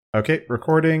Okay,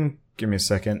 recording. Give me a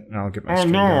second, and I'll get my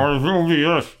screen going.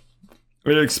 OBS.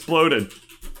 It exploded.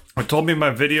 It told me my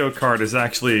video card is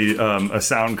actually a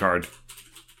sound card.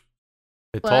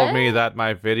 It What? told me that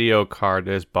my video card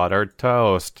is buttered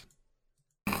toast.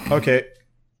 Okay.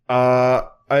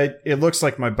 It looks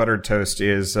like my buttered toast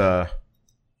is, But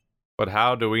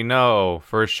how do we know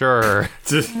for sure?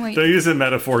 Just Wait. don't use a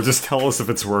metaphor. Just tell us if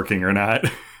it's working or not.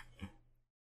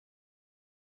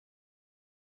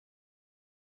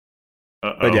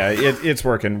 But yeah, it's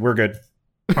working. We're good.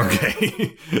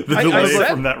 Okay. The I delay said-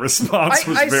 from that response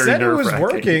was I very said it was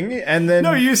nerve-wracking. working, and then...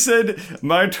 No, you said,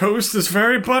 my toast is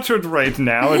very buttered right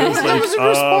now. And it was that like, was in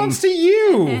response to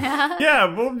you! yeah,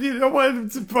 well, you know what?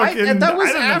 It's fucking, and that was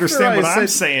I don't after understand what I I'm said-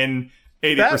 saying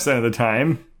 80% of the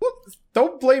time. Well,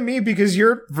 don't blame me, because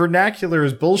your vernacular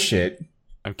is bullshit.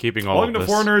 I'm keeping all Welcome of to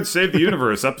this. Four Nerds Save the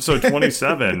Universe, episode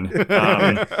 27.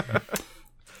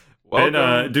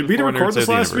 Welcome Did we to Four record Nerds this Save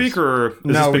the last Universe. week, or has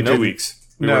No, this we been 2 didn't. weeks?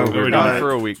 No, We were we're gone not. for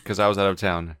a week because I was out of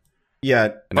town. Yeah,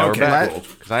 And now Okay. we're back Cool.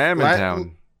 because I am in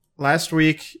town. last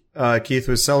week, Keith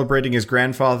was celebrating his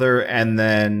grandfather, and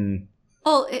then...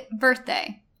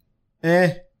 Birthday.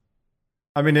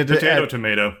 I mean, Potato,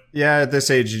 tomato. at this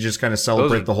age, you just kind of Those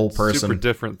celebrate are the whole person. Super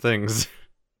different things.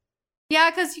 Yeah,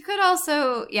 because you could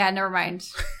also... Yeah, never mind.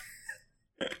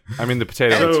 I mean, the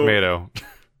potato and So- tomato.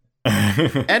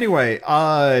 Anyway,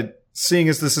 seeing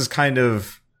as this is kind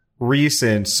of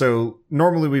recent, so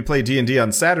normally we play D&D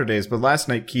on Saturdays, but last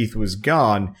night Keith was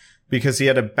gone because he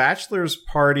had a bachelor's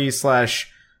party /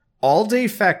 all-day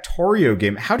Factorio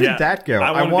game. How did Yeah, that go?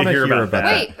 I wanted want to to hear hear about about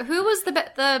that. Wait, who was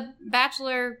the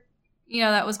bachelor,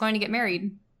 that was going to get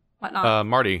married? Whatnot.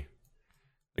 Marty.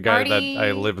 The guy Marty- that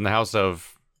I live in the house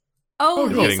of. oh,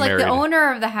 getting he's like married. the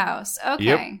owner of the house. Okay.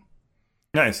 Yep.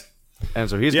 Nice. And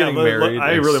so he's Yeah, getting but married.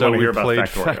 I and really so wanna we hear about played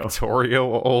Factorio. Factorio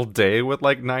all day with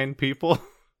like 9 people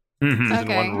Mhm. in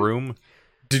Okay. one room.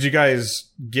 Did you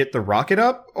guys get the rocket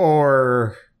up,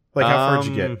 or like how far did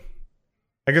you get?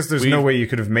 I guess there's no we- way you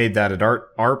could have made that at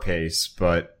our pace,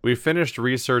 but We finished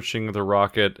researching the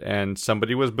rocket, and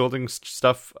somebody was building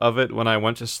stuff of it when I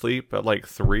went to sleep at like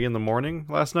 3 in the morning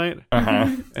last night,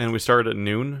 Uh-huh. and we started at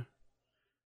noon.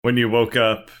 When you woke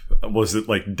up, was it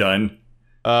like done?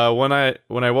 When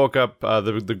I woke up,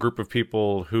 the group of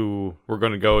people who were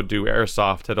going to go do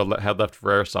airsoft had left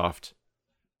for airsoft,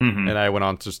 Mhm. and I went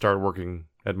on to start working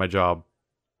at my job,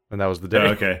 and that was the day. Oh,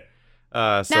 okay.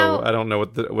 So Now- I don't know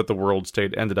what the world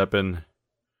state ended up in.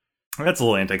 That's a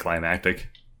little anticlimactic.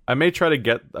 I may try to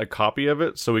get a copy of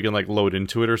it so we can like load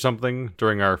into it or something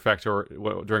during a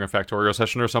Factorio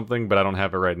session or something, but I don't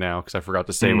have it right now because I forgot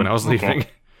to say when I was okay. leaving.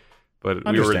 But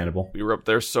understandable. we were up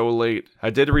there so late.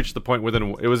 I did reach the point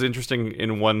it was interesting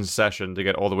in one session to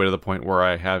get all the way to the point where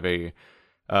I have a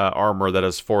armor that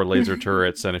has 4 laser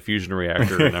turrets and a fusion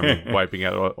reactor, and I'm wiping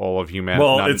out all of humanity.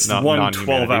 Well, it's one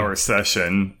 12-hour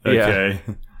session. Yeah. Okay.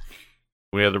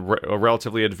 We had a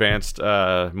relatively advanced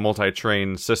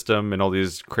multi-train system and all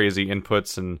these crazy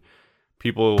inputs and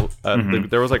people.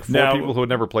 There was like 4 Now- people who had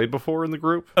never played before in the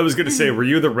group. I was going to say, were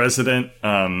you the resident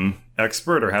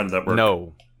expert, or how did that work?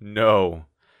 No.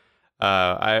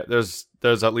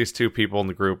 There's at least 2 people in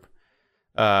the group.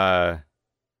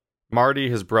 Marty,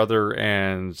 his brother,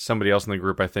 and somebody else in the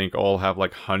group, I think, all have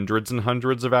like hundreds and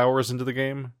hundreds of hours into the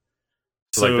game.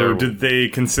 So like they're- did they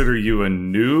consider you a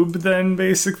noob then,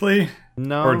 basically?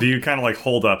 No. Or do you kind of like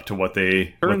hold up to what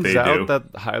they Turns do? out that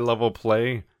high level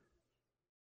play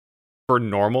for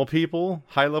normal people,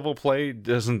 high level play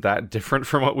isn't that different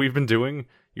from what we've been doing.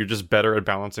 You're just better at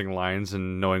balancing lines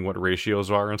and knowing what ratios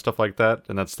are and stuff like that,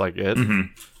 and that's like it. Mhm.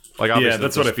 Like obviously,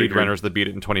 that's there's what I figured. speedrunners that beat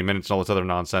it in 20 minutes and all this other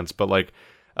nonsense, but like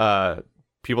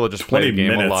people that just 20 play the game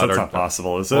minutes, a lot that's are not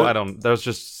possible, is it? well, I don't. There's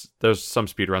some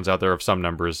speedruns out there of some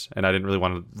numbers, and I didn't really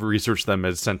want to research them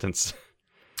as sentence.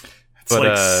 It's but,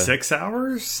 like 6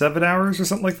 hours, 7 hours, or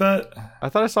something like that. I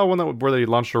thought I saw one where they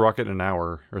launched a rocket in an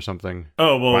hour or something.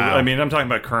 Oh, well, Wow. I mean, I'm talking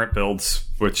about current builds,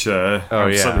 which are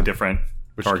yeah. slightly different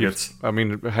Which targets. keeps- I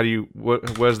mean, how do you?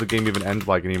 What does the game even end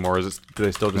like anymore? Do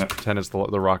they still just pretend it's the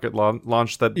rocket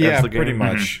launch that yeah, ends the game? pretty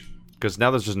much. Because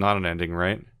now there's just not an ending,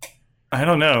 right? I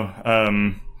don't know.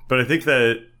 But I think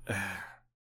that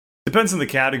depends on the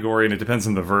category and it depends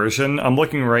on the version. I'm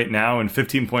looking right now, and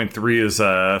 15.3 is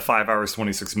 5 hours,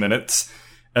 26 minutes.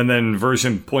 And then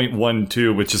version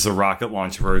 0.12, which is the rocket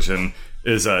launch version,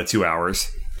 is 2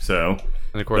 hours. So,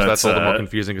 And of course, that's all the more uh,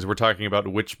 confusing because we're talking about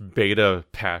which beta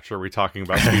patch are we talking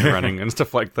about speedrunning and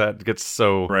stuff like that. It gets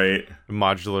so right.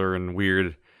 modular and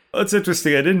weird. That's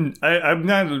interesting. I'm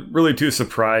not really too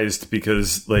surprised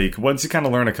because, like, once you kind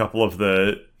of learn a couple of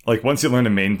once you learn a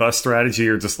main bus strategy,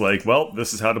 you're just like, well,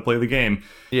 this is how to play the game.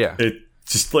 Yeah.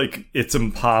 just like it's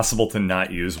impossible to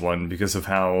not use one because of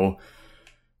how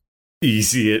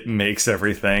easy it makes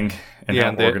everything and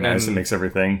how organized it makes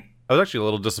everything. I was actually a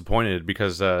little disappointed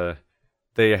because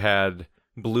they had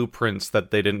blueprints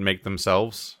that they didn't make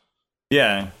themselves.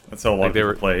 Yeah, that's how a lot of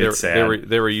people play. It's sad.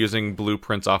 They were using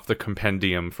blueprints off the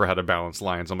compendium for how to balance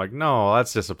lines. I'm like, no,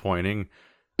 that's disappointing.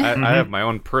 I have my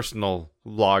own personal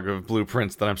log of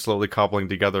blueprints that I'm slowly cobbling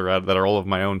together that are all of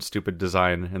my own stupid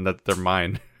design, and that they're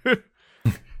mine.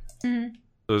 It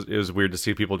was weird to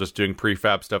see people just doing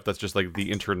prefab stuff that's just like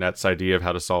the internet's idea of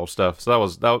how to solve stuff. So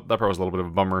that part was a little bit of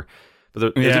a bummer.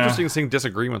 But it's interesting seeing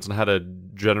disagreements on how to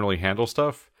generally handle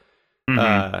stuff.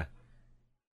 Like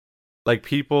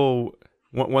people,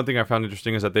 one thing I found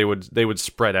interesting is that they would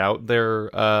spread out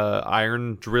their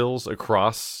iron drills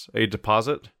across a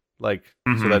deposit,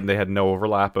 so that they had no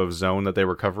overlap of zone that they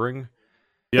were covering.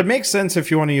 It makes sense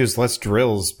if you want to use less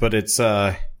drills, but it's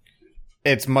much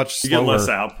slower. You get less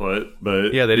output,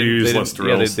 but yeah, they use less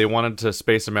drills. Yeah, they wanted to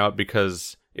space them out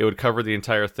because it would cover the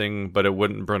entire thing, but it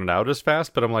wouldn't burn it out as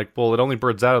fast. But I'm like, well, it only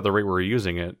burns out at the rate we're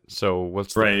using it, so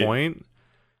what's the point?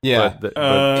 Yeah, but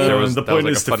the point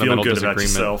is to feel good about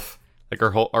yourself. Like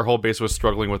our whole base was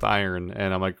struggling with iron,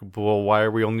 and I'm like, well, why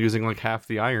are we only using like half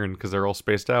the iron? Because they're all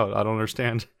spaced out. I don't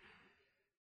understand.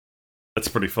 That's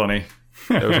pretty funny.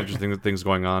 There was interesting things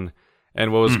going on,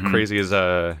 and what was crazy is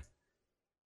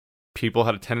people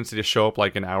had a tendency to show up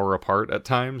like an hour apart at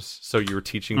times. So you were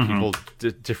teaching people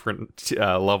different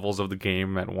levels of the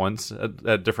game at once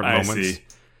at different moments. See.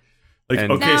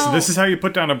 Like, so this is how you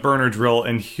put down a burner drill,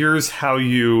 and here's how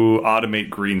you automate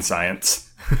green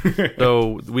science.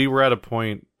 So we were at a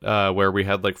point where we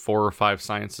had like 4 or 5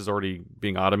 sciences already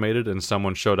being automated, and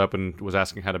someone showed up and was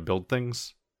asking how to build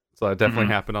things. So that definitely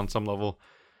happened on some level.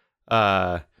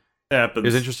 It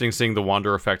was interesting seeing the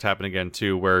wander effect happen again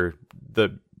too, where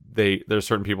there's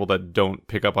certain people that don't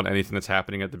pick up on anything that's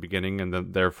happening at the beginning, and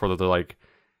then therefore they're like,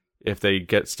 if they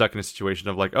get stuck in a situation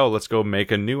of like, oh, let's go make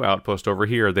a new outpost over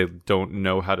here, they don't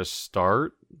know how to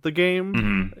start the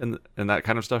game, and that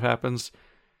kind of stuff happens.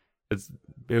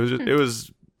 It was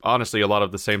honestly a lot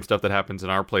of the same stuff that happens in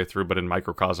our playthrough, but in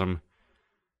microcosm.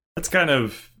 That's kind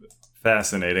of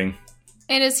fascinating.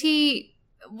 And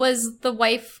was the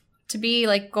wife to be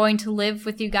like going to live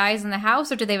with you guys in the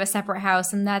house, or do they have a separate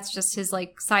house and that's just his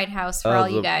like side house for all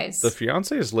you guys? The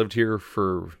fiance has lived here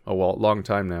for a long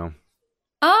time now.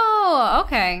 Oh,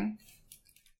 okay.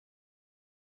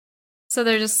 So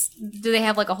they're do they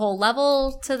have like a whole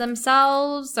level to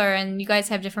themselves, and you guys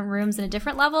have different rooms in a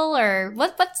different level, or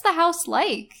what's the house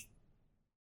like?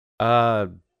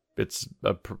 It's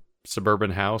a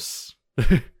suburban house.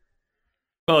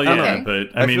 Well, yeah, okay. But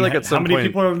I mean, feel like at how some many point,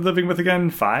 people are living with again?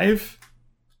 5?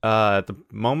 At the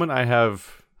moment,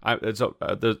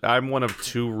 I'm one of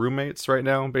 2 roommates right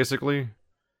now, basically.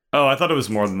 Oh, I thought it was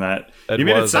more than that. You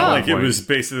made it sound like it was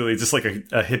basically just like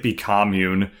a hippie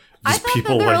commune. Just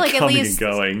people that there were like coming at least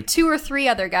and going. 2 or 3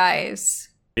 other guys.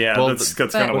 Yeah, well, that's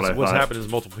kind of what I thought. What's happened is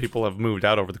multiple people have moved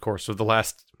out over the course of the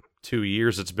last 2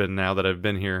 years. It's been now that I've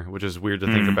been here, which is weird to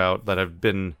think about, that I've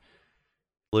been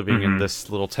living in this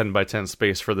little 10 by 10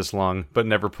 space for this long, but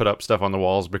never put up stuff on the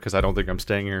walls because I don't think I'm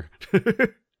staying here.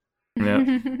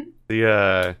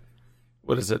 Yeah.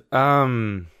 What is it?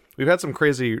 We've had some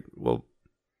crazy. Well,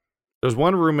 there's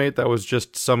one roommate that was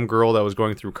just some girl that was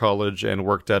going through college and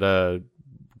worked at a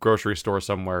grocery store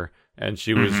somewhere, and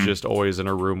she was just always in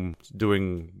her room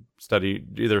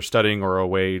either studying or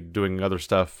away doing other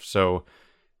stuff. So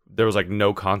there was like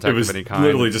no contact of any kind.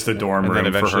 Literally just a dorm room. And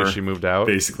then eventually for her, she moved out.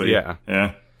 Basically, yeah.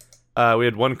 We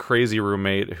had one crazy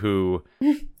roommate who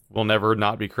will never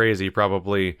not be crazy,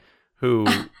 probably. Who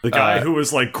the guy who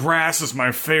was like, grass is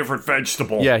my favorite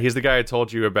vegetable. Yeah, he's the guy I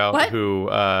told you about.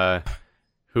 What?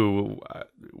 Who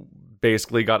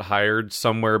basically got hired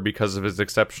somewhere because of his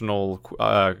exceptional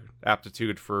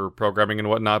aptitude for programming and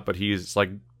whatnot, but he's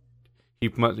like, he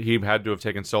had to have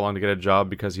taken so long to get a job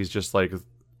because he's just like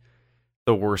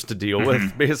the worst to deal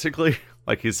with, basically.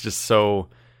 Like, he's just so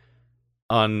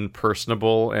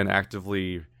unpersonable and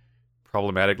actively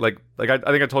problematic. Like I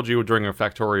think I told you during a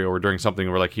Factorio or during something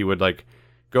where like he would like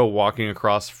go walking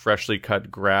across freshly cut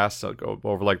grass, go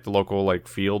over like the local like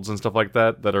fields and stuff like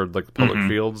that are like public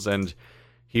fields, and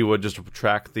he would just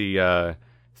track the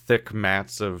thick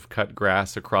mats of cut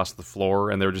grass across the floor,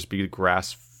 and there would just be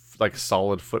grass like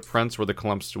solid footprints where the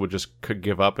clumps would just could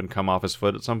give up and come off his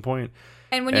foot at some point.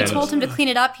 And when you told him to clean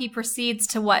it up, he proceeds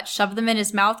to shove them in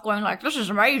his mouth, going like, "This is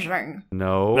amazing."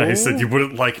 No, he said you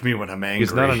wouldn't like me when I'm angry.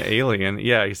 He's not an alien.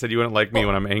 Yeah, he said you wouldn't like me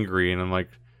when I'm angry, and I'm like,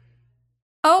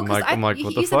 Oh, because I'm like,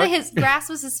 what the you said fuck? that his grass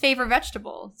was his favorite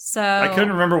vegetable. So I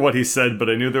couldn't remember what he said, but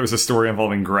I knew there was a story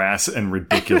involving grass and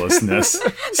ridiculousness.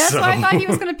 That's why I thought he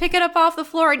was going to pick it up off the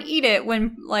floor and eat it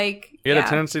when, like, He had a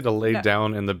tendency to lay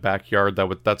down in the backyard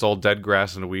that's all dead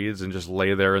grass and weeds and just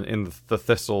lay there in the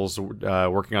thistles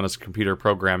working on his computer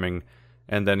programming.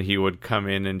 And then he would come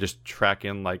in and just track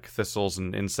in, like, thistles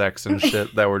and insects and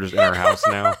shit that were just in our house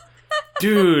now.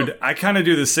 Dude, I kind of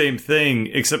do the same thing,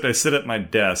 except I sit at my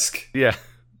desk. Yeah.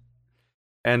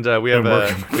 And we have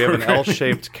an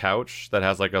L-shaped couch that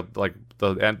has like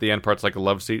the end part's like a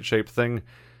love seat shaped thing.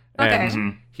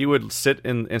 And he would sit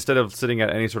instead of sitting at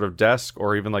any sort of desk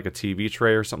or even like a TV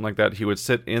tray or something like that, he would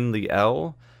sit in the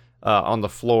L on the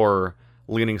floor,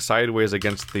 leaning sideways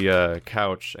against the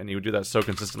couch, and he would do that so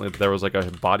consistently that there was like a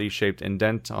body shaped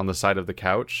indent on the side of the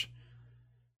couch.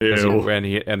 Ew.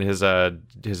 And his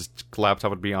laptop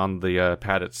would be on the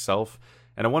pad itself.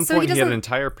 And at one point, he had an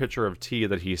entire pitcher of tea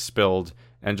that he spilled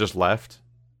and just left.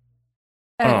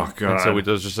 Oh, God. And so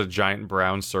there was just a giant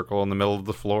brown circle in the middle of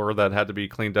the floor that had to be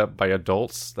cleaned up by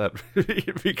adults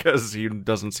because he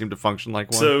doesn't seem to function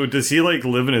like one. So does he, like,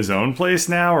 live in his own place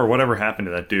now, or whatever happened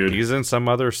to that dude? He's in some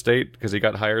other state because he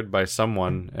got hired by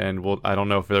someone, and I don't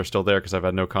know if they're still there because I've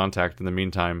had no contact in the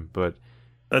meantime, but...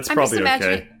 That's probably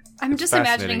okay. I'm just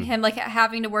imagining him, like,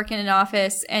 having to work in an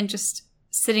office and just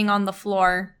sitting on the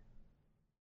floor.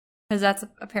 Because that's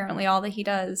apparently all that he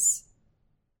does.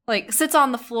 Like, sits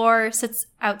on the floor, sits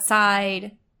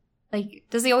outside. Like,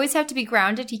 does he always have to be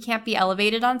grounded? He can't be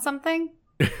elevated on something?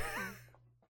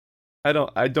 I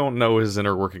don't know his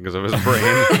inner workings of his brain.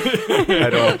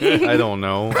 I don't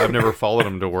know. I've never followed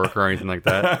him to work or anything like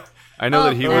that. I know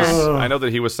that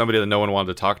he was somebody that no one wanted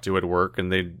to talk to at work,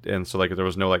 and so like there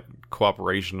was no like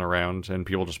cooperation around, and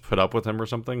people just put up with him or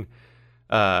something.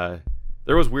 There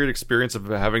was weird experience of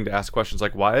having to ask questions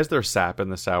like, why is there sap in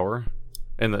the shower?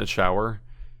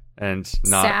 And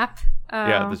not sap?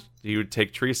 Yeah, you would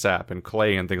take tree sap and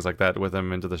clay and things like that with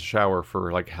him into the shower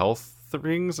for like health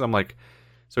things. I'm like,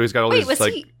 so he's got all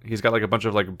he's got like a bunch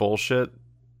of like bullshit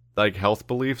like health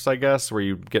beliefs, I guess, where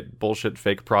you get bullshit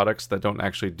fake products that don't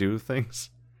actually do things.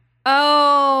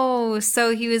 Oh,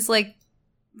 so he was like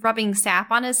rubbing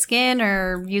sap on his skin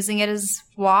or using it as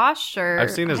wash, or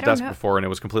I've seen his desk before, and it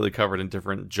was completely covered in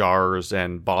different jars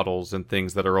and bottles and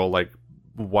things that are all like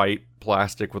white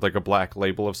plastic with like a black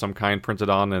label of some kind printed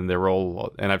on, and they're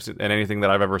all and anything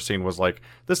that I've ever seen was like,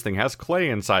 this thing has clay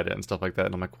inside it and stuff like that,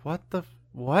 and I'm like, what?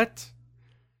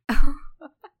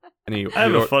 I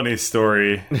have a funny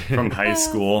story from high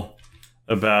school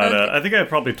about I think I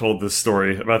probably told this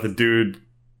story about the dude.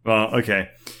 Well, okay,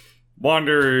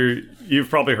 Wander, you've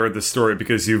probably heard this story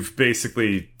because you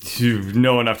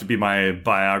know enough to be my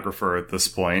biographer at this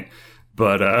point,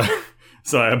 but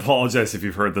so I apologize if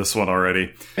you've heard this one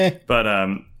already. But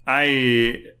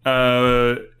I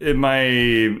in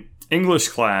my English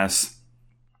class,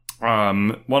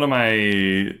 one of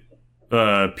my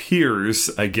peers,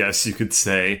 I guess you could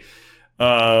say,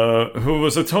 who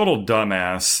was a total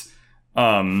dumbass.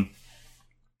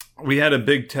 We had a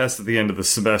big test at the end of the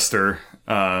semester,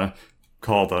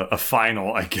 called a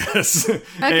final, I guess. Okay.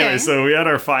 Anyway, so we had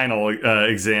our final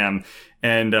exam,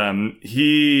 and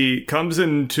he comes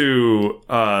into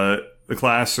the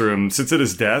classroom, sits at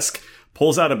his desk,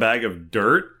 pulls out a bag of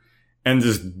dirt, and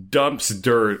just dumps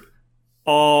dirt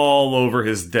all over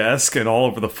his desk and all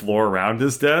over the floor around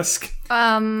his desk.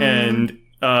 And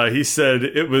he said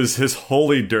it was his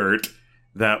holy dirt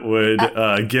that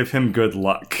would give him good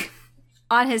luck.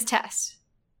 On his test.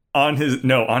 On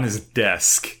his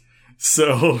desk.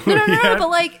 So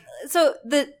No,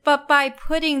 but by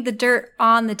putting the dirt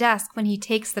on the desk when he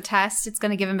takes the test, it's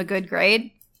going to give him a good grade.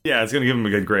 Yeah, it's going to give him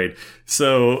a good grade.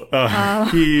 So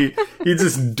he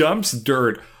just dumps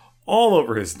dirt all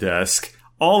over his desk,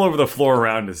 all over the floor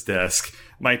around his desk.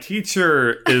 My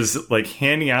teacher is like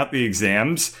handing out the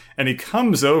exams, and he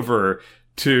comes over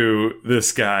to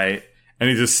this guy and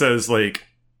he just says like,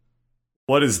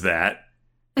 "What is that?"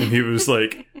 And he was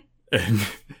like, and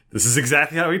this is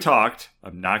exactly how he talked.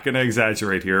 I'm not going to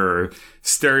exaggerate here or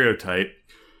stereotype.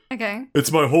 Okay.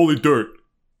 "It's my holy dirt."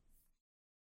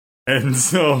 And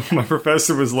so my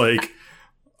professor was like,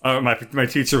 my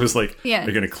teacher was like, "Are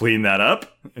you going to clean that up?"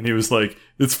 And he was like,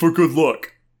 "It's for good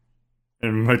luck."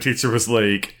 And my teacher was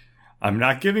like, "I'm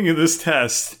not giving you this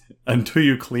test until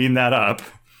you clean that up."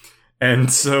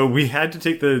 And so we had to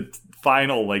take the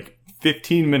final like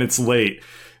 15 minutes late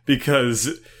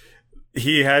because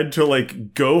he had to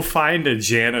like go find a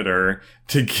janitor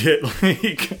to get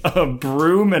like a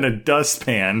broom and a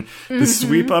dustpan to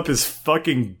sweep up his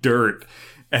fucking dirt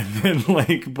and then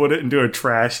like put it into a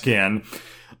trash can.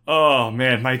 Oh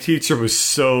man, my teacher was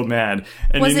so mad.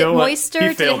 And Was you know it what? moister?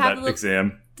 He failed that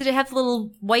exam. Did it have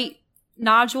little white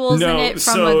nodules in No, it from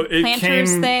so a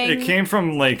planter's thing? it came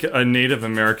from like a Native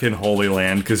American holy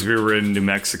land because we were in New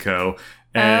Mexico.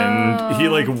 And he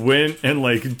like went and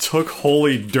like took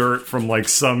holy dirt from like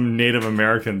some Native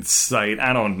American site.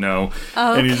 I don't know.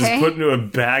 And he just put it into a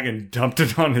bag and dumped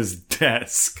it on his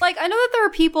desk. Like, I know that there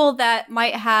are people that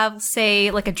might have, say,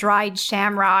 like a dried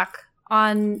shamrock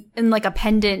in like a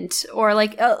pendant or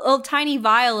like a tiny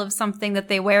vial of something that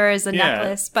they wear as a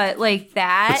necklace, but like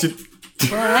that.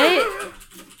 What?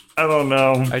 I don't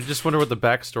know. I just wonder what the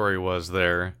backstory was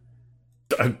there.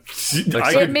 I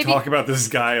could talk about this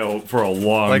guy for a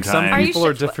long like time. Some people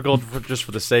are difficult just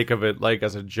for the sake of it, like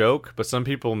as a joke, but some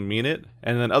people mean it,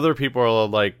 and then other people are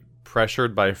like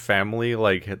pressured by family.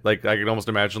 Like I can almost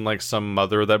imagine like some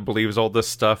mother that believes all this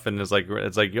stuff and is like,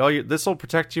 it's like, oh, this will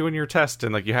protect you in your test,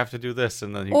 and like you have to do this,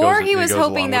 and then he goes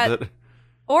hoping along that. with it.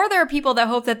 Or there are people that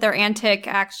hope that their antic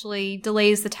actually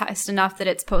delays the test enough that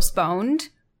it's postponed,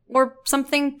 or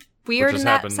something weird in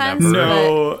that sense.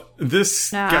 No, this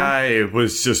guy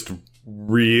was just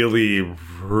really,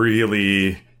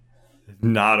 really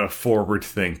not a forward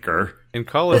thinker. In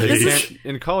college,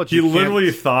 he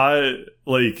literally thought,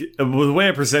 like, the way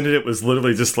I presented it was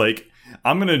literally just like,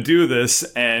 I'm going to do this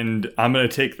and I'm going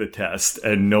to take the test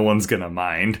and no one's going to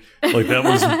mind. Like, that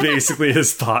was basically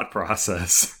his thought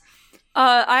process.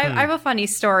 I have a funny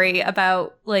story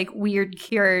about, like, weird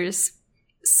cures.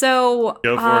 So,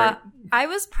 go for it. I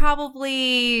was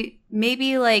probably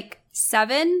maybe like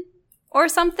 7 or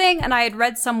something, and I had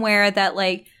read somewhere that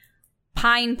like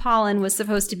pine pollen was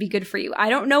supposed to be good for you. I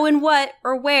don't know in what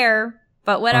or where,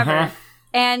 but whatever. Uh-huh.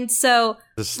 And so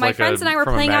my friends and I were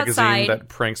playing outside. That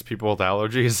pranks people with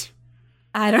allergies.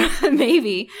 I don't know,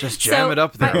 maybe. Just jam it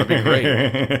up there. That'd be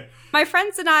great. My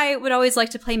friends and I would always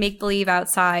like to play make-believe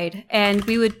outside, and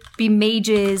we would be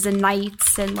mages and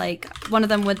knights, and like one of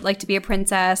them would like to be a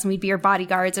princess, and we'd be her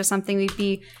bodyguards or something. We'd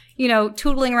be,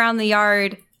 tootling around the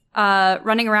yard,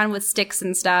 running around with sticks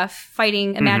and stuff,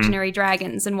 fighting imaginary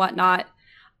dragons and whatnot.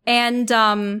 And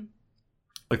one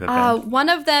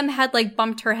of them had like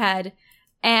bumped her head,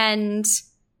 and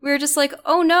we were just like,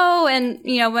 oh no. And,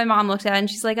 my mom looked at it and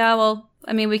she's like, oh, well,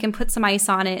 I mean, we can put some ice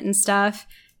on it and stuff.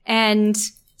 And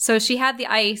so she had the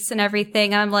ice and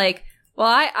everything. And I'm like, well,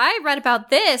 I read about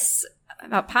this,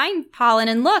 about pine pollen.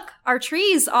 And look, our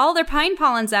trees, all their pine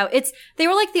pollen's out. They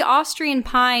were like the Austrian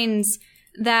pines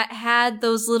that had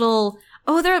those little,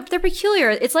 they're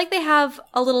peculiar. It's like they have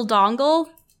a little dongle,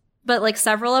 but like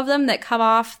several of them that come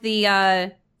off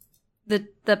the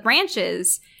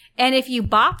branches. And if you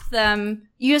bop them,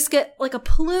 you just get like a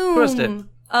plume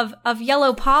of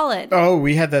yellow pollen. Oh,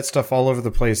 we had that stuff all over the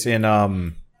place in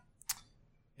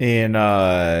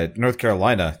North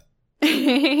Carolina.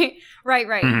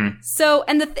 Right. Mm-hmm. So,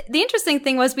 and the interesting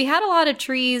thing was we had a lot of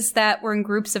trees that were in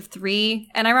groups of 3.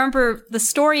 And I remember the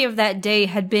story of that day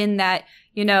had been that,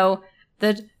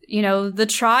 the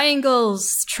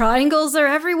triangles are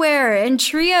everywhere, and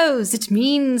trios, it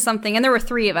means something. And there were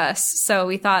 3 of us. So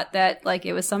we thought that like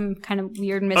it was some kind of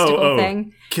weird mystical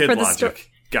thing. Kid for the logic.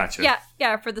 Gotcha.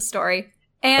 Yeah, for the story.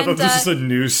 And I thought this was a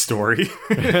news story.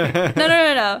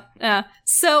 No.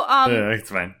 So, it's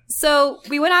fine. So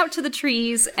we went out to the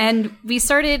trees and we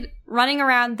started running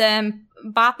around them,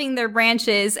 bopping their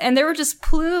branches, and there were just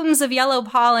plumes of yellow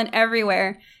pollen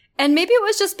everywhere. And maybe it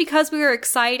was just because we were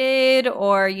excited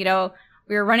or,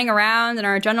 we were running around and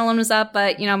our adrenaline was up.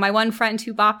 But, my one friend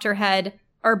who bumped her head,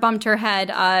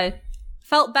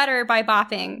 felt better by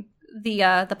bopping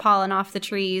the pollen off the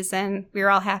trees, and we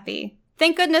were all happy.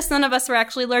 Thank goodness none of us were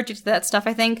actually allergic to that stuff.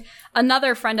 I think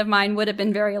another friend of mine would have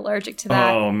been very allergic to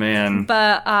that. Oh, man.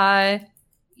 But,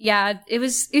 it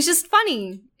was just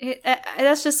funny.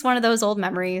 That's just one of those old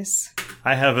memories.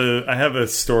 I have a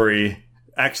story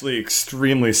actually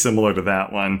extremely similar to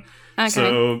that one. Okay.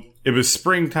 So it was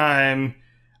springtime.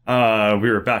 We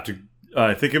were about to,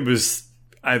 I think it was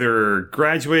either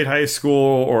graduate high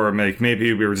school or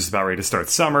maybe we were just about ready to start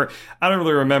summer. I don't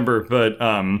really remember, but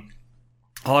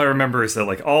all I remember is that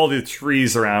like all the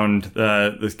trees around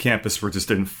the campus were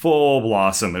just in full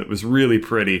blossom. It was really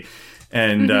pretty.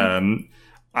 And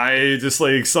I just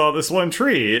like saw this one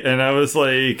tree and I was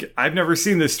like, I've never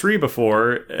seen this tree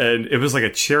before. And it was like a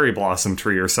cherry blossom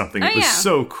tree or something. It was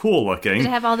so cool looking. Did it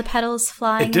have all the petals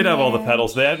flying? It did have all the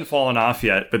petals. They hadn't fallen off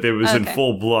yet, but it was in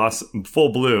full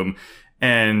bloom.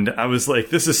 And I was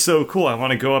like, this is so cool. I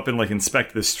want to go up and like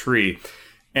inspect this tree.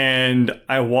 And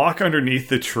I walk underneath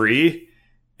the tree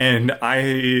and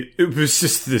it was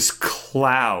just this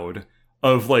cloud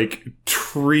of like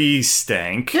tree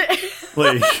stank.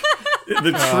 Like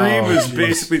The tree was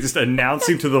basically just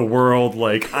announcing to the world,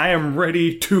 like, I am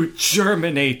ready to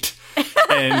germinate.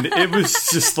 And it was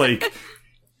just like,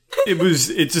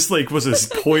 it just like was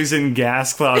a poison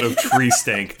gas cloud of tree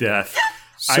stank death.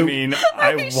 So, I mean,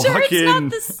 I walk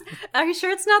in. Are you sure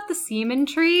it's not the semen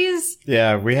trees?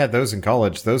 Yeah, we had those in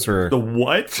college. Those were The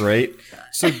what? great.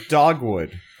 So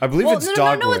dogwood. I believe it's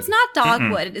dogwood. No, it's not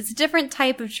dogwood. It's a different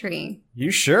type of tree. You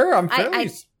sure? I'm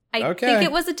fairly... I Okay. think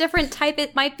it was a different type.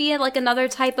 It might be like another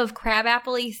type of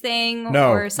crabapple-y thing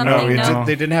No, or something. no,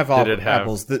 they didn't have Did it have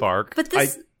apples. bark? But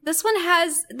this one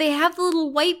they have the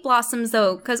little white blossoms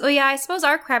though, because I suppose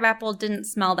our crabapple didn't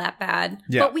smell that bad.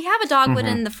 Yeah. But we have a dogwood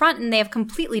in the front, and they have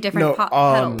completely different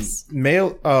petals.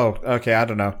 Male. Oh, okay. I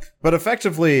don't know, but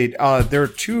effectively, there are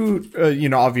two.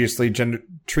 Obviously,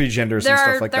 tree genders and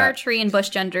stuff like there are that. tree and bush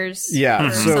genders. Yeah.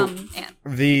 for So some,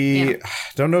 I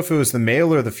don't know if it was the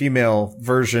male or the female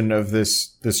version of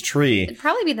this tree. it'd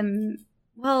probably be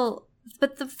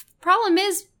but the problem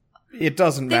is It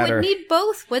doesn't they matter. would need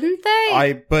both, wouldn't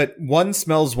they? But one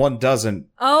smells, one doesn't.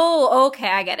 Oh, okay,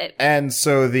 I get it. And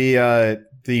so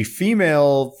the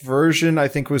female version I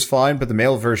think was fine, but the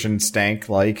male version stank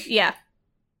like Yeah.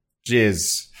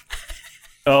 jizz.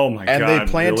 Oh my And god!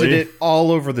 they planted really? it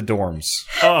all over the dorms.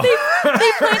 Oh.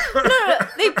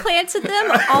 They planted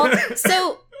them all.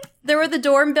 So there were the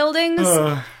dorm buildings,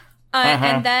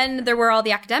 and then there were all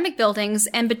the academic buildings,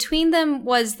 and between them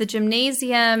was the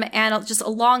gymnasium and just a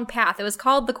long path. It was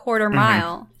called the quarter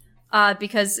mile,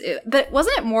 but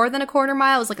wasn't it more than a quarter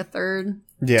mile? It was like a third.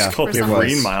 Yeah, It's called Or the something.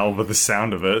 Green Mile with the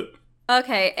sound of it.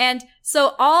 Okay, and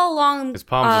so all along His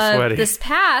palms are sweaty. this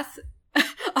path,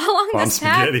 along Palm this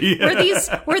path spaghetti.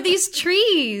 were these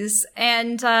trees,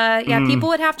 and people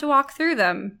would have to walk through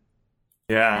them.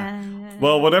 Yeah.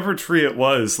 Well, whatever tree it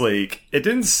was, like, it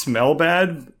didn't smell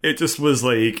bad. It just was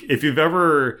like, if you've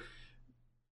ever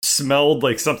smelled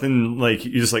like something, like,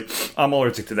 you just like, I'm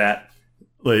allergic to that.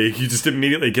 Like, you just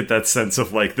immediately get that sense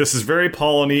of like, this is very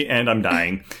polleny and I'm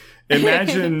dying.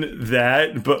 Imagine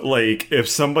that, but like, if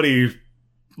somebody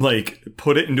like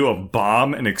put it into a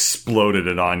bomb and exploded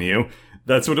it on you.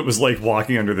 That's what it was like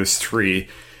walking under this tree.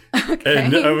 Okay.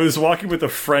 And I was walking with a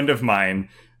friend of mine,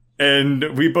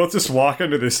 and we both just walk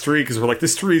under this tree because we're like,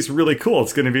 this tree is really cool.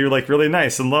 It's going to be like really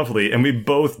nice and lovely. And we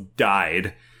both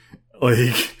died.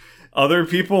 Like, other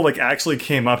people like actually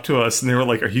came up to us and they were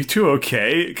like, are you two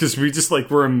okay? Because we just like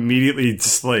were immediately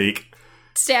just like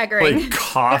Staggering.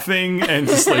 coughing and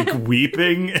just like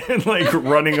weeping and like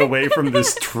running away from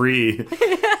this tree.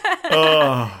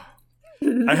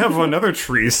 I have another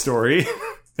tree story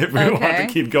if we want to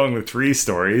keep going with tree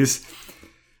stories.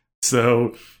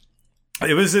 So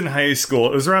it was in high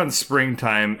school. It was around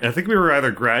springtime. I think we were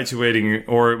either graduating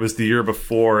or it was the year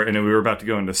before, and we were about to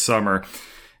go into summer.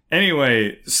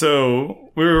 Anyway,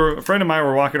 so a friend of mine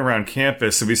were walking around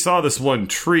campus, and we saw this one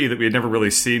tree that we had never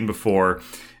really seen before.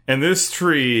 And this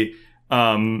tree,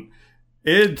 You're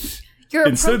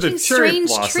instead of the approaching cherry strange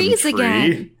blossom trees tree,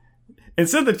 again.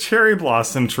 instead of the cherry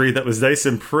blossom tree that was nice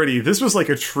and pretty, this was like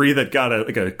a tree that got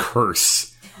a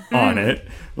curse on it.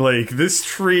 Like, this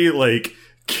tree like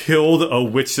killed a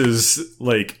witch's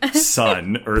like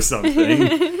son or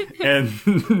something.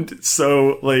 And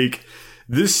so like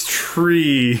this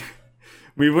tree,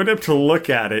 we went up to look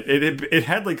at it. It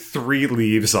had like 3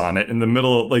 leaves on it in the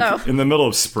middle, in the middle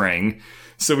of spring.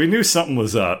 So we knew something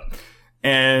was up.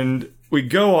 And we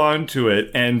go on to it,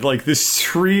 and like this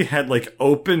tree had like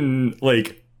open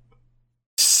like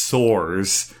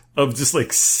sores of just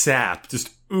like sap just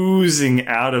oozing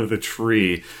out of the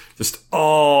tree, just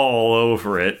all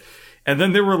over it. And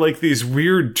then there were like these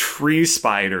weird tree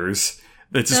spiders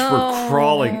that just were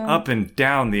crawling up and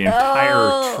down the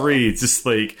entire tree, just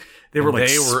like they were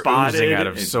spotted oozing out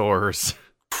of sores.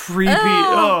 creepy.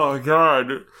 Oh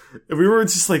god. We were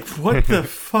just like, what the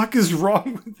fuck is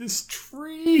wrong with this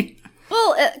tree?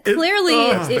 Well, clearly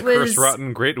it was Curse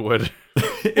rotten greatwood.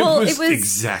 It was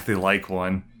exactly like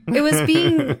one. It was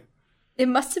being. It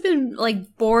must have been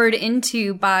like bored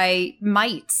into by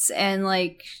mites, and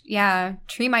like, yeah,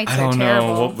 tree mites are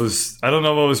terrible. I don't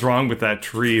know what was wrong with that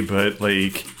tree, but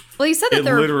like, Well, you said that it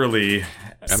there were literally.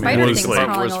 spider was things like,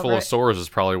 crawling was full over of it. sores is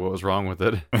probably what was wrong with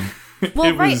it.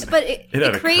 Well, it right, was- but it it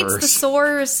had a creates the curse.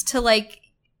 sores to like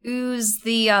ooze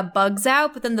the bugs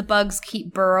out, but then the bugs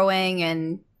keep burrowing,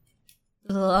 and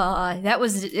it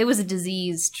was a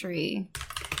diseased tree.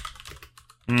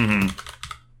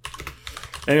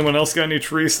 Anyone else got any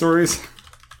tree stories?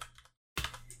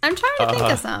 I'm trying to think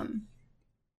of some.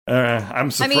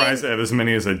 I'm surprised I have as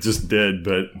many as I just did,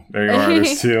 but there you are,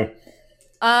 there's 2.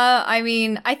 I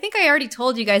mean, I think I already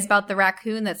told you guys about the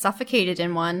raccoon that suffocated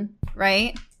in one,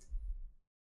 right?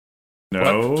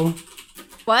 No.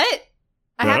 What?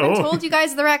 I haven't told you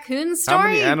guys the raccoon story? How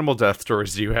many animal death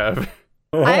stories do you have?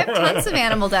 I have tons of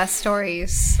animal death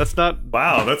stories. That's not...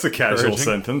 Wow, that's a casual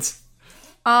sentence.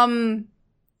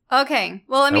 Okay.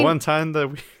 Well, I mean... At one time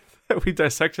that we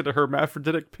dissected a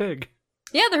hermaphroditic pig.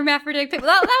 Yeah, the hermaphroditic pig.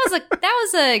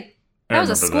 That was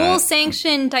a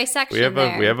school-sanctioned dissection.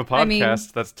 We have a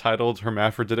podcast that's titled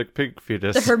Hermaphroditic Pig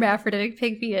Fetus. The Hermaphroditic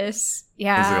Pig Fetus.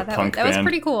 Yeah, that was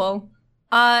pretty cool.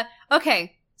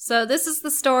 Okay, so this is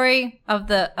the story of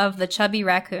the chubby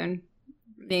raccoon.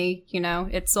 May,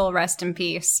 its soul rest in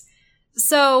peace.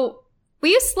 So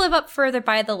we used to live up further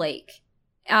by the lake.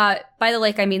 By the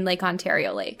lake, I mean Lake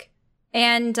Ontario Lake.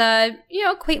 And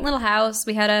quaint little house.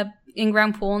 We had a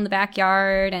in-ground pool in the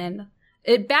backyard, and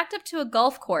it backed up to a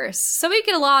golf course. So we'd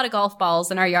get a lot of golf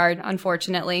balls in our yard,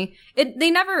 unfortunately.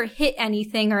 They never hit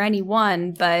anything or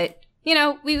anyone, but,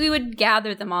 we would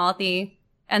gather them all at the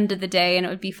end of the day, and it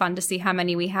would be fun to see how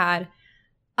many we had.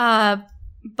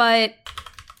 But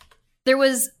there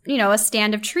was, a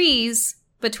stand of trees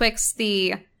betwixt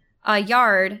the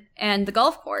yard and the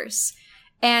golf course.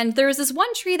 And there was this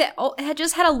one tree that had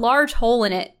just had a large hole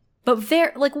in it,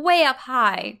 but way up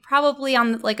high, probably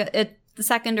on the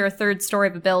second or third story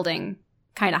of a building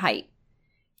kind of height.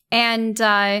 And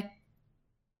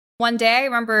one day I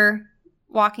remember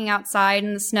walking outside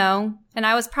in the snow, and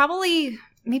I was probably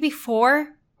maybe 4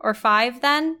 or 5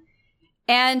 then,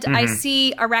 and I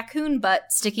see a raccoon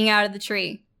butt sticking out of the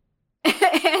tree.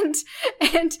 and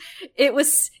it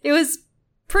was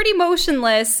pretty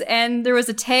motionless, and there was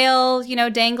a tail,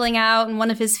 dangling out, and one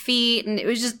of his feet, and it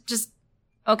was just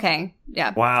okay.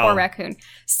 Yeah. Wow. Poor raccoon.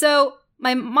 So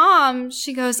my mom,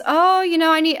 she goes, "Oh,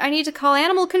 I need to call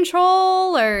animal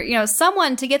control or,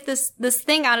 someone to get this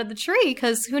thing out of the tree,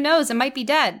 because who knows, it might be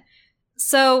dead."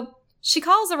 So she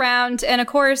calls around, and of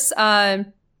course, I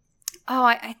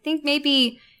think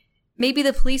maybe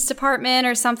the police department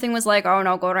or something was like, "Oh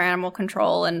no, go to animal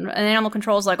control," and animal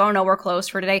control's like, "Oh no, we're closed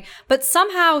for today." But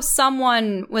somehow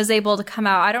someone was able to come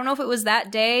out. I don't know if it was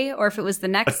that day or if it was the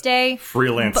next day.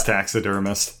 Freelance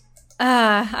taxidermist.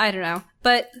 I don't know.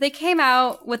 But they came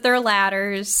out with their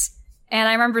ladders, and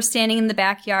I remember standing in the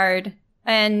backyard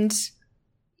and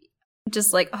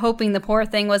just hoping the poor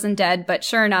thing wasn't dead, but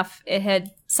sure enough, it had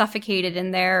suffocated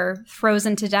in there,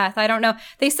 frozen to death. I don't know.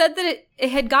 They said that it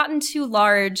had gotten too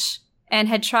large and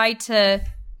had tried to,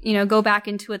 go back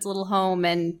into its little home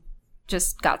and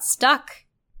just got stuck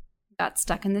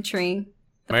in the tree.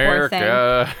 The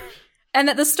America. Poor thing. And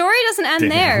that the story doesn't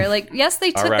end there. Yes,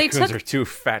 Our raccoons are too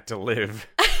fat to live.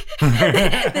 So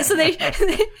they took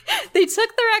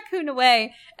the raccoon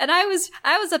away, and I was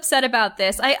upset about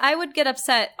this. I would get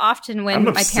upset often when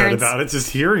my parents... I'm upset about it, just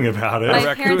hearing about it. The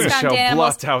raccoon shall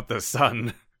blot out the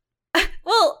sun.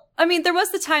 Well, I mean, there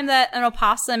was the time that an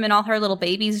opossum and all her little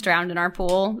babies drowned in our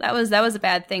pool. That was a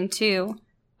bad thing, too.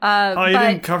 You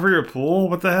didn't cover your pool?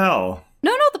 What the hell?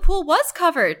 No, the pool was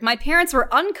covered. My parents were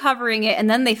uncovering it, and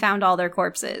then they found all their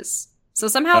corpses. So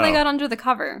somehow they got under the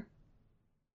cover.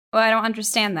 Well, I don't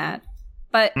understand that.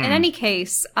 But in any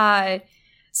case,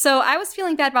 so I was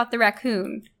feeling bad about the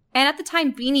raccoon. And at the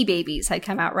time, Beanie Babies had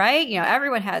come out, right?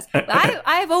 Everyone has.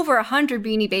 I have over 100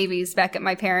 Beanie Babies back at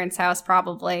my parents' house,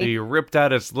 probably. You ripped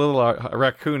out its little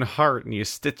raccoon heart and you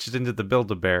stitched it into the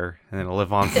Build-A-Bear, and it'll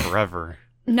live on forever.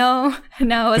 No, it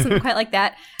wasn't quite like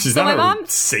that. She's so not my a mom,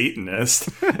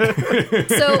 Satanist.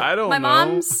 So I don't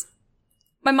know.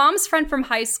 My mom's friend from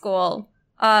high school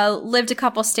lived a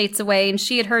couple states away, and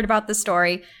she had heard about the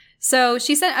story. So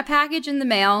she sent a package in the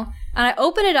mail, and I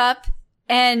open it up,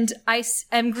 and I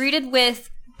am greeted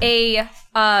with a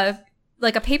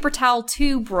paper towel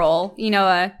tube roll,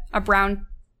 a brown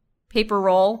paper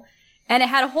roll. And it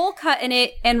had a hole cut in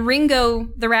it, and Ringo,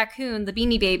 the raccoon, the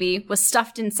Beanie Baby, was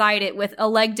stuffed inside it with a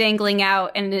leg dangling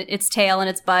out and its tail and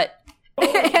its butt.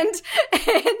 And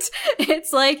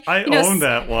it's like... I own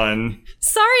that one.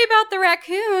 Sorry about the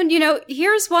raccoon.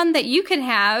 Here's one that you can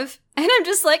have. And I'm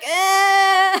just like,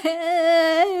 and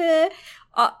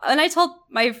I told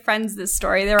my friends this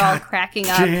story. They're all cracking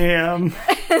up. Damn.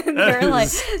 They're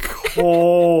like...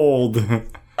 cold.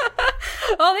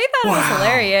 Well, they thought it was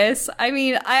hilarious. I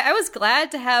mean, I was glad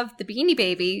to have the Beanie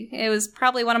Baby. It was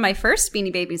probably one of my first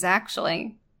Beanie Babies,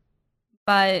 actually.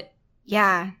 But,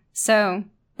 yeah. So,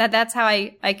 that's how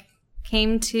I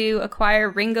came to acquire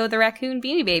Ringo the Raccoon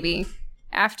Beanie Baby.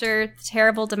 After the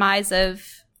terrible demise of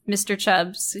Mr.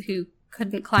 Chubbs, who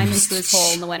couldn't climb into his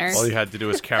hole in the winter. All you had to do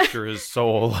was capture his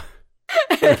soul.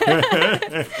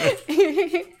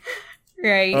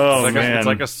 Right. Oh, it's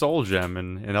like a soul gem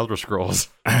in Elder Scrolls.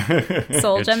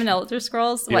 Soul gem in Elder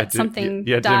Scrolls? You had something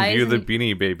to dies? imbue the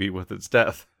Beanie Baby with its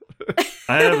death.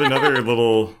 I have another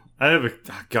little. I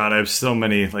have so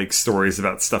many like stories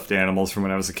about stuffed animals from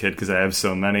when I was a kid because I have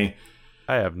so many.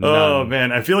 I have none. Oh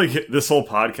man, I feel like this whole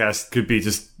podcast could be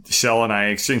just Shell and I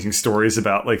exchanging stories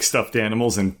about like stuffed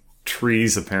animals and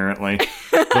trees, apparently.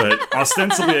 But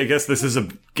ostensibly, I guess this is a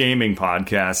gaming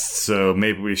podcast, so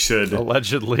maybe we should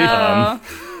Allegedly.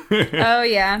 Oh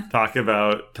yeah. talk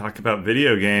about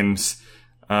video games.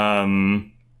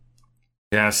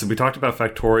 Yeah, so we talked about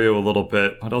Factorio a little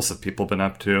bit. What else have people been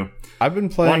up to? I've been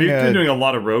playing. Juan, you've been doing a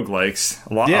lot of roguelikes.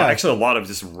 Actually, a lot of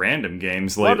just random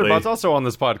games lately. Wonderbot's also on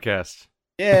this podcast.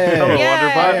 Yeah, Hello, Yeah.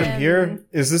 Wonderbot. I am here.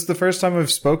 Is this the first time I've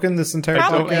spoken this entire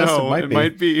I don't podcast? know. It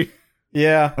might be.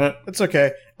 Yeah, it's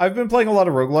okay. I've been playing a lot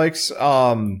of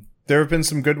roguelikes. There have been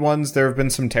some good ones. There have been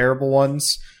some terrible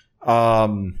ones.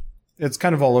 It's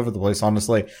kind of all over the place,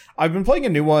 honestly. I've been playing a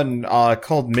new one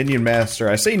called Minion Master.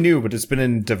 I say new, but it's been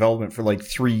in development for like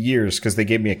 3 years because they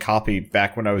gave me a copy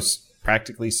back when I was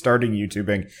practically starting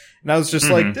YouTubing. And I was just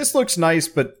like, this looks nice,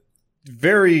 but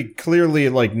very clearly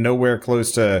like nowhere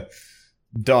close to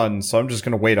done. So I'm just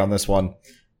going to wait on this one.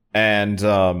 And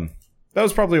that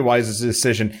was probably a wise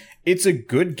decision. It's a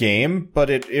good game, but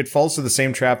it falls to the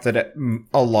same trap that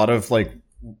a lot of like,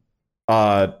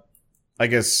 I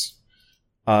guess,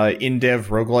 in-dev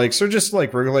roguelikes, or just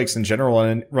like roguelikes in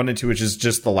general run into, which is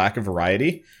just the lack of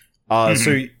variety.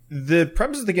 So the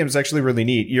premise of the game is actually really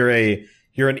neat. You're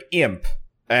an imp,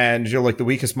 and you're like the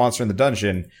weakest monster in the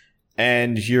dungeon,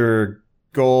 and your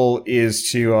goal is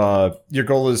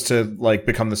to like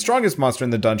become the strongest monster in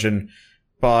the dungeon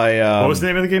by what was the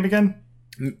name of the game again?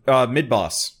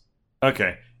 Mid-boss.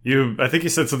 Okay, I think you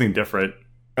said something different.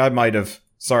 I might have.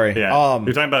 Sorry. Yeah,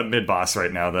 you're talking about mid-boss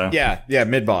right now, though. Yeah,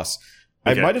 mid-boss.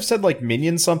 Okay. I might have said like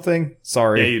minion something.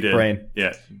 Sorry, Yeah, you did. brain. Yeah,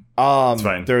 It's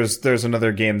fine. There's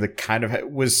another game that kind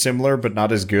of was similar but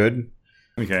not as good.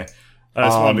 okay. I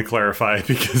just wanted to clarify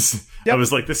because Yep. I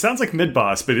was like, this sounds like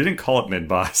mid-boss, but he didn't call it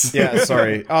mid-boss. Yeah,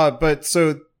 sorry. But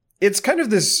so it's kind of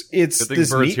this. It's I think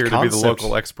this Bird's neat here concept to be the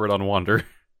local expert on Wander.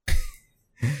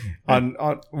 on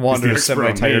Wander's expert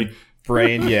on semi-tired me.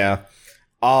 brain. Yeah.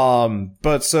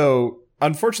 But so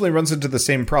unfortunately runs into the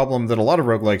same problem that a lot of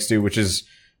roguelikes do, which is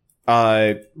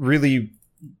really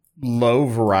low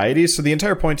variety. So the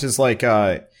entire point is like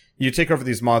you take over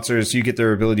these monsters, you get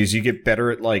their abilities, you get better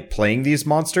at like playing these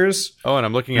monsters. Oh, and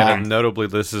I'm looking at it. Notably,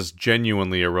 this is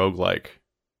genuinely a roguelike.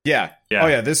 Yeah. Yeah. Oh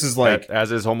yeah, this is like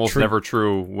As is almost true- never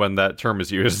true when that term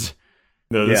is used.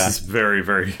 No, this Yeah. is very,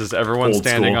 very. This is everyone Old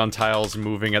standing school. on tiles,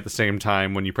 moving at the same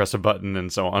time when you press a button,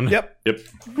 and so on. Yep.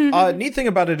 Yep. Neat thing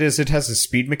about it is it has a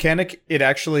speed mechanic. It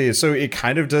actually, so it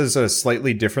kind of does a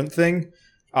slightly different thing.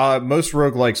 Most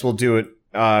roguelikes will do it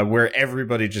where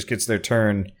everybody just gets their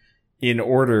turn in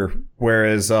order,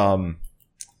 whereas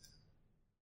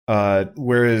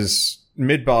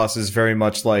mid-boss is very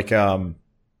much like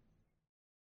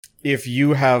if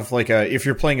you have like if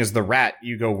you're playing as the rat,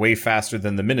 you go way faster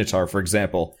than the minotaur, for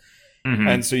example. Mhm.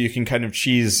 And so you can kind of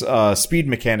cheese speed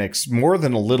mechanics more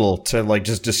than a little to like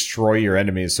just destroy your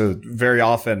enemies. So very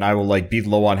often I will like be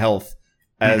low on health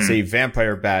as a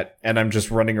vampire bat, and I'm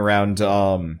just running around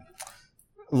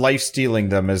life stealing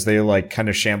them as they like kind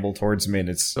of shamble towards me. And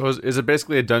it's So is it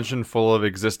basically a dungeon full of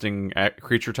existing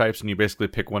creature types, and you basically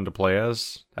pick one to play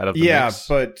as out of the mix?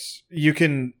 but you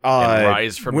can And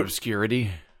rise from w-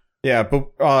 obscurity. yeah,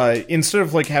 but instead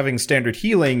of like having standard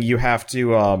healing, you have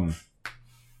to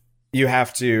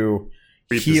heal.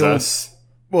 Repossess.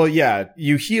 Well, yeah,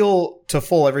 you heal to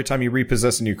full every time you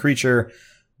repossess a new creature,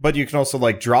 but you can also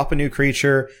like drop a new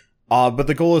creature. But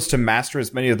the goal is to master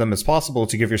as many of them as possible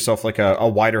to give yourself like a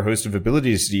wider host of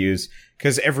abilities to use,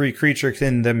 because every creature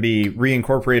can then be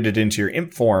reincorporated into your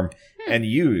imp form and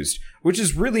used, which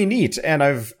is really neat. And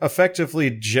I've effectively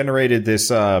generated this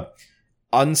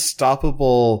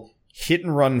unstoppable hit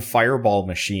and run fireball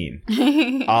machine. Is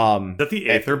that the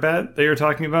Aether Bat that you're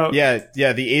talking about? Yeah,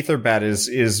 the Aether Bat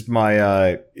is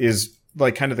my is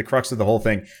like kind of the crux of the whole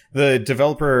thing. The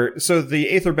developer, so the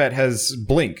Aether Bat has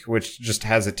Blink, which just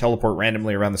has it teleport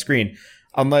randomly around the screen.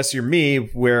 Unless you're me,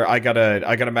 where I got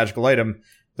a magical item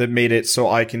that made it so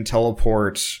I can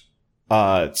teleport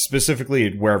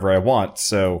specifically wherever I want.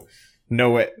 So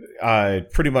no,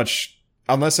 pretty much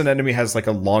unless an enemy has like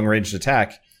a long ranged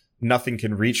attack, nothing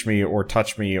can reach me or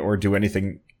touch me or do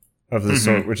anything of the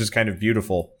sort, which is kind of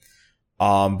beautiful.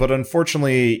 But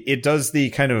unfortunately, it does the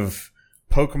kind of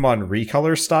Pokemon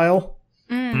Recolor style.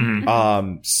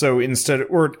 So instead,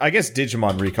 or I guess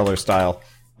Digimon Recolor style,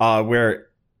 where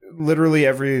literally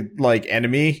every like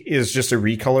enemy is just a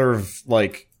recolor of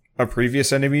like a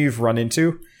previous enemy you've run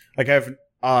into. Like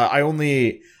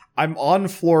I'm on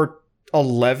floor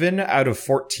 11 out of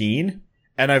 14,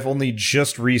 and I've only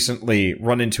just recently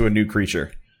run into a new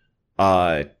creature.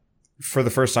 For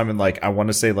the first time in I want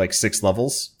to say 6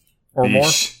 levels or more.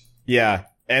 Yeah.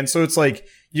 And so it's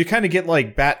you kind of get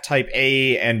bat type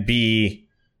A and B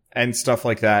and stuff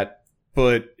like that,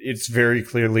 but it's very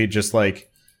clearly just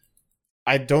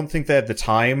I don't think they had the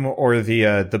time or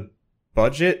the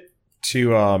budget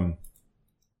to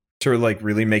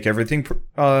really make everything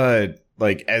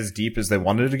as deep as they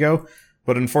wanted to go.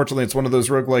 But unfortunately, it's one of those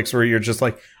roguelikes where you're just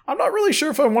I'm not really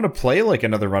sure if I want to play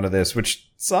another run of this, which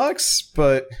sucks,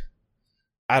 but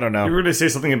I don't know. You were going to say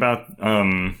something about,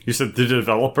 you said the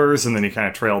developers, and then you kind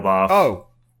of trailed off. Oh,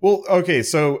 well, okay,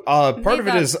 so part of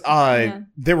it is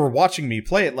they were watching me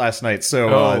play it last night,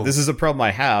 so this is a problem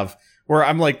I have, where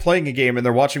I'm playing a game and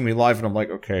they're watching me live, and I'm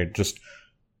okay, just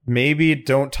maybe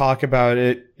don't talk about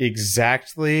it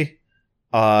exactly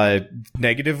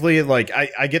negatively.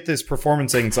 I get this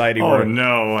performance anxiety. Oh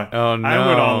no! I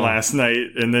went on last night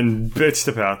and then bitched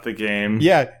about the game.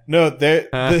 Yeah, no,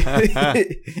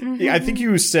 I think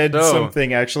you said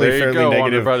something actually fairly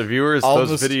negative about the viewers.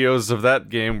 Those videos of that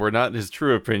game were not his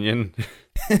true opinion.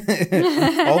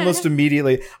 Almost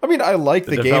immediately. I mean, I like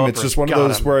the game. It's just one of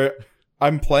those where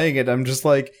I'm playing it. I'm just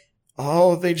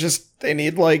they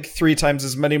need 3 times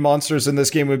as many monsters in this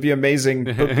game would be amazing,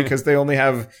 but because they only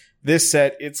have this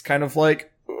set, it's kind of I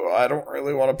don't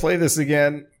really want to play this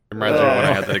again. It reminds me when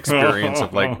I had that experience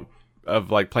of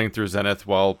playing through Zenith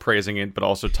while praising it, but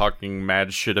also talking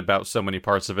mad shit about so many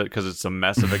parts of it because it's a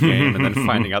mess of a game, and then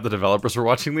finding out the developers were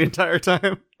watching the entire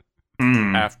time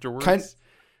afterwards.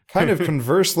 Kind of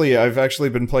conversely, I've actually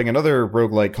been playing another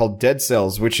roguelike called Dead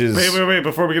Cells, which is... Wait,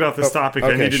 before we get off this topic,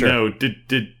 I need to know,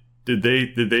 did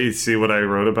they see what I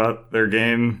wrote about their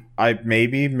game?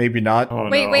 Maybe not. Oh,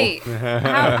 wait.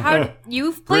 How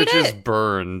you've played Bridges it?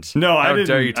 burned. No, How I didn't.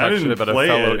 dare you talk shit about a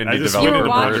fellow indie I just developer?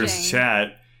 went to Bridges'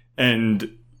 chat,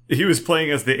 and he was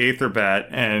playing as the Aetherbat,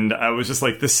 and I was just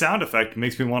this sound effect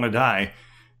makes me want to die.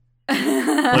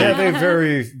 Yeah, they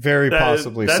very, very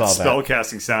possibly saw that. That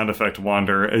spellcasting sound effect,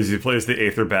 Wander, as he plays the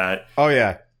Aetherbat. Oh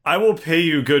yeah. I will pay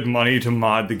you good money to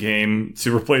mod the game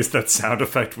to replace that sound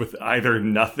effect with either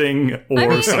nothing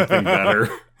or something better.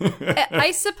 I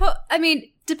suppose,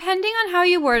 depending on how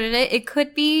you worded it, it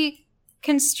could be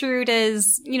construed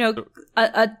as,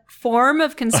 a form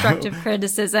of constructive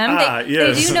criticism.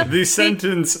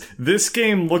 Sentence, this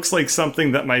game looks like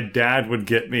something that my dad would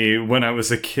get me when I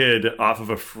was a kid off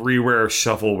of a freeware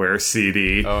shovelware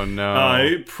CD. Oh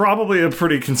no. Probably a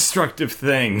pretty constructive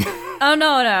thing. Oh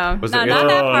no. Was not the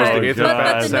that part. Aetherbat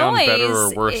But the sound noise, better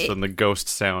or worse than the ghost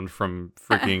sound from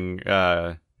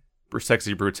freaking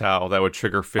Sexy Brutale that would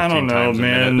trigger 15 times I don't know,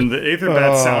 man. a minute? The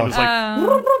Aetherbat sound is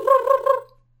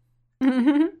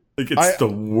it's the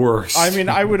worst. I mean,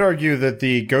 I would argue that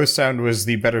the ghost sound was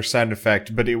the better sound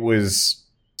effect, but it was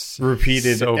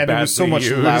repeated and it was so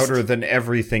much louder than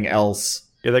everything else.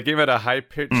 Yeah, that game had a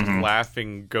high-pitched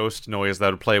laughing ghost noise that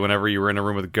would play whenever you were in a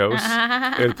room with ghosts.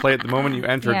 It would play at the moment you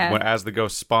entered as the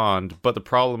ghost spawned, but the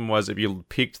problem was if you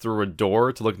peeked through a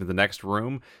door to look into the next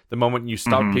room, the moment you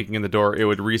stopped peeking in the door, it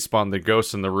would respawn the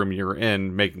ghost in the room you were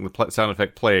in, making the sound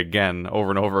effect play again, over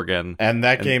and over again. And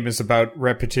that game is about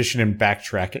repetition and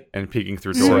backtracking. And peeking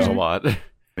through doors a lot.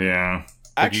 Yeah.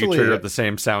 Actually, you triggered the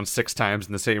same sound 6 times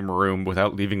in the same room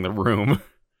without leaving the room.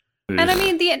 And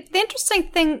the interesting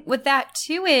thing with that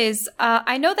too is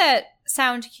I know that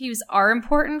sound cues are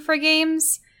important for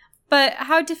games, but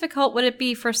how difficult would it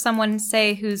be for someone,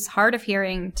 say, who's hard of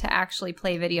hearing to actually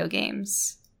play video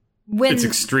games? It's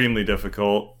extremely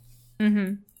difficult.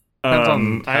 Depends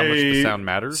on how much the sound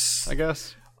matters, I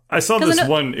guess. I saw this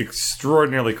one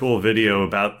extraordinarily cool video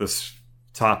about this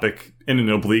topic in an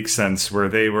oblique sense, where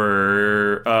they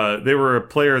were a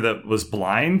player that was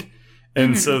blind.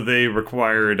 And so they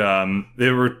required,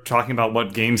 they were talking about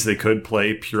what games they could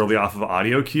play purely off of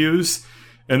audio cues.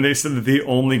 And they said that the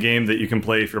only game that you can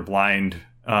play if you're blind,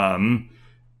 all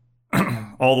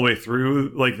the way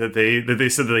through, that they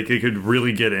said that they could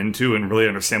really get into and really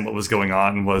understand what was going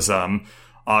on was,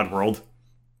 Oddworld,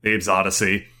 Abe's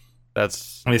Odyssey.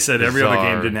 They said every other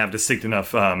game didn't have distinct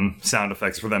enough, sound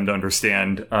effects for them to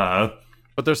understand,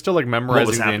 But they're still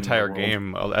memorizing the entire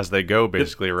game as they go,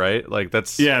 basically, right?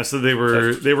 So they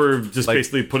were just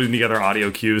basically putting together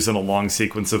audio cues in a long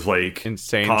sequence of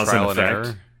insane cause trial and and effect.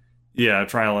 error. Yeah,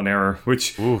 trial and error,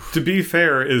 which to be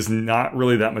fair is not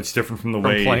really that much different from the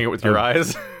way playing it with your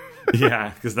eyes.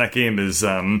 Yeah, because that game is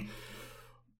it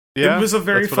was a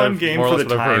very fun game for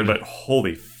the time, but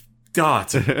holy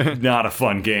God, it's not a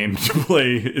fun game to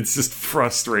play. It's just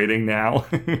frustrating now.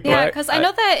 Yeah, because I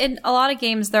know that in a lot of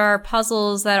games there are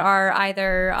puzzles that are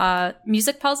either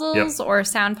music puzzles or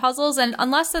sound puzzles, and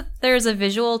unless there's a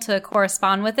visual to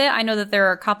correspond with it, I know that there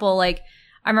are a couple, like,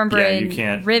 I remember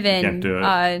in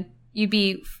Riven, you'd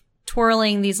be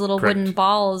twirling these little wooden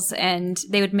balls and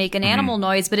they would make an animal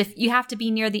noise, but if you have to be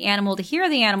near the animal to hear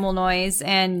the animal noise,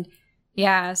 and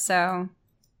so...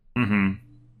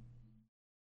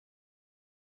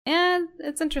 And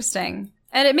it's interesting.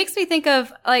 And it makes me think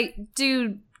of, like,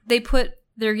 do they put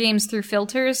their games through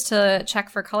filters to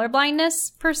check for color blindness,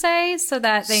 per se, so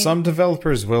that they... Some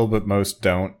developers will, but most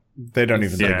don't. They don't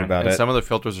even think about it. Some of the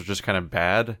filters are just kind of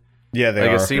bad. Yeah, they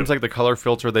are. It seems like the color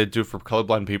filter they do for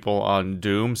colorblind people on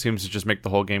Doom seems to just make the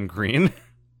whole game green.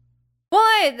 Well,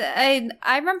 I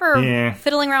remember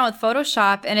fiddling around with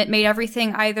Photoshop, and it made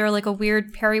everything either like a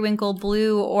weird periwinkle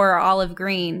blue or olive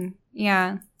green.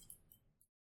 Yeah.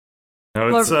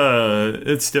 No,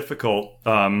 it's difficult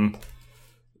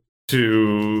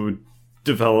to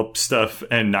develop stuff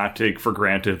and not take for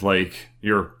granted, like,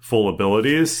 your full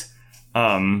abilities.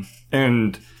 And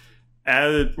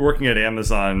working at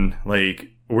Amazon, like,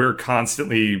 we're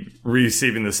constantly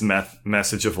receiving this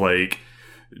message of, like,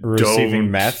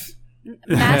 receiving meth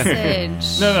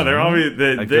message. No, they're always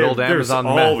there's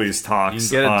always talks.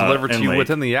 You can get it delivered to you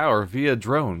within the hour via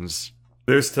drones.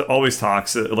 There's always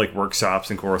talks, like workshops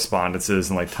and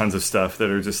correspondences and, like, tons of stuff that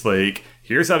are just like,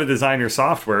 here's how to design your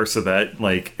software so that,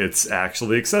 like, it's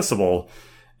actually accessible,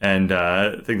 and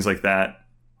things like that.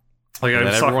 Like, I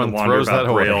was talking to Wander about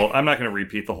Braille. I'm not going to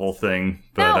repeat the whole thing,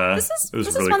 but this is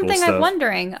really one cool thing stuff. I'm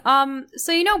wondering.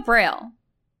 So you know Braille?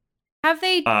 Have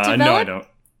they developed? No, I don't.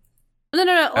 No.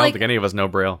 I don't think any of us know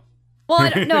Braille. Well,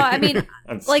 I mean,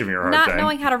 like, not time.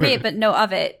 knowing how to read it, but know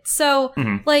of it. So,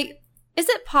 like, is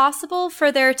it possible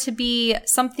for there to be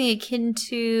something akin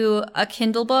to a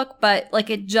Kindle book, but, like,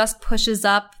 it just pushes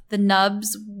up the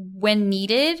nubs when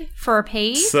needed for a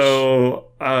page? So,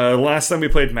 last time we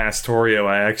played Mastorio,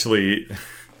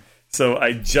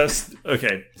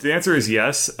 okay, the answer is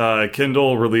yes.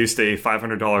 Kindle released a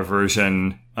 $500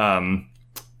 version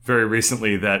very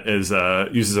recently that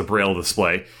uses a Braille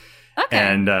display. Okay.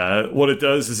 And what it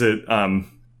does is it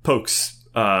pokes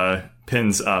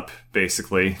pins up,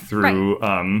 basically, through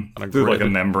like a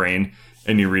membrane,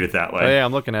 and you read it that way. Oh, yeah,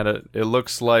 I'm looking at it. It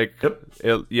looks like...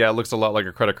 It looks a lot like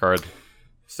a credit card.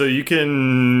 So you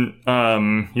can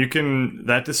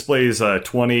that displays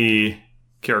 20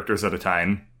 characters at a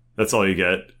time. That's all you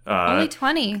get. Only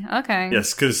 20. Okay.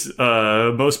 Yes, because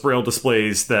most Braille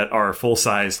displays that are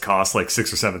full-sized cost like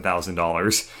 $6,000 or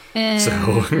 $7,000.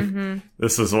 So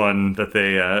this was one that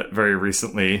they very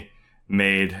recently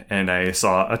made, and I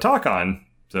saw a talk on.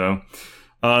 So,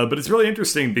 but it's really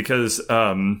interesting because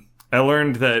I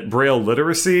learned that Braille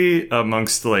literacy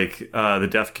amongst, like, the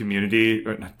deaf community,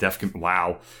 or not deaf.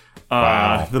 Wow.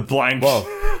 The blind. Whoa.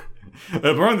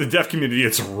 Around the deaf community,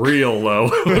 it's real low.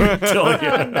 Let me tell you.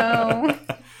 Oh, no.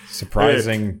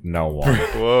 Surprising no one.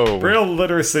 Whoa. Braille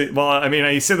literacy. Well, I mean,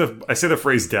 I say the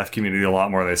phrase deaf community a lot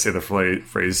more than I say the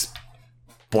phrase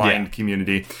blind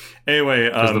community. Anyway,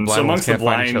 so amongst the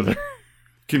blind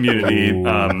community,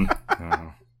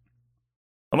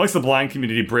 amongst the blind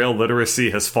community, Braille literacy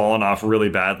has fallen off really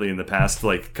badly in the past,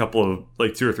 like, couple of,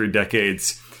 like, 2 or 3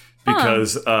 decades.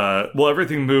 Because,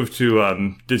 everything moved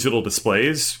to digital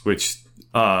displays, which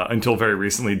until very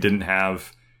recently didn't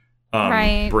have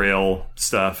Braille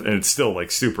stuff, and it's still,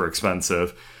 like, super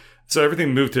expensive. So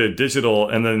everything moved to digital,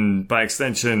 and then by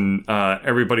extension,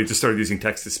 everybody just started using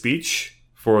text-to-speech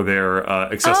for their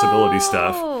accessibility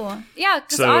stuff. Oh, yeah,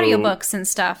 because audiobooks and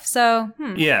stuff. So,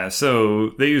 Yeah,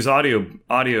 so they use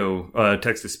audio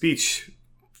text-to-speech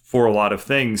for a lot of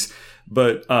things.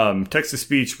 But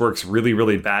text-to-speech works really,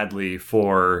 really badly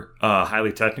for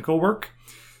highly technical work.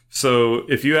 So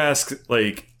if you ask,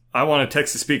 like, I want a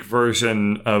text-to-speak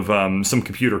version of some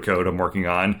computer code I'm working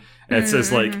on, and it says,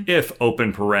 like, if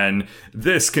open paren,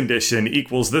 this condition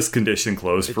equals this condition,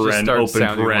 close paren, open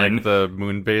paren. Like the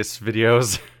Moonbase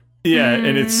videos. Yeah,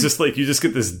 and it's just like you just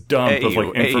get this dump of,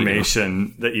 like,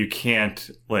 information that you can't,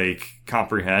 like,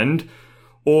 comprehend.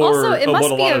 Or also, it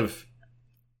must what be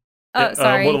what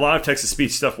a lot of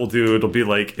text-to-speech stuff will do, it'll be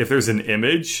like, if there's an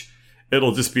image,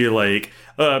 it'll just be like,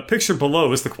 picture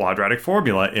below is the quadratic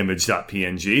formula,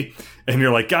 image.png. And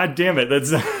you're like, God damn it,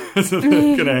 that's not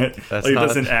gonna... Like, it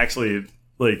doesn't actually,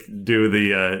 like, do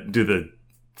the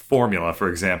formula, for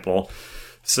example.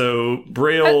 So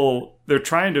Braille, they're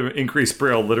trying to increase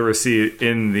Braille literacy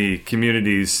in the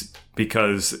communities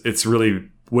because it's really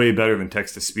way better than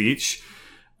text-to-speech.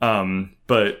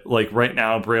 But like right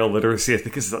now, Braille literacy, I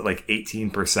think is at like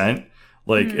 18%.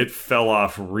 Like it fell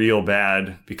off real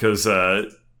bad because,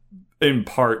 in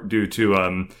part due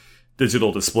to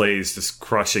digital displays just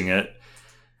crushing it.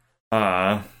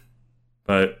 But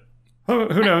who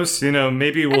knows?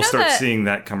 Maybe we'll start seeing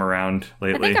that come around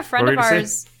lately. I think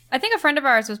a friend of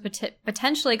ours was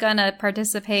potentially going to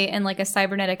participate in like a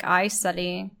cybernetic eye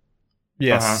study.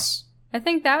 Yes. I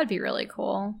think that would be really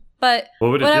cool. But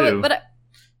what would it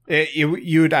do?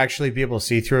 You would actually be able to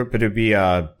see through it, but it'd be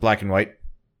black and white.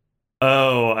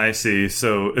 Oh, I see.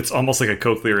 So it's almost like a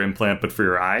cochlear implant, but for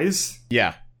your eyes?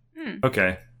 Yeah.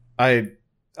 Okay. I've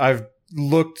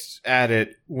looked at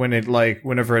it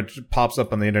whenever it pops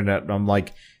up on the internet, and I'm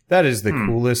like, that is the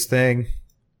coolest thing.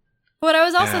 What I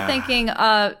was also thinking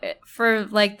for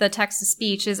like the text to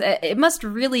speech is it must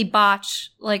really botch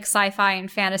like sci-fi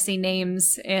and fantasy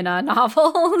names in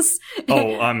novels.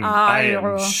 Oh, I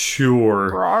am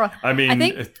sure. I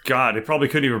mean, God, it probably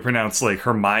couldn't even pronounce like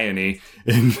Hermione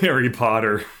in Harry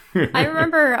Potter. I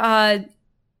remember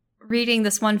reading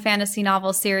this one fantasy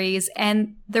novel series,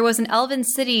 and there was an elven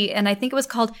city, and I think it was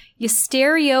called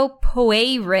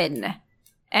Ysteriophoirin.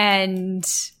 And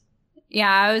yeah,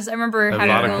 I remember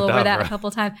having to go over that a couple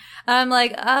times. I'm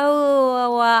like,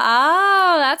 oh,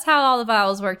 that's how all the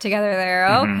vowels work together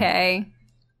there. Okay.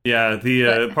 Yeah,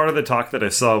 the part of the talk that I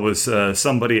saw was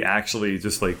somebody actually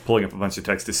just like pulling up a bunch of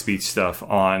text-to-speech stuff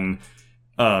on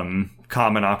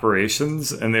common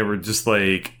operations, and they were just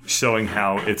like showing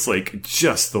how it's like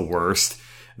just the worst.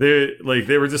 They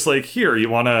were just like, here, you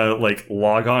want to like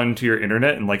log on to your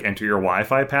internet and like enter your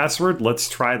Wi-Fi password? Let's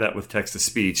try that with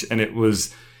text-to-speech, and it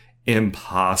was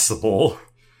impossible.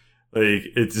 Like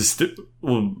it just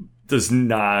does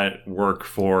not work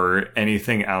for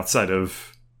anything outside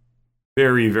of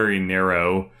very, very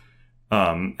narrow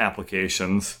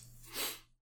applications.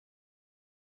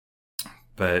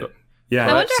 But yeah,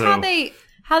 I wonder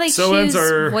how they choose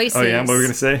voices. Oh yeah, what were we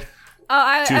gonna say?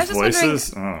 I was just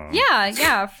voices? wondering.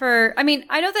 Yeah. I mean,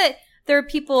 I know that there are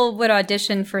people would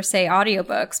audition for, say,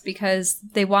 audiobooks because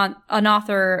they want an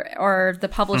author or the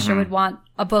publisher would want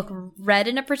a book read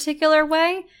in a particular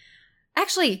way.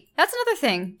 Actually, that's another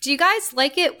thing. Do you guys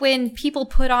like it when people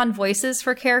put on voices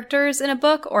for characters in a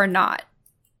book or not?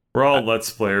 We're all Let's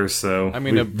Players, so... I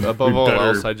mean, above all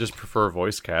else, I just prefer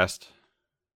voice cast.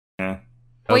 Yeah.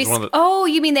 Oh,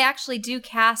 you mean they actually do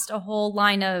cast a whole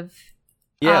line of...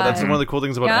 Yeah, that's one of the cool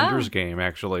things about Ender's Game,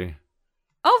 actually.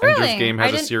 Oh, really? Ender's Game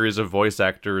has a series of voice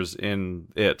actors in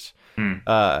it.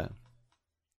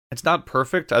 It's not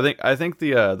perfect. I think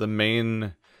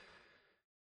the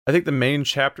main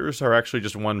chapters are actually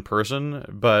just one person,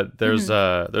 but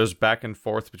there's back and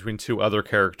forth between two other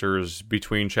characters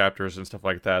between chapters and stuff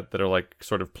like that are like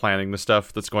sort of planning the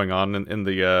stuff that's going on in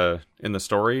the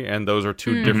story, and those are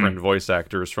two different voice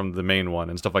actors from the main one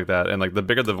and stuff like that. And like the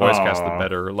bigger the voice cast, the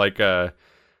better.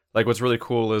 Like what's really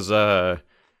cool is a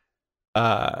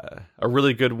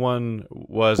really good one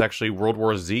was actually World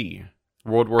War Z.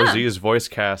 World War Z's voice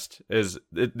cast is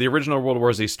the original World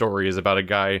War Z story is about a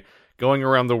guy going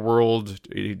around the world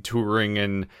touring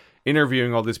and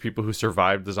interviewing all these people who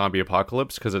survived the zombie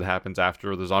apocalypse, because it happens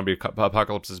after the zombie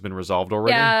apocalypse has been resolved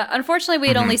already. Yeah, unfortunately we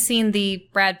had only seen the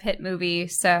Brad Pitt movie,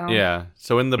 so... Yeah,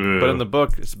 so in the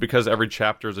book, it's because every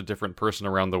chapter is a different person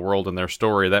around the world in their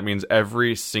story. That means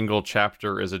every single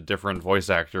chapter is a different voice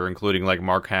actor, including like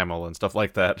Mark Hamill and stuff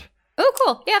like that. Oh,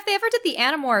 cool. Yeah, if they ever did the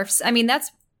Animorphs, I mean,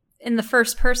 that's in the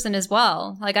first person as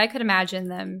well. Like, I could imagine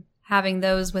them having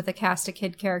those with a cast of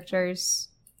kid characters.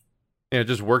 Yeah, it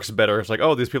just works better. It's like,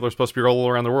 oh, these people are supposed to be all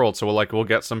around the world, so we'll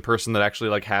get some person that actually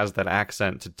like has that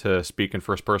accent to speak in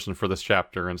first person for this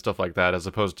chapter and stuff like that, as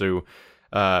opposed to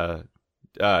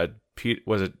Pete,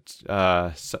 was it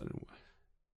the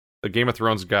Game of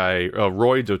Thrones guy,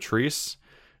 Roy Dotrice,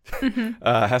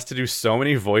 has to do so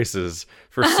many voices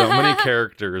for so many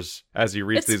characters as he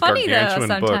reads these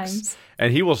gargantuan books,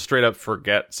 and he will straight up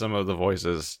forget some of the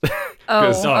voices.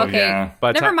 Okay. Yeah.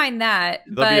 Never mind that.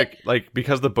 But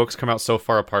because the books come out so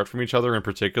far apart from each other in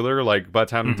particular, like by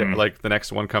the time like the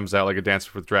next one comes out, like a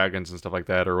Dance with Dragons and stuff like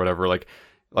that or whatever, like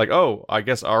oh, I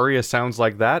guess Arya sounds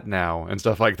like that now and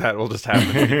stuff like that will just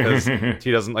happen because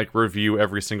he doesn't like review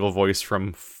every single voice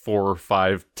from 4,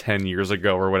 5, 10 years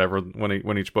ago or whatever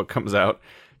when each book comes out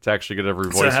to actually get every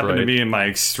voice right. So it happened to me in my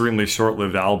extremely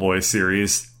short-lived Owlboy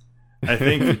series. I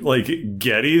think like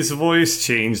Getty's voice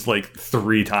changed like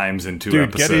 3 times in 2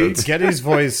 episodes. Getty's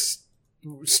voice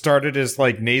started as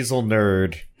like nasal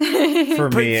nerd for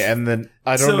me, and then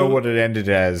I don't know what it ended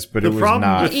as, but it was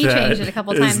not. He changed it a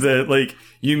couple times. Is that like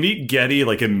you meet Getty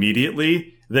like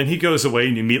immediately, Then he goes away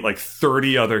and you meet like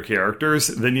 30 other characters.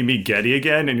 Then you meet Getty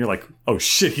again and you're like, oh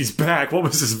shit, he's back. What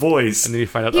was his voice? And then you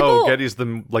find out, Getty's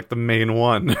the main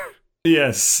one.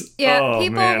 Yes. Yeah,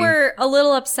 people were a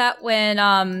little upset when,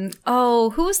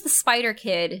 who was the spider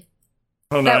kid?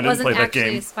 Oh, no, that I didn't wasn't play that actually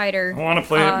game. a spider. I want to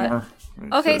play it more.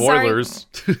 Okay, Spoilers.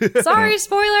 Sorry,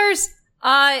 spoilers.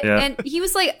 And he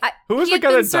was like, who was the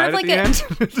guy that died at the end?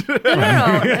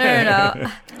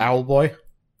 No. Owlboy.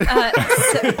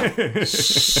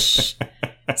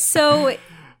 So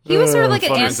he was sort of like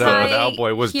an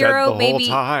Owlboy was dead anti-hero, the whole maybe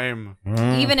time.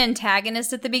 even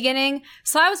antagonist at the beginning.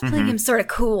 So I was playing him sort of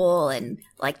cool and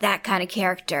like that kind of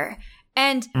character.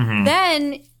 And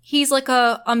then he's like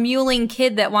a mewling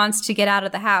kid that wants to get out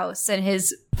of the house, and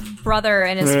his brother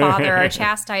and his father are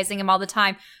chastising him all the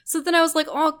time. So then I was like,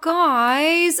 oh,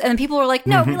 guys. And then people were like,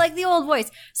 no, we like the old voice.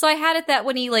 So I had it that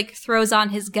when he like throws on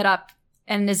his getup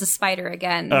and is a spider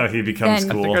again. Oh, he becomes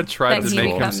cool. I think I tried to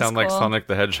make him sound like Sonic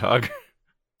the Hedgehog.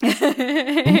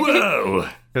 Whoa!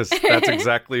 Because that's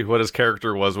exactly what his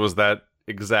character was that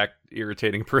exact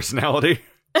irritating personality.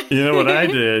 You know what I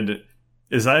did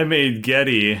is I made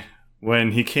Getty,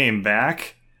 when he came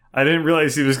back, I didn't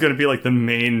realize he was going to be like the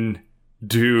main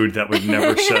dude that would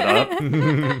never shut up.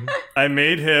 I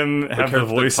made him have the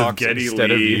voice of Geddy instead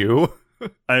Lee. Of you.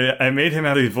 I made him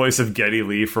have the voice of Geddy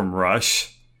Lee from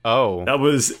Rush. Oh. That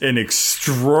was an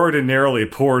extraordinarily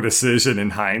poor decision in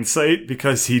hindsight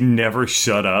because he never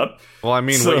shut up. Well, I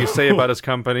mean, what you say about his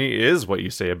company is what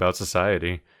you say about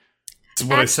society. It's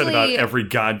what I said about every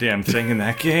goddamn thing in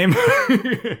that game.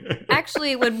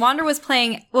 Actually, when Wander was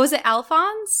playing, what was it,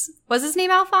 Alphonse? Was his name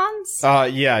Alphonse?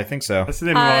 Yeah, I think so. That's the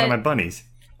name of one of my bunnies.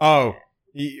 Oh,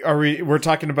 we're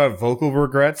talking about vocal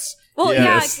regrets? Well,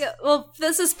 yes. Yeah, well,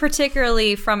 this is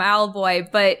particularly from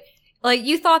Owlboy, but like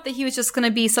you thought that he was just going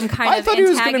to be some kind of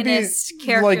antagonist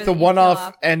character, like the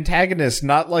one-off antagonist,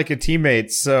 not like a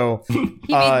teammate. So he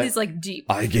made these like deep.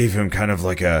 I gave him kind of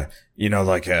like a,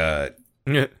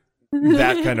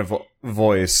 that kind of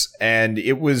voice, and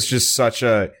it was just such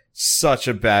a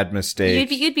bad mistake.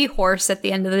 You'd be hoarse at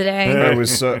the end of the day. I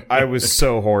was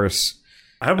so hoarse.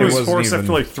 I was hoarse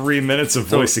after like 3 minutes of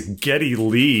voicing Geddy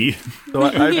Lee. So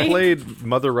I played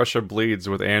Mother Russia Bleeds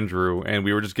with Andrew, and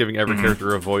we were just giving every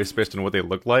character a voice based on what they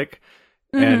looked like.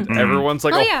 And everyone's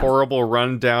like horrible,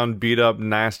 rundown, beat up,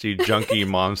 nasty, junky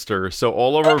monster. So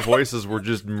all of our voices were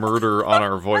just murder on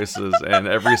our voices, and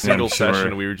every single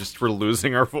session we were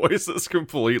losing our voices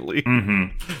completely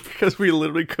because we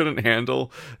literally couldn't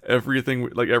handle everything,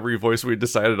 like every voice we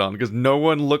decided on, because no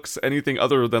one looks anything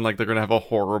other than like they're gonna have a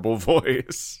horrible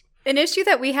voice. An issue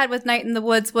that we had with Night in the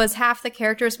Woods was half the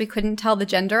characters we couldn't tell the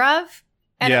gender of.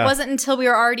 And it wasn't until we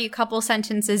were already a couple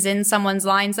sentences in someone's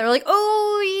lines that were like,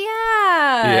 oh,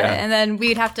 yeah. And then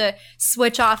we'd have to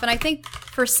switch off. And I think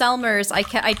for Selmer's,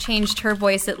 I changed her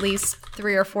voice at least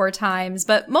 3 or 4 times.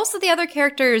 But most of the other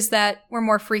characters that were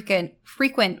more frequent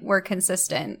were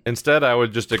consistent. Instead, I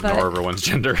would just ignore everyone's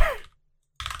gender.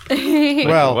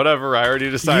 Well, whatever, I already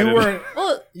decided.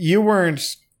 You weren't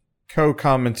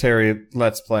co-commentary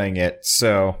Let's Playing it,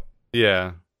 so...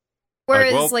 Yeah.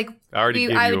 Whereas, I would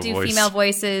do female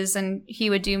voices and he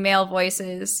would do male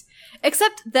voices.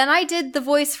 Except then I did the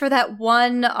voice for that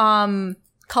one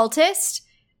cultist,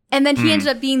 and then he ended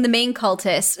up being the main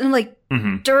cultist. And I'm like,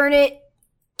 darn it,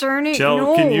 Jill,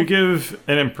 no. Can you give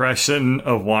an impression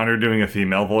of Wander doing a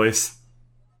female voice?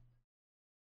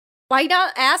 Why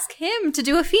not ask him to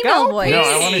do a female voice? No,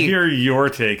 I want to hear your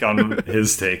take on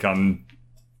his take on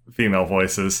female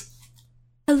voices.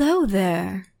 Hello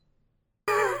there.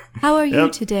 How are you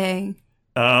today?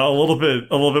 A little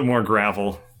bit more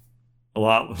gravel. A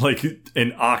lot, like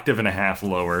an octave and a half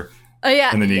lower. Oh,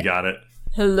 yeah. And then you got it.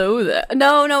 Hello there.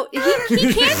 No, he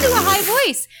can do a high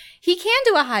voice. He can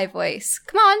do a high voice.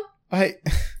 Come on.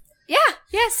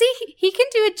 Yeah, see, he can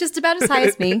do it just about as high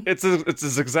as me. It's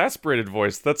his exasperated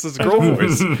voice. That's his girl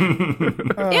voice.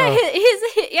 Yeah,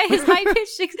 his high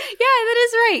pitched. Yeah, that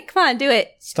is right. Come on, do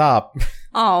it. Stop.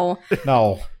 Oh.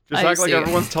 No. Just act like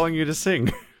everyone's telling you to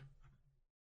sing.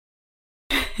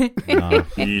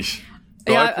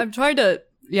 Yeah, I'm trying to.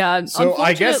 Yeah. So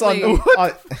I guess I can't.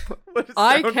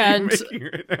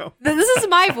 Right now? This is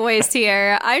my voice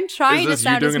here. I'm trying to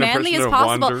sound as manly as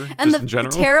possible. And the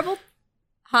terrible.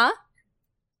 Huh?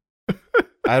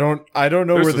 I don't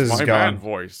know where this is my going. Man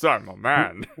voice. I'm a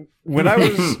man. When I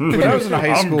was in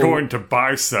high school, I'm going to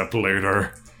bicep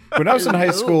later. When I was in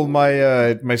high school,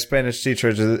 my Spanish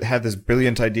teacher had this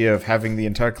brilliant idea of having the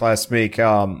entire class make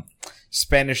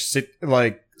Spanish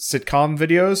sitcom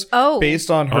videos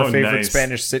based on her favorite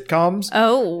Spanish sitcoms.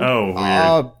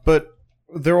 Weird. But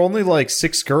there were only like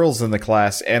 6 girls in the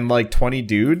class and like 20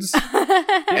 dudes.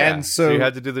 And so you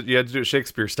had to do it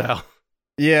Shakespeare style.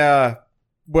 Yeah.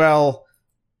 Well,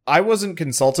 I wasn't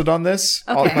consulted on this.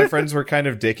 All Okay. my friends were kind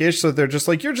of dickish, so they're just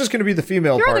like, "You're just going to be the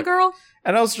female You're part." the girl.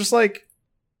 And I was just like,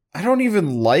 I don't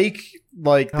even like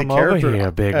the character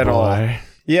at all.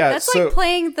 Yeah, That's so like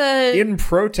playing the in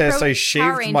protest, I Power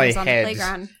shaved my Rangers on the head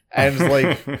playground. and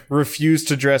like refused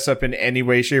to dress up in any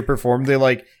way, shape, or form. They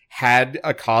like had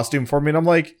a costume for me, and I'm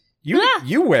like,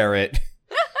 you wear it.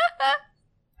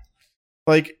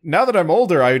 Like, now that I'm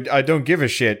older, I don't give a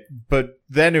shit. But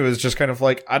then it was just kind of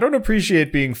like, I don't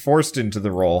appreciate being forced into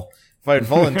the role. If I had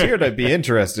volunteered, I'd be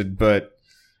interested. But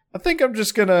I think I'm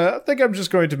just going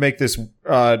to make this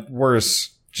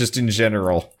worse, just in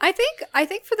general. I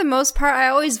think for the most part, I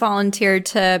always volunteered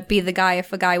to be the guy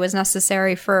if a guy was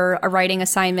necessary for a writing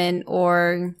assignment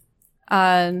or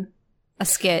a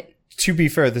skit. To be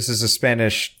fair, this is a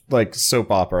Spanish like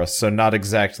soap opera, so not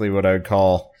exactly what I would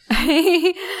call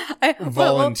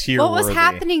volunteer. What was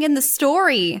happening in the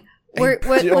story?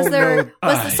 Was there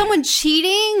someone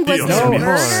cheating? Was there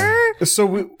murder? So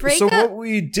what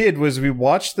we did was we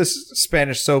watched this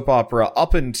Spanish soap opera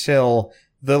up until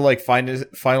the like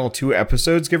final 2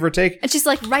 episodes, give or take. And she's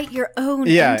like, write your own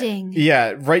ending.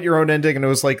 Yeah, write your own ending, and it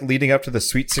was like leading up to the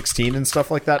Sweet 16 and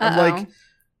stuff like that. I'm like,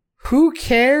 who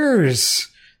cares?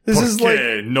 This is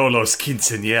like no los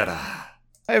quinceañera.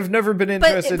 I've never been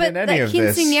interested in any of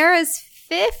this. But quinceañera is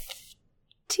 15?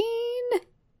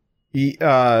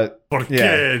 ¿Por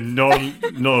qué no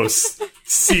nos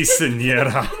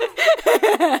quinceañera?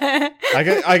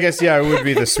 I guess yeah, it would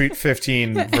be the Sweet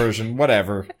 15 version,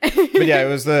 whatever. But yeah, it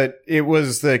was the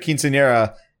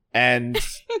quinceañera, and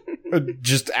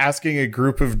just asking a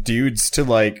group of dudes to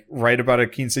like write about a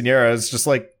quinceañera is just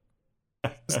like,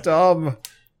 it's dumb.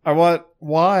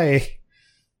 Why?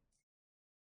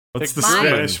 What's the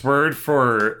Spanish word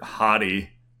for hottie?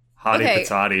 Hottie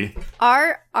patati.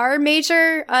 Our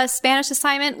major Spanish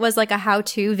assignment was like a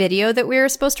how-to video that we were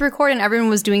supposed to record, and everyone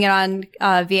was doing it on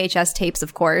VHS tapes,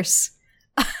 of course.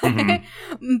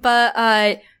 Mm-hmm.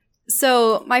 But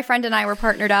so my friend and I were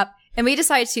partnered up, and we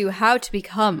decided how to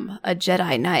become a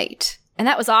Jedi Knight. And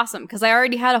that was awesome, because I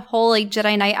already had a whole like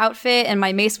Jedi Knight outfit and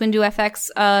my Mace Windu FX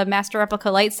Master Replica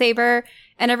lightsaber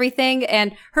and everything.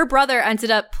 And her brother ended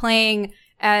up playing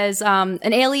as an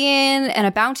alien and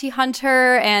a bounty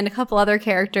hunter and a couple other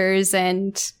characters,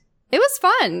 and it was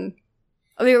fun.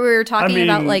 We were talking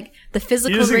about like the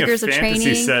physical rigors of training,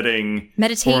 fantasy setting,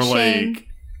 meditation. For like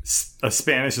a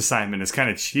Spanish assignment is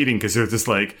kind of cheating because they're just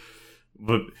like,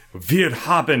 "Wir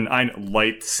haben ein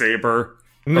Lightsaber,"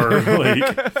 or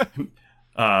like,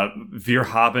 "Wir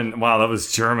haben." Wow, that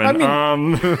was German. Keith,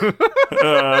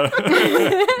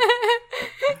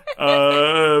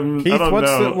 I don't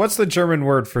know. what's the German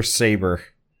word for saber?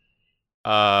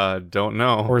 Don't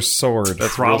know. Or sword?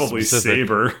 That's probably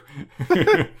saber.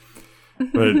 But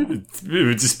it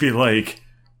would just be like,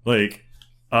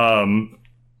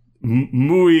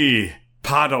 muy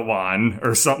Padawan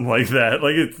or something like that.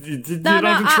 Like you don't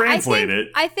even translate it.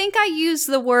 I think I used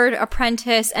the word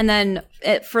apprentice and then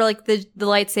for like the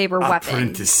lightsaber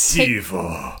weapon.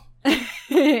 Apprentisivo.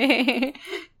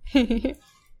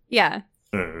 Yeah.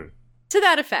 To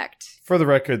that effect. For the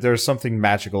record, there's something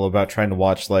magical about trying to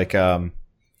watch like other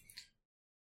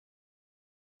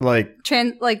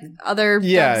dubs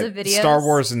of videos. Star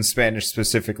Wars in Spanish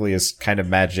specifically is kind of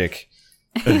magic.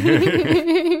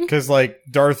 Because like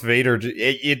Darth Vader,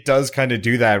 it does kind of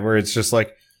do that, where it's just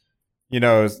like, you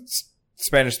know,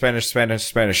 Spanish, Darth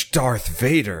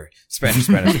Vader, Spanish.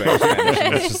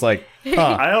 And it's just like, huh.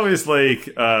 I always like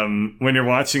when you're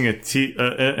watching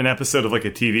an episode of like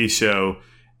a TV show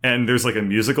and there's like a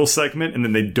musical segment and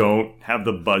then they don't have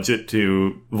the budget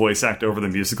to voice act over the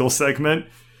musical segment.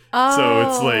 Oh. So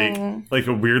it's like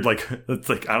a weird, like, it's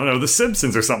like, I don't know, The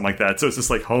Simpsons or something like that. So it's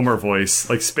just like Homer voice,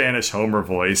 like Spanish Homer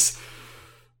voice.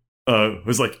 It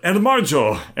was like, El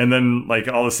Marjo. And then like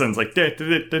all of a sudden it's like, da, da,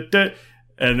 da, da, da.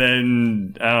 And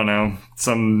then, I don't know,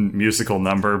 some musical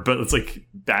number, but it's like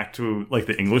back to like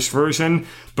the English version,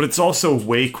 but it's also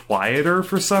way quieter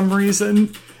for some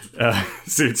reason.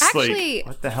 So it's actually, like,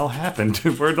 what the hell happened?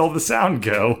 Where'd all the sound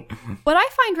go? What I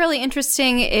find really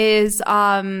interesting is,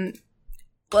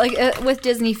 with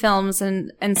Disney films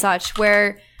and such,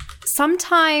 where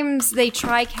sometimes they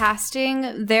try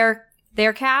casting their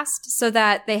cast so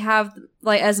that they have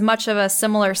like as much of a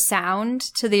similar sound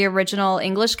to the original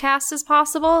English cast as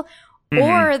possible,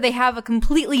 or they have a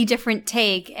completely different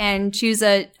take and choose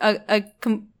a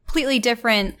completely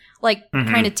different like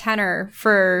kind of tenor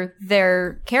for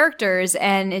their characters,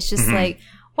 and it's just like,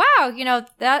 wow,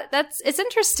 it's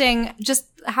interesting just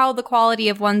how the quality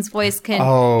of one's voice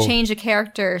can change a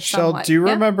character Shell, somewhat. do you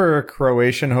remember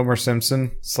Croatian Homer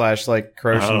Simpson / like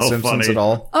Croatian Simpsons funny. at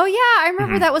all? Oh yeah, I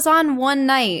remember that was on one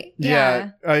night. Yeah.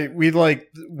 We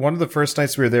one of the first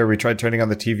nights we were there, we tried turning on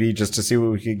the TV just to see what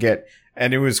we could get,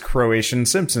 and it was Croatian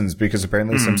Simpsons because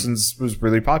apparently Simpsons was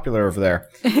really popular over there.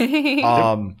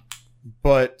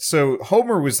 But so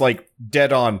Homer was like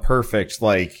dead on perfect,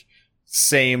 like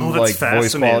same like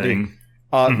voice quality.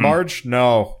 Marge,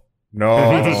 no.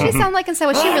 What did she sound like instead?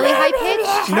 Was she really high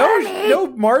pitched? No,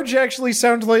 Marge actually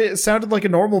sounded like a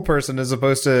normal person as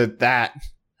opposed to that.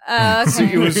 Okay. So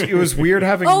it was weird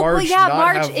having Marge. Yeah, not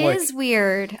Marge have, is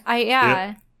weird. Oh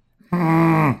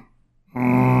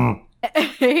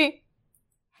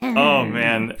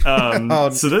man.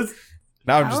 So that's.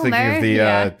 Now I'm just thinking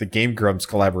of the Game Grumps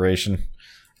collaboration.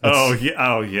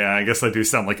 Yeah. I guess I do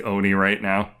sound like Oni right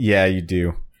now. Yeah, you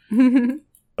do.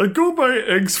 I go buy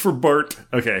eggs for Bart.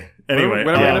 Okay. Anyway,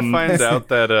 when Amanda finds out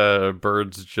that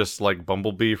Bird's just like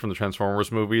Bumblebee from the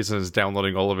Transformers movies and is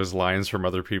downloading all of his lines from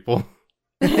other people.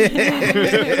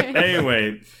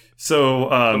 Anyway, so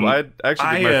I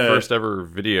actually did my first ever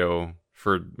video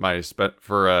for my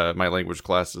my language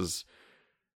classes.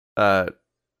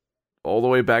 All the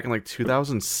way back in like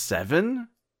 2007.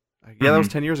 Yeah, that was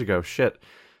 10 years ago. Shit.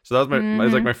 So that was it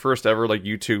was like my first ever like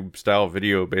YouTube style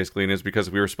video basically, and it's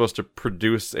because we were supposed to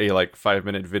produce a like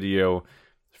 5-minute video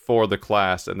for the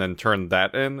class and then turn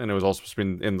that in, and it was also supposed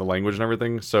to be in the language and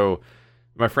everything. So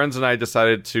my friends and I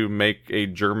decided to make a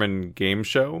German game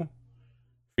show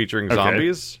featuring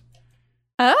zombies.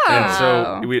 Oh. And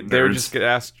so they would just get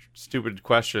asked stupid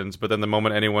questions, but then the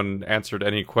moment anyone answered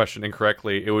any question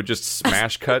incorrectly, it would just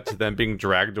smash cut to them being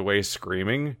dragged away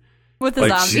screaming. With the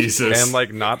zombies. Jesus. And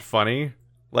like not funny.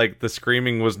 Like the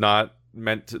screaming was not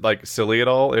meant to like silly at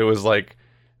all. It was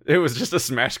just a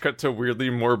smash cut to weirdly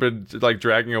morbid like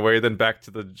dragging away, then back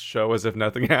to the show as if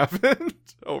nothing happened.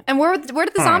 And where did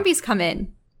the zombies come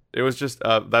in? It was just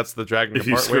that's the dragging if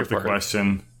you apart skip the part.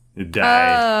 question, you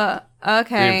die.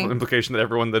 Okay. The implication that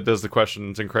everyone that does the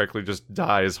questions incorrectly just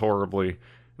dies horribly.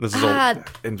 This is old,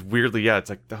 and weirdly, it's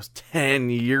like that was 10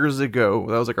 years ago.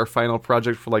 That was like our final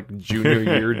project for like junior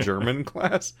year German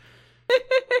class.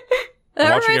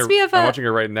 That reminds me of I'm watching it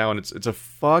right now, and it's a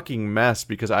fucking mess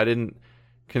because I didn't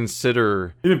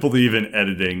consider. You didn't believe in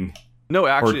editing. No,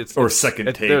 actually, second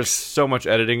takes. There's so much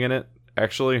editing in it,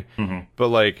 actually. But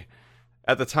like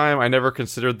at the time, I never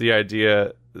considered the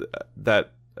idea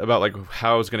that about like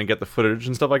how I was going to get the footage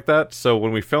and stuff like that. So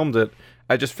when we filmed it,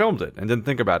 I just filmed it and didn't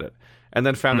think about it, and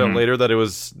then found out later that it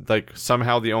was like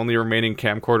somehow the only remaining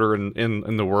camcorder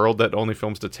in the world that only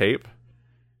films to tape.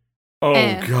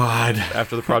 Oh God!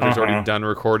 After the project's already done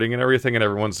recording and everything, and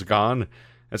everyone's gone,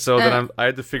 and so then I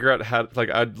had to figure out how.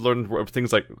 Like I'd learned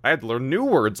things like I had to learn new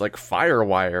words like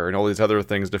firewire and all these other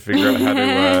things to figure out how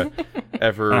to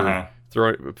ever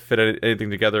fit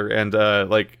anything together. And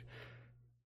the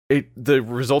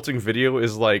resulting video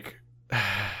is like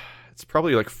it's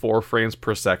probably like 4 frames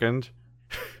per second.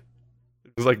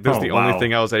 It's like this is the only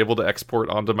thing I was able to export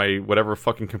onto my whatever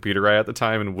fucking computer I had at the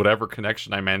time and whatever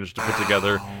connection I managed to put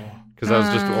together. Because that was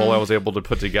just all I was able to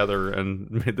put together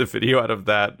and made the video out of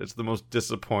that. It's the most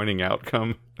disappointing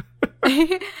outcome.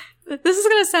 This is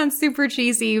going to sound super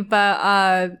cheesy,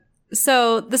 but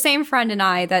so the same friend and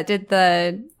I that did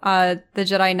the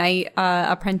Jedi Knight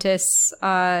apprentice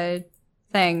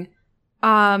thing,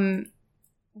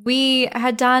 we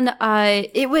had done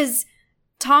it was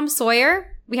Tom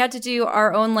Sawyer. We had to do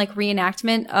our own like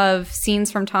reenactment of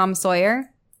scenes from Tom Sawyer.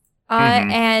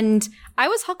 And I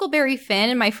was Huckleberry Finn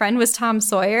and my friend was Tom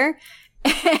Sawyer.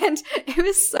 And it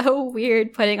was so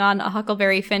weird putting on a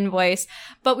Huckleberry Finn voice.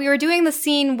 But we were doing the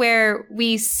scene where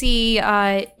we see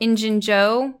Injun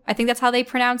Joe, I think that's how they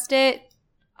pronounced it,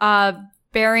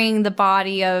 burying the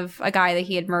body of a guy that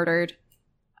he had murdered.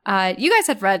 You guys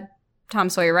had read Tom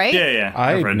Sawyer, right? Yeah.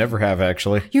 I never have,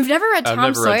 actually. You've never read Tom Sawyer?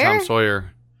 I've never read Tom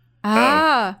Sawyer.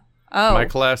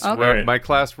 My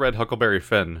class read Huckleberry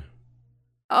Finn.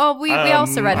 Oh, we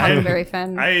also read Huckleberry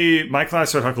Finn. My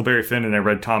class read Huckleberry Finn, and I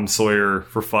read Tom Sawyer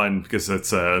for fun because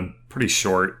it's pretty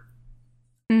short.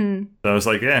 So I was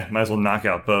like, might as well knock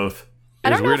out both. I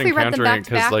don't know if we read them back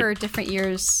to back or different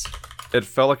years. It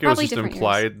felt like it was just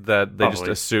implied years. That they just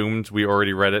assumed we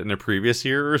already read it in a previous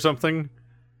year or something.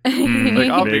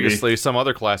 Like obviously, some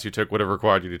other class you took would have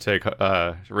required you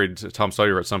to read Tom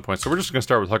Sawyer at some point. So we're just going to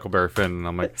start with Huckleberry Finn, and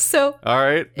I'm like, so all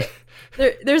right.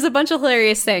 There's a bunch of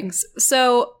hilarious things.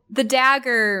 So the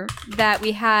dagger that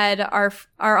we had our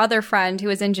other friend who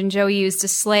was Injun Joe used to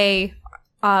slay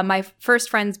my first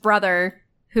friend's brother,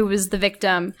 who was the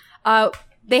victim.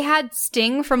 they had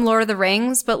Sting from Lord of the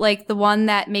Rings, but like the one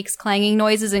that makes clanging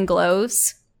noises and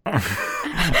glows. So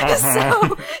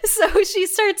she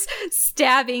starts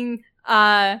stabbing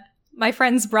my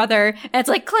friend's brother, and it's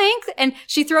like clank, and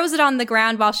she throws it on the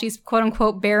ground while she's quote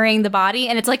unquote burying the body,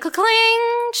 and it's like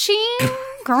clang, shing,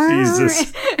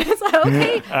 Jesus. It's like,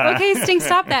 okay, Sting,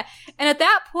 stop that. And at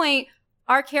that point,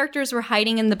 our characters were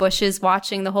hiding in the bushes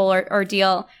watching the whole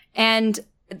ordeal, and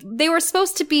they were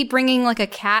supposed to be bringing like a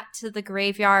cat to the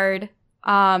graveyard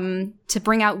to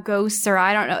bring out ghosts, or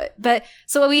I don't know. But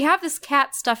so we have this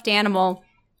cat stuffed animal,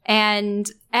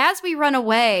 and as we run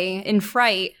away in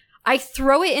fright, I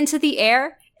throw it into the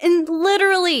air, and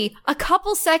literally a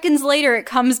couple seconds later, it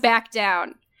comes back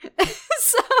down.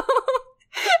 So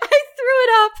I threw it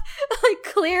up like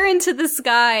clear into the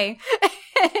sky,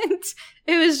 and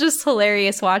it was just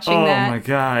hilarious watching that. Oh my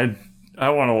god. I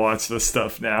want to watch this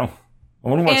stuff now. I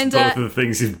want to watch both of the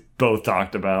things you've both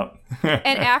talked about.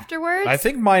 And afterwards, I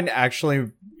think mine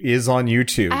actually is on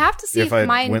YouTube. I have to see if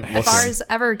ours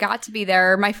ever got to be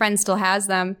there, or my friend still has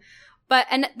them.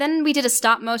 And then we did a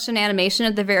stop motion animation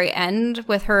at the very end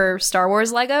with her Star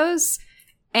Wars Legos.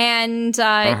 And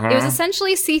it was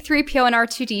essentially C-3PO and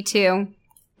R2-D2.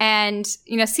 And,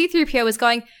 C-3PO was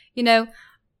going, no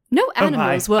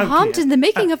animals were harmed in the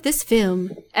making of this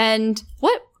film. And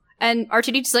what? And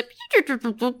R2-D2's like,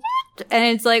 and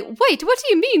it's like, wait, what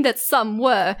do you mean that some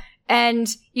were? And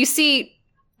you see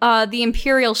the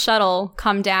Imperial shuttle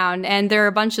come down, and there are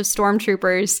a bunch of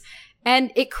stormtroopers, and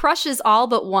it crushes all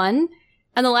but one.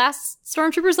 And the last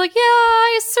stormtrooper's like, yeah,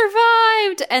 I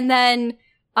survived. And then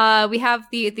we have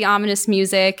the ominous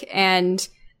music, and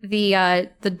the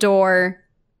door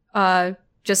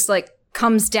just like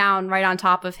comes down right on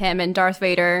top of him, and Darth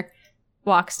Vader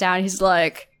walks down. He's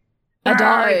like, and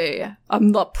I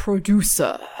am the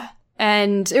producer.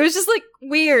 And it was just like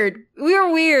weird. We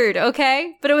were weird,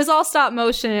 okay? But it was all stop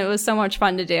motion. It was so much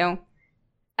fun to do.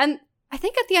 And I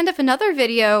think at the end of another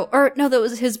video, or no, that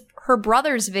was her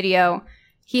brother's video,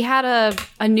 he had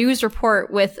a news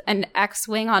report with an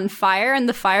X-Wing on fire, and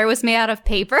the fire was made out of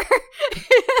paper.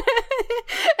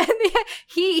 And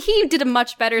he did a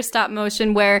much better stop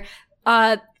motion where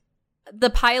the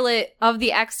pilot of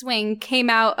the X-Wing came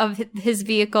out of his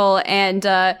vehicle and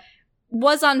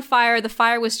was on fire. The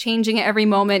fire was changing at every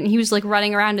moment, and he was like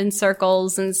running around in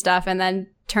circles and stuff, and then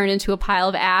turned into a pile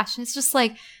of ash. And it's just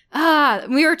like,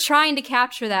 we were trying to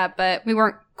capture that, but we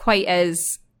weren't quite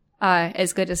as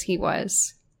good as he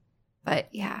was. But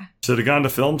yeah, should have gone to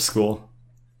film school.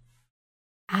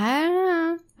 I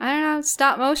don't know.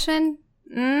 Stop motion,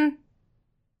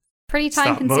 pretty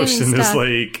time consuming stuff. Stop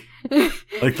motion is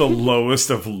like the lowest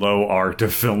of low art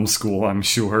of film school, I'm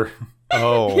sure.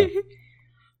 Oh.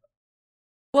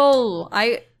 Well,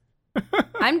 I'm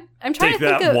trying to think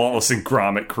that, Wallace and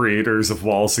Gromit creators of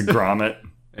Wallace and Gromit.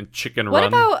 And Chicken Run. What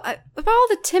about all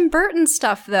the Tim Burton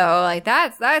stuff though? Like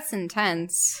that's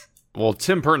intense. Well,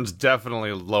 Tim Burton's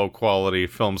definitely low quality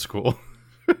film school.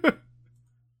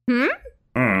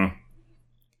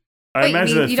 I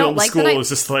imagine that film school is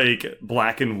just like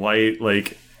black and white,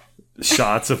 like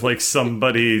shots of like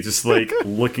somebody just like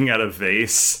looking at a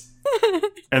vase,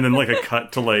 and then like a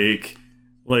cut to like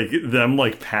them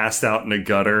like passed out in a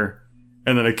gutter,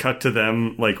 and then a cut to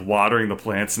them like watering the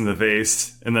plants in the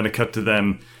vase, and then a cut to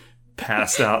them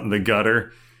passed out in the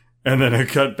gutter, and then a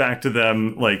cut back to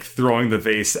them like throwing the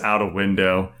vase out a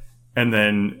window, and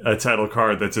then a title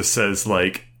card that just says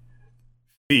like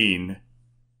Fiend,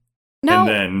 and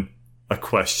then a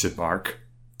question mark.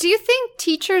 Do you think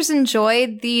teachers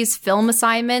enjoyed these film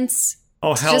assignments?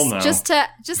 Oh hell no! Just to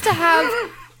have,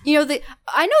 I know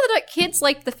that kids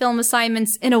like the film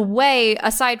assignments in a way,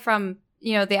 aside from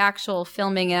the actual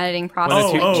filming and editing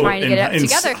process, trying to get it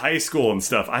together. High school and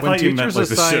stuff. I thought you meant like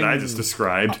the shit I just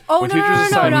described. Oh no!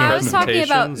 I was talking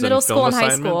about middle school and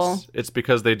high school. It's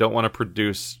because they don't want to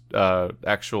produce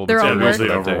actual. They're usually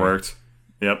overworked.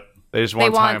 Yep. They just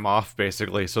want time off,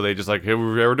 basically. So they just like, hey,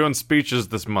 we're doing speeches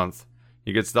this month.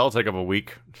 That'll take up a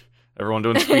week. Everyone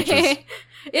doing speeches.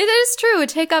 It is true. It would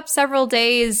take up several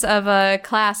days of a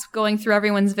class going through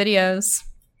everyone's videos.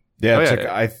 Yeah,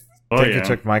 I think it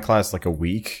took my class like a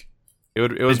week.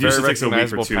 It was very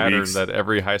recognizable pattern that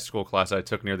every high school class I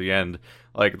took near the end,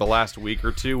 like the last week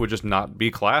or two, would just not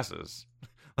be classes.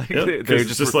 Like they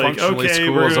just like, okay,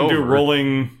 we're going to do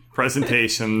rolling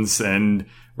presentations, and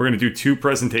we're going to do 2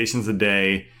 presentations a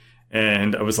day.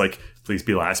 And I was like, please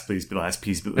be last, please be last,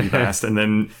 please be last. And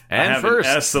then I have first.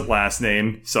 An S at last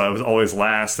name, so I was always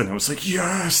last. And I was like,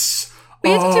 yes! We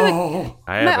had to do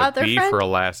I have a B for a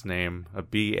last name, a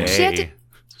B-A. She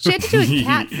had to do a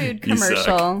cat food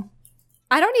commercial.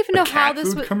 I don't even know how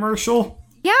this was. Commercial?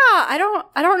 Yeah, I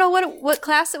don't know what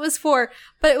class it was for,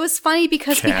 but it was funny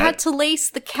because we Cat had to lace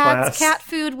the cat's class? cat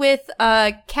food with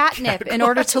catnip in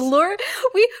order to lure.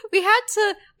 We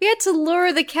had to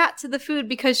lure the cat to the food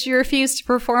because she refused to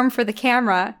perform for the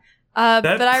camera. That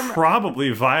but I'm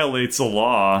probably violates the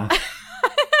law.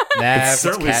 Nah, It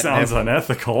certainly sounds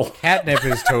unethical. Catnip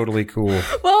is totally cool.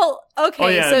 well, okay. Oh,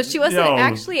 yeah, So she wasn't no.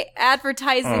 actually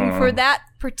advertising for that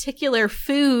particular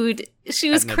food. She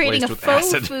was Catnip creating a laced with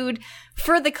faux acid. food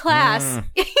for the class.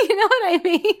 You know what I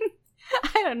mean?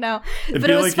 I don't know, It'd but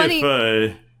be it was like funny.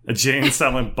 if a Jane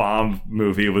Silent Bob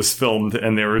movie was filmed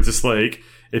and they were just like,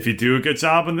 if you do a good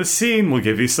job in the scene, we'll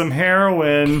give you some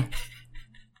heroin.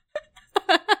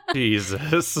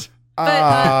 Jesus. But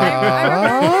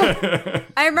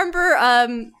I remember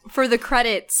for the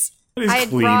credits, He's I had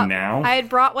clean brought now. I had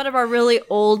brought one of our really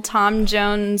old Tom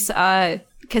Jones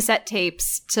cassette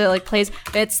tapes to like play.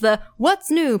 It's the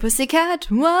 "What's New, Pussycat?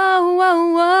 Whoa,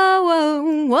 whoa, whoa,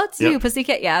 whoa. What's Yep. new,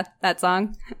 Pussycat?" Yeah, that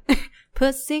song.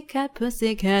 Pussycat,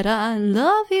 pussycat, I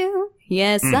love you.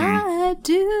 Yes, I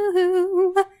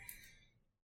do.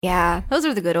 Yeah, those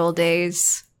are the good old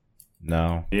days.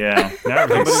 No. Yeah, now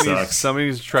everything sucks. Somebody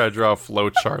needs to try to draw a flow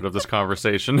chart of this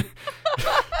conversation.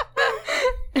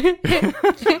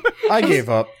 I gave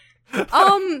up.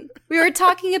 We were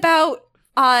talking about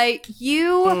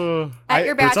you at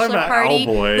your we're talking bachelor about party.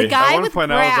 Owlboy. The At guy one with point,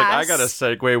 grass. I was like, I got a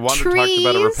segue. Wanted to talk about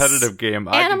a trees, repetitive game.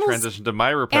 I can animals- transition to my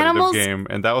repetitive animals game,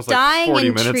 and that was like dying 40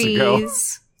 in minutes trees. ago.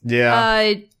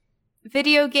 Yeah.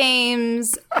 Video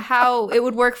games, how it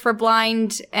would work for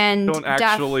blind and Don't deaf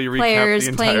actually recap players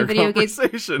the playing entire video games.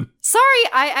 conversation. Sorry,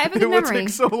 I have a It good would memory. take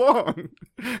so long.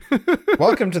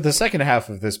 Welcome to the second half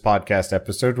of this podcast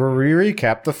episode where we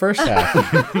recap the first half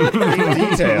in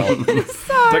detail. Second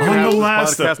On half the of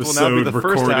last this podcast will now be the episode,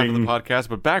 first half of the recording- podcast,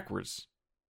 but backwards.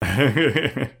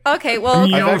 Okay,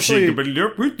 well, I've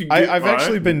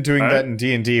actually been doing that in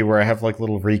D&D where I have like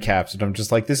little recaps and I'm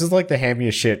just like, this is like the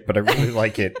hammiest shit, but I really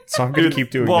like it, so I'm gonna keep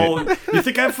doing it. You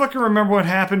think I fucking remember what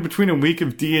happened between a week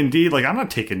of D&D? Like, I'm not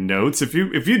taking notes. If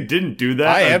you didn't do that,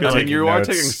 I I'd am be I like, mean, you are notes.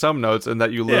 taking some notes, and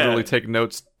that you literally Yeah. take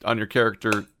notes on your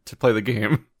character to play the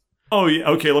game. oh yeah,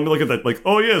 okay, let me look at that. Like,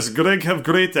 oh yes, Greg have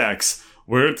great axe.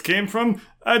 Where it came from,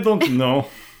 I don't know.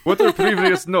 What are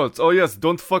previous notes? Oh yes,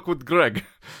 don't fuck with Greg.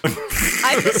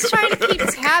 I'm just trying to keep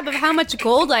tab of how much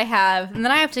gold I have, and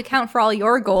then I have to account for all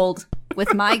your gold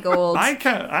with my gold. I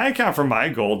account for my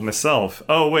gold myself.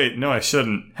 Oh wait, no, I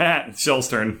shouldn't. Ha, it's Shell's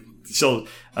turn. Shell,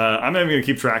 I'm not even gonna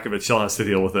keep track of it. Shell has to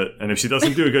deal with it, and if she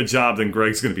doesn't do a good job, then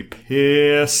Greg's gonna be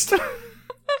pissed.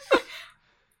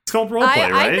 It's called roleplay,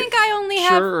 right? I think I only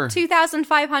Sure. have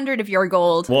 2,500 of your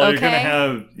gold. well, okay? you're gonna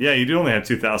have you do only have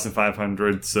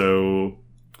 2,500, so.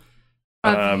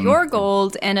 Of your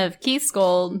gold and of Keith's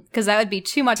gold, because that would be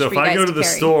too much So for if you guys I go to the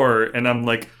carry. store and I'm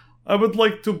like, I would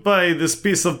like to buy this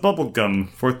piece of bubble gum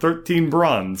for 13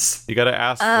 bronze. You gotta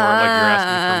ask for it like you're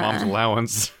asking for mom's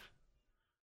allowance.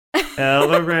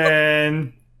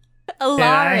 Ellerin, can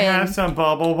I have Alarin. some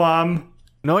bubble gum?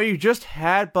 No, you just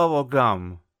had bubble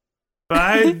gum. No,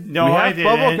 we I have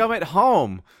bubble didn't. gum at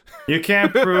home. You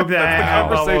can't prove that I That's the have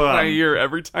bubble conversation I gum. hear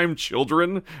every time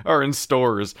children are in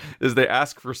stores. Is they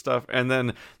ask for stuff, and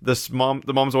then the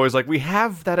mom's always like, "We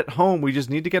have that at home. We just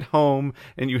need to get home,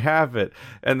 and you have it."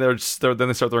 And then they start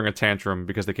throwing a tantrum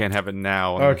because they can't have it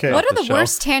now. and Okay. it's What off are the shelf.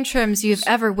 worst tantrums you've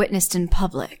ever witnessed in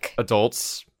public?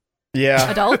 Adults? Yeah.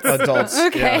 Adults? Adults. Yeah,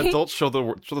 Okay. adults show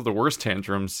the worst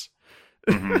tantrums.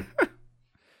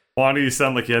 Why do you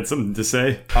sound like you had something to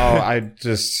say? Oh, I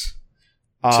just...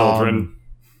 Children.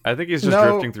 I think he's just No.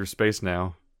 drifting through space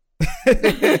now.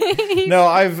 No,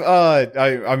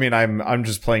 I mean, I'm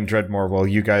just playing Dreadmore while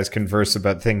you guys converse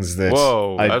about things that...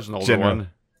 Whoa, I that's an older generally- one.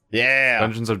 Yeah.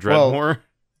 Dungeons of Well- Dreadmore.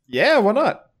 Yeah, why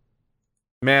not?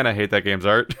 Man, I hate that game's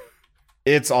art.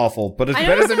 It's awful, but it's I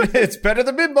better noticed than it's better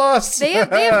than Mid Boss. They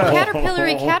have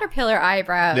caterpillar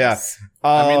eyebrows. Yeah.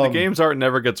 I mean, the Um, game's art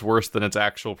never gets worse than its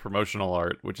actual promotional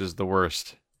art, which is the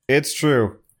worst. It's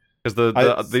true. Because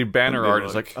I- the banner Let me art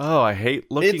is look. like, oh, I hate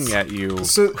looking It's- at you.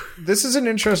 So this is an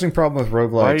interesting problem with Why are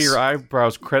roguelikes. your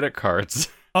eyebrows credit cards?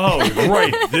 Oh,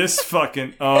 right. This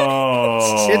fucking.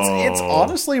 Oh. It's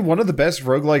honestly one of the best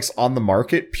roguelikes on the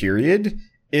market, period.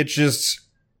 It just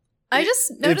I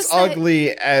just noticed it's that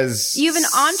ugly as you have an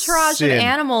entourage sin. of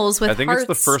animals with I think it's hearts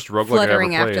the first roguelike I ever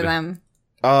fluttering after played. them.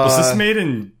 Was this made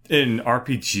in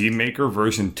RPG Maker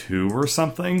version 2 or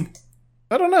something?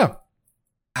 I don't know.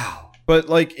 Wow. But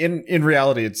like in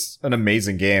reality, it's an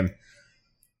amazing game.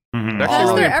 Mhm. It's Has actually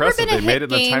really there ever impressive. been a They made hit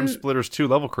it in the Time game- Splitters 2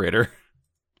 level creator.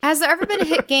 Has there ever been a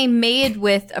hit game made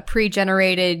with a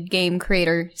pre-generated game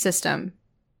creator system?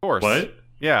 Of course. What?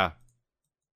 Yeah.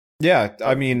 Yeah,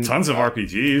 I mean, Tons of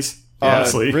RPGs,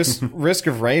 honestly. Risk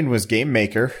of Rain was Game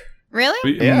Maker.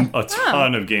 Really? Yeah. A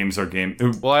ton of games are game.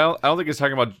 Well, I don't think he's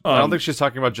talking about. I don't think she's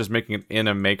talking about just making it in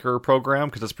a Maker program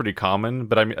because that's pretty common.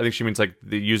 But I think she means like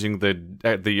using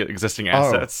the existing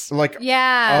assets.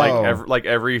 Yeah. Like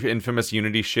every infamous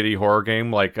Unity shitty horror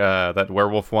game, like that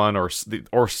werewolf one or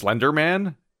Slender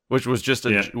Man, which was just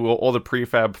all the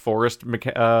prefab forest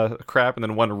crap, and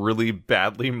then one really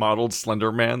badly modeled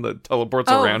Slender Man that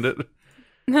teleports around it.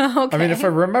 Okay. I mean, if I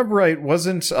remember right,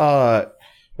 wasn't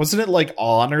it like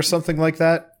On or something like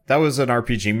that? That was an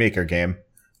RPG Maker game.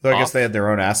 Though I guess they had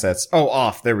their own assets. Oh,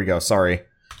 Off. There we go. Sorry.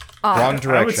 Wrong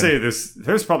direction. I would say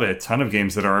there's probably a ton of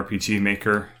games that are RPG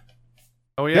Maker.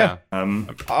 Oh yeah.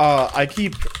 I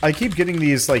keep getting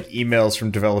these like emails from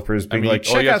developers being like,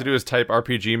 all you have to do is type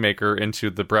RPG Maker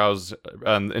into the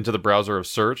browser of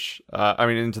search.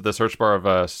 Into the search bar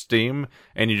of Steam,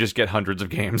 and you just get hundreds of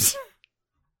games.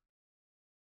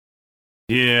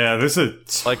 Yeah, there's a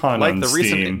ton on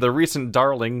Steam. the recent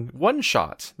Darling One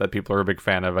Shot that people are a big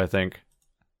fan of. I think.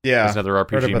 Yeah, it's another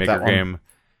RPG Maker game.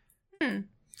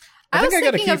 I think I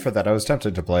got a key for that. I was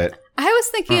tempted to play it. I was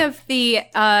thinking of the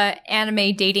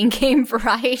anime dating game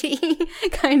variety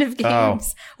kind of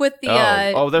games with the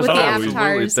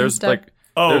avatars. There's and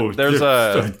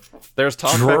stuff. there's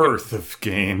talk dearth of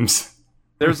games.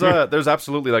 There's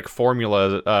absolutely like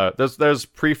formula. There's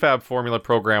prefab formula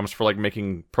programs for like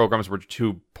making programs where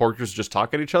two portraits just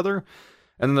talk at each other,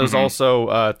 and then there's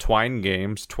also Twine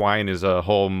games. Twine is a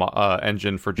whole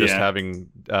engine for just having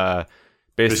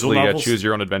basically a choose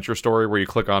your own adventure story where you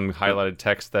click on highlighted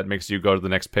text that makes you go to the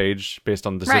next page based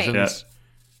on decisions.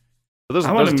 Right. So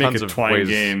I want to make a Twine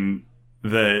game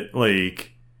that like.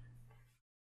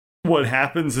 What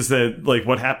happens is that, like,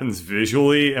 what happens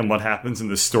visually and what happens in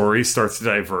the story starts to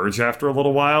diverge after a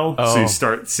little while. Oh. So you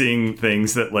start seeing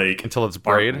things that, like, until it's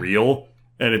aren't real.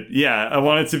 And I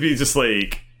want it to be just,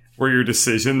 like, where your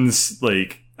decisions,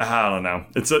 like, I don't know.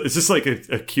 It's just, like,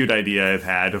 a cute idea I've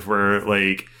had of where,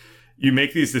 like, you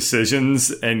make these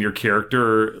decisions and your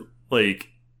character, like,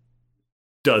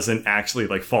 doesn't actually,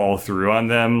 like, follow through on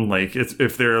them. Like, if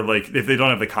they don't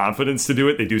have the confidence to do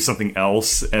it, they do something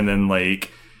else. And then,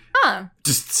 like...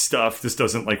 just stuff just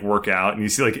doesn't like work out, and you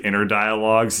see like inner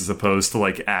dialogues as opposed to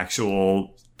like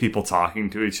actual people talking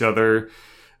to each other.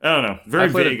 I don't know, very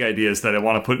vague ideas that I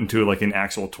want to put into like an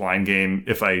actual Twine game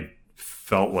if I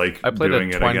felt like I played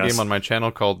doing a Twine game on my channel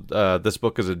called This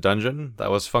Book is a Dungeon that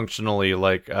was functionally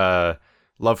like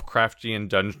Lovecraftian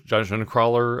dungeon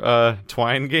crawler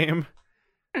Twine game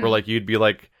where like you'd be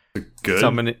like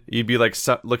you'd be like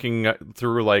looking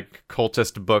through like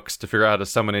cultist books to figure out how to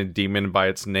summon a demon by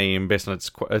its name based on its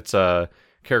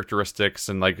characteristics,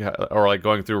 and like or like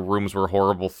going through rooms where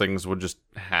horrible things would just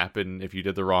happen if you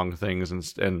did the wrong things,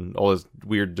 and all this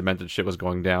weird demented shit was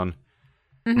going down.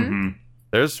 Mm-hmm.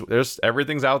 There's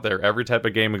everything's out there. Every type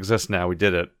of game exists now. We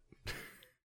did it.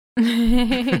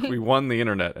 We won the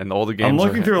internet, and all the games. I'm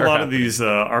looking through a lot happening. of these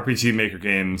RPG Maker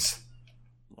games.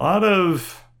 A lot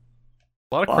of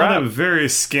very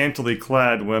scantily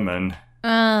clad women. Oh.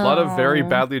 A lot of very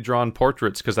badly drawn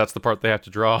portraits, because that's the part they have to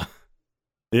draw.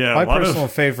 Yeah, my personal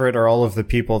favorite are all of the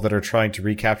people that are trying to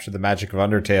recapture the magic of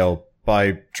Undertale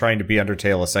by trying to be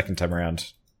Undertale a second time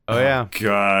around. Oh yeah,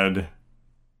 God,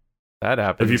 that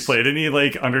happens. Have you played any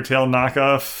like Undertale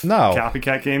knockoff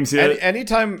copycat games yet?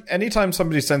 Anytime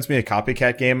somebody sends me a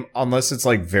copycat game, unless it's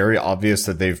like very obvious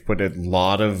that they've put a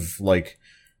lot of like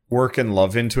work and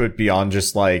love into it beyond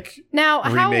just like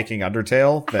remaking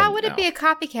Undertale. How would it be a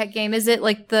copycat game? Is it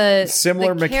like the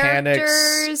similar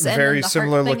mechanics, very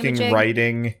similar looking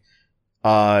writing?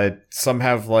 Some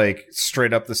have like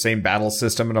straight up the same battle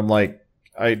system, and I'm like,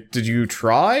 did you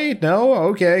try? No,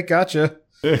 okay, gotcha.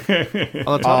 On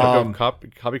the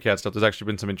topic of copycat stuff, there's actually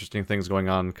been some interesting things going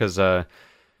on because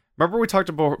remember we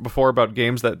talked before about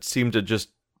games that seem to just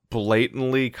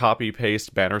blatantly copy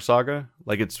paste Banner Saga,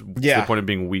 like it's to the point of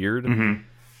being weird. Mm-hmm.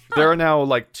 There are now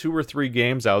like 2 or 3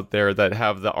 games out there that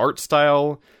have the art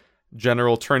style,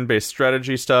 general turn-based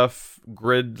strategy stuff,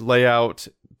 grid layout,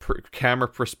 camera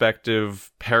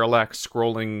perspective, parallax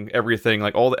scrolling, everything,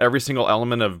 like every single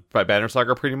element of Banner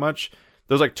Saga pretty much.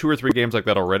 There's like 2 or 3 games like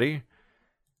that already.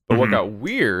 But what got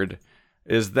weird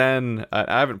is then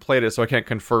I haven't played it, so I can't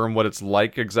confirm what it's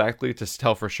like exactly to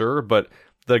tell for sure, but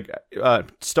the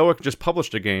Stoic just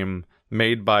published a game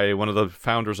made by one of the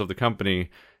founders of the company,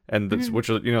 and which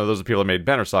are, those are the people that made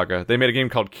Banner Saga. They made a game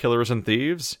called Killers and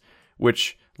Thieves,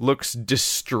 which looks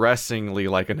distressingly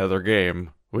like another game.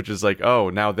 which is like, oh,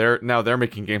 now they're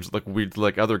making games that look weird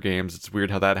like other games. It's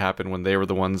weird how that happened when they were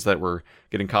the ones that were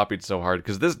getting copied so hard,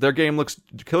 because their game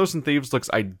Killers and Thieves looks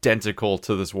identical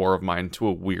to this War of Mine to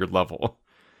a weird level.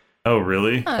 Oh,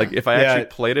 really? Huh. Like, if I actually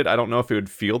played it, I don't know if it would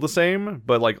feel the same,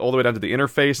 but like all the way down to the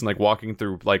interface and like walking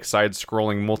through like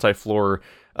side-scrolling multi-floor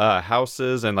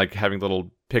houses and like having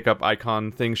little pickup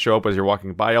icon things show up as you're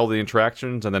walking by all the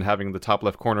interactions, and then having the top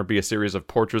left corner be a series of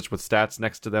portraits with stats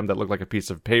next to them that look like a piece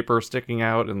of paper sticking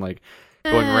out, and like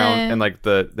going around, and like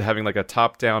the having like a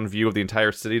top-down view of the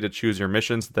entire city to choose your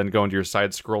missions, then go into your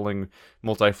side-scrolling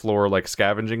multi-floor like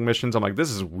scavenging missions. I'm like, this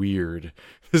is weird.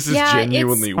 This is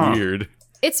genuinely weird.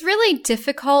 It's really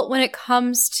difficult when it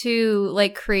comes to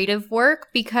like creative work,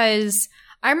 because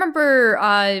I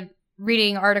remember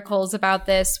reading articles about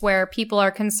this where people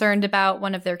are concerned about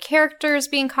one of their characters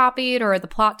being copied or the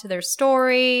plot to their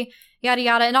story, yada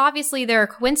yada. And obviously there are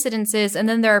coincidences, and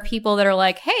then there are people that are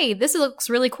like, hey, this looks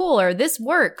really cool, or this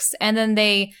works, and then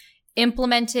they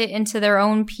implement it into their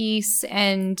own piece,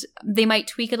 and they might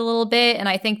tweak it a little bit. And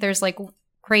I think there's like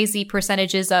crazy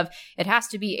percentages of it has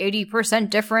to be 80%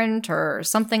 different or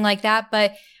something like that.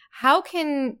 But how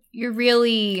can you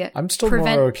really I'm still more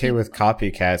okay with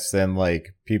copycats than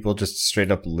like people just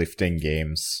straight up lifting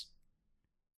games.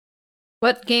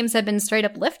 What games have been straight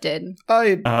up lifted?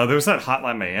 There was that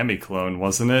Hotline Miami clone,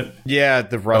 wasn't it? Yeah,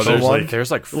 the Russia one. There's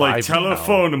like 5 like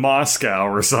Telephone Moscow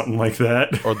or something like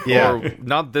that. Or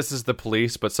not This Is the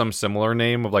Police, but some similar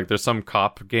name of like, there's some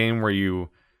cop game where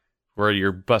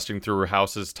you're busting through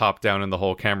houses top down and the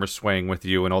whole camera's swaying with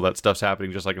you and all that stuff's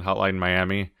happening just like in Hotline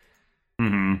Miami.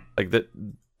 Mm-hmm. Like that,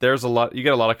 there's you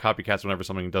get a lot of copycats whenever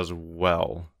something does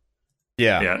well.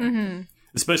 Yeah. Mm-hmm.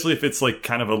 Especially if it's like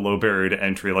kind of a low barrier to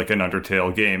entry, like an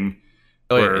Undertale game.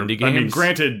 Oh, yeah, indie games. I mean,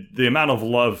 granted, the amount of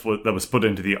love that was put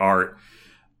into the art.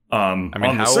 I mean,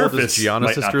 on how the old surface, is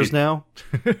Gianna Sisters now?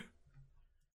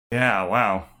 Yeah,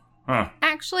 wow. Huh.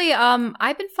 Actually,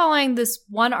 I've been following this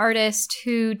one artist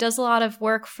who does a lot of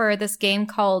work for this game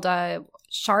called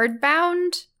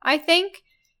Shardbound, I think.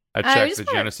 I checked. The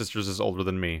Gianna Sisters is older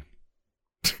than me.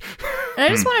 And I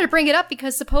just wanted to bring it up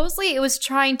because supposedly it was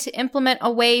trying to implement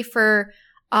a way for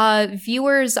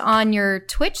viewers on your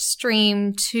Twitch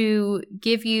stream to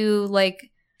give you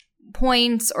like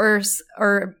points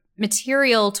or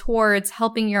material towards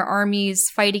helping your armies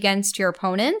fight against your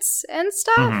opponents and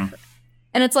stuff. Mm-hmm.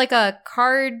 And it's like a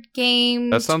card game.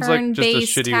 That sounds like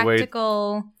just a shitty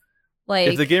tactical, way.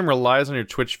 If the game relies on your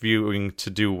Twitch viewing to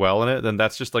do well in it, then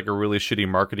that's just like a really shitty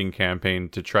marketing campaign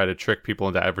to try to trick people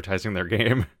into advertising their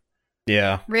game.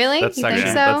 Yeah. Really? You think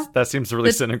so? That seems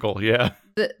really cynical, yeah.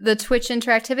 The Twitch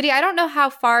interactivity, I don't know how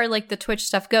far like the Twitch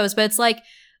stuff goes, but it's like,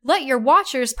 let your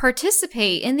watchers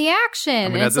participate in the action. I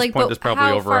mean, and at it's this like, point, there's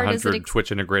probably over 100 Twitch.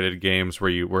 Twitch integrated games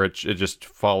where it just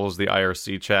follows the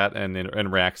IRC chat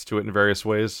and reacts to it in various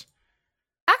ways.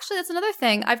 Actually, that's another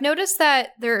thing. I've noticed that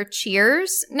there are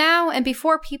cheers now, and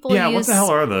before people use... what the hell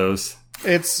are those?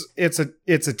 It's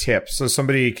a tip, so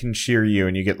somebody can cheer you,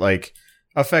 and you get like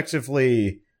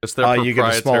effectively. It's their you get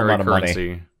a small amount of currency.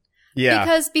 money. Yeah,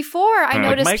 because before I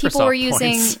noticed like people were Microsoft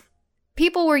points.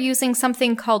 People were using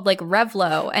something called like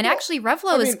Revlo, and actually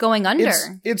Revlo is going under.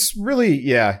 It's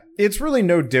really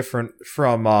no different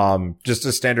from just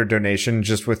a standard donation,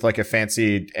 just with like a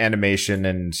fancy animation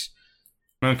and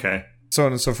okay, so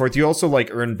on and so forth. You also like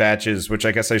earn badges, which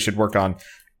I guess I should work on.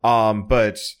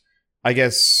 But I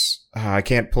guess I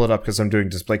can't pull it up because I'm doing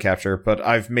display capture. But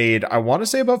I've made, I want to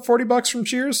say, about $40 from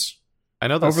Cheers. I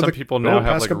know that some people now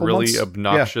have like really months.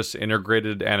 obnoxious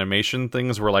integrated animation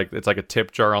things where like it's like a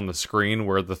tip jar on the screen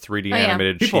where the 3D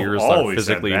animated cheers are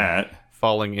physically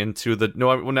falling into the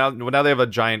now they have a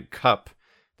giant cup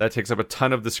that takes up a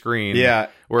ton of the screen. Yeah,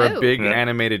 where a big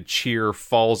animated cheer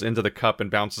falls into the cup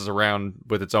and bounces around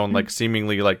with its own like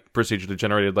seemingly like procedurally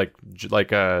generated like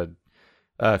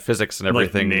physics and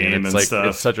everything. Like and it's and like stuff.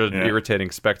 It's such an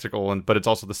irritating spectacle, but it's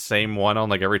also the same one on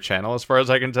like every channel as far as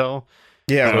I can tell.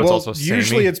 Yeah, so well, it's also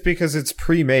usually it's because it's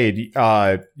pre-made. You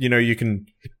can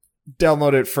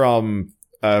download it from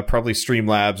probably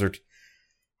Streamlabs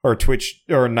or Twitch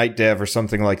or Night Dev or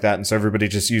something like that, and so everybody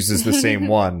just uses the same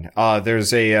one.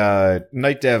 There's a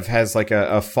Night Dev has like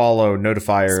a follow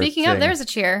notifier. Speaking thing. of, there's a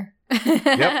cheer.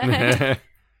 Yep.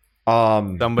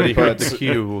 Somebody heard the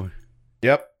cue.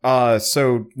 Yep.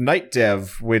 So Night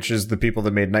Dev, which is the people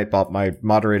that made Nightbot, my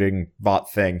moderating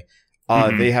bot thing,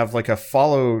 they have like a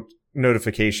follow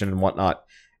notification and whatnot,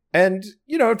 and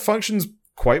it functions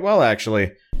quite well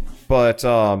actually, but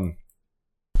a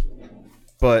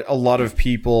lot of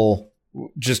people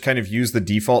just kind of use the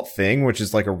default thing, which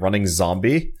is like a running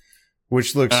zombie,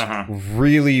 which looks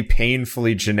really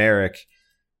painfully generic.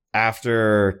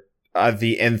 after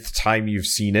the nth time you've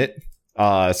seen it.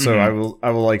 So I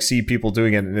will like see people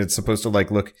doing it, and it's supposed to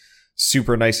like look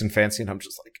super nice and fancy, and I'm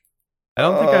just like, I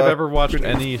don't think I've ever watched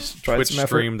any Twitch some effort.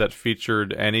 stream that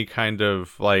featured any kind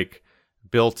of like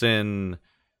built-in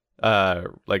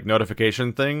like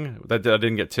notification thing that I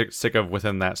didn't get sick of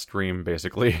within that stream,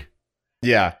 basically.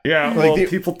 yeah. Yeah, Like well,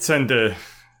 people tend to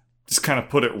just kind of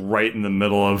put it right in the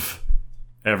middle of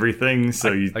everything,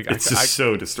 so it's just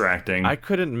so distracting. I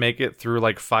couldn't make it through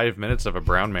like 5 minutes of a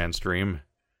Brown Man stream.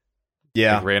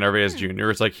 Yeah. Like Ray Narvaez Jr.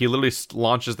 It's like he literally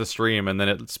launches the stream and then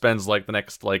it spends like the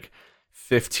next like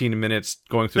 15 minutes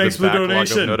going through Thanks the for the backlog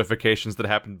donation. of notifications that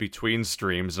happen between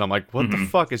streams, and I'm like, what the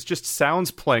fuck? It's just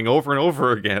sounds playing over and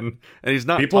over again, and he's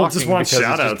not People talking just want because he's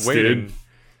shout-outs, just waiting. dude.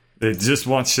 They just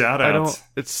want shout I outs. don't.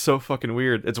 It's so fucking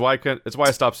weird. It's why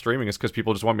I stopped streaming. Is because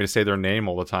people just want me to say their name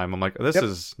all the time. I'm like, this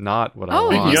is not what I Oh,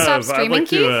 want. you stopped streaming, I'd like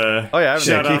to Oh, yeah, I haven't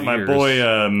shout done it out in my years.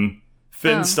 boy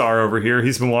Finstar over here.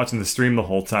 He's been watching the stream the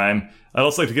whole time. I'd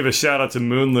also like to give a shout out to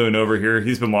Moonloon over here.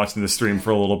 He's been watching the stream for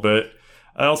a little bit.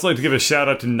 I'd also like to give a shout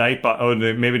out to Nightbot. Oh,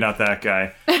 no, maybe not that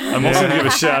guy. I'm also going to give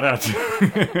a shout out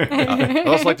to. I'd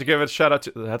also like to give a shout out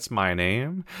to. That's my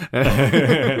name.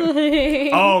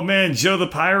 Oh man, Joe the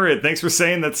Pirate. Thanks for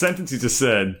saying that sentence you just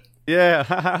said.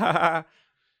 Yeah,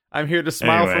 I'm here to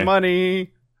smile Anyway. for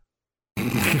money.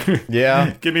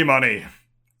 Yeah. Give me money.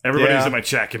 Everybody who's Yeah. in my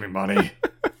chat, give me money.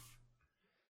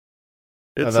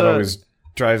 It's That always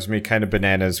drives me kind of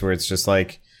bananas, where it's just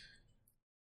like,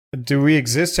 do we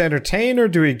exist to entertain, or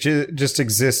do we just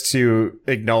exist to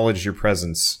acknowledge your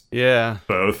presence? yeah.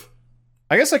 Both.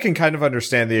 I guess I can kind of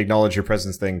understand the acknowledge your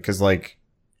presence thing, because like,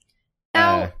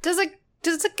 Now, does it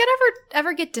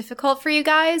ever get difficult for you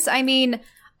guys? I mean,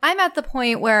 I'm at the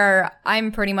point where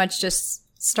I'm pretty much just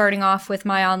starting off with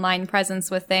my online presence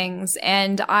with things,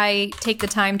 and I take the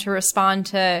time to respond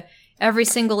to every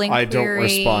single inquiry. I don't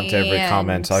respond to every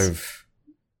comment.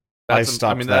 I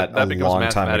stopped that a becomes long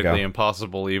time mathematically ago.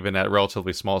 impossible even at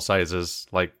relatively small sizes,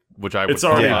 like which I would. It's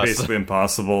already call us. basically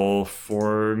impossible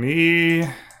for me.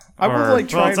 I will like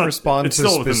try it's and not- respond it's to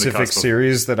still within the specific cusp of-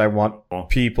 series that I want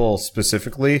people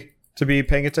specifically to be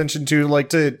paying attention to. Like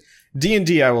to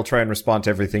D&D, I will try and respond to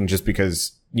everything just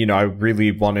because, you know, I really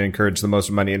want to encourage the most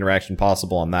amount of interaction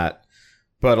possible on that.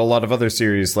 But a lot of other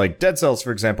series, like Dead Cells,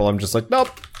 for example, I'm just like, nope,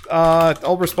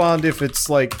 I'll respond if it's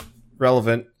like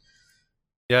relevant.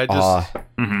 Yeah, I just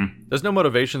Mhm. there's no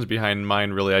motivations behind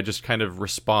mine really. I just kind of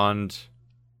respond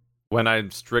when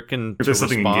I'm stricken If to there's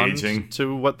something respond engaging.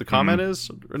 to what the comment is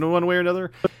in one way or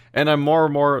another. And I'm more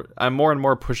and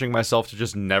more pushing myself to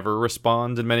just never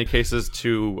respond in many cases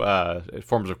to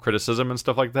forms of criticism and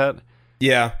stuff like that.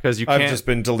 Yeah, Because you I've can't. just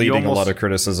been deleting almost- a lot of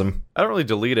criticism. I don't really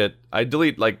delete it. I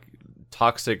delete like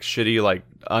toxic, shitty like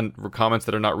comments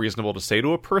that are not reasonable to say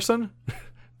to a person.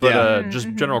 But Yeah.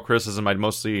 just general criticism, I'd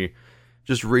mostly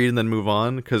just read and then move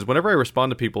on. Because whenever I respond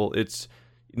to people, it's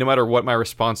no matter what my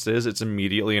response is, it's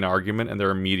immediately an argument, and they're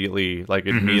immediately like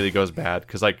it immediately goes bad.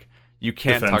 Because like you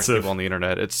can't talk to Defensive. people on the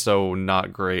internet. It's so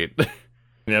not great.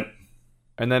 Yep.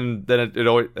 And then it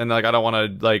always, and like I don't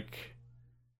want to like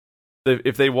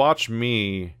if they watch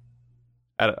me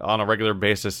on a regular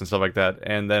basis and stuff like that,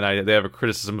 and then they have a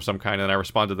criticism of some kind, and I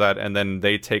respond to that, and then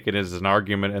they take it as an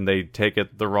argument, and they take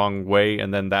it the wrong way,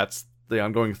 and then that's the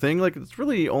ongoing thing. Like it's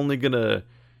really only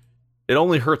it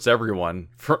only hurts everyone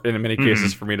in many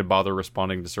cases for me to bother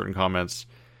responding to certain comments.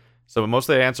 So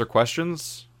mostly I answer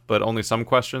questions, but only some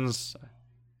questions.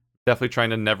 Definitely trying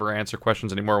to never answer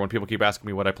questions anymore when people keep asking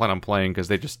me what I plan on playing, because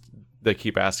they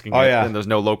keep asking it, yeah. and there's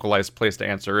no localized place to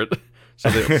answer it. So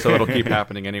it'll keep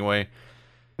happening anyway.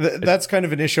 That's kind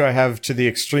of an issue I have to the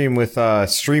extreme with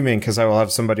streaming, because I will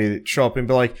have somebody show up and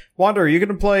be like, Wander, are you going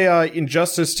to play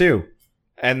Injustice 2?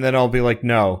 And then I'll be like,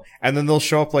 no. And then they'll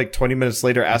show up like 20 minutes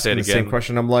later asking the same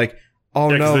question. I'm like, oh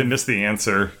Yeah, because no. they missed the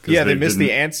answer. 'cause Yeah, they missed the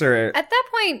didn't- answer. At that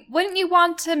point, wouldn't you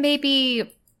want to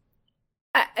maybe...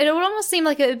 It would almost seem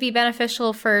like it would be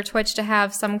beneficial for Twitch to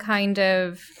have some kind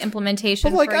of implementation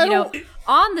But, like, for, I you know, don't-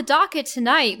 on the docket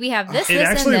tonight, we have this, It this,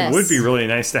 actually and this. would be really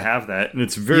nice to have that, and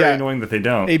it's very Yeah. annoying that they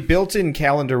don't. A built-in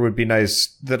calendar would be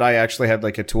nice that I actually had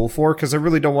like a tool for, because I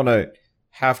really don't want to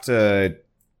have to,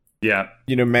 Yeah.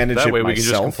 you know, manage That it way we can just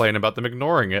myself. complain about them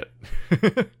ignoring it.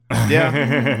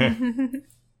 Yeah.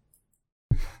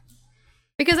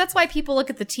 Because that's why people look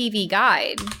at the TV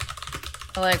guide.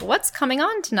 They're like, what's coming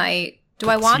on tonight? Do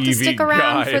I want to TV stick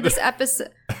around for guide. this episode?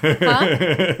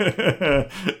 Huh?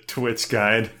 Twitch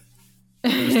guide.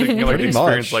 Just thinking like Pretty the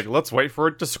experience, much. like let's wait for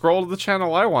it to scroll to the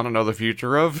channel I want to know the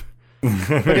future of.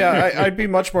 But yeah, I'd be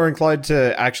much more inclined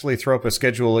to actually throw up a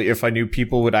schedule if I knew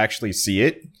people would actually see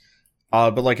it.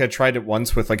 But like I tried it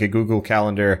once with like a Google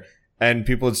Calendar, and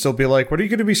people would still be like, "What are you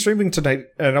going to be streaming tonight?"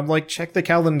 And I'm like, "Check the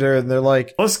calendar," and they're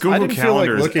like, Plus, Google "I didn't feel like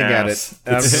Calendar's looking at it."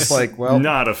 And I'm just like, "Well,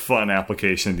 not a fun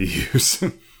application to use."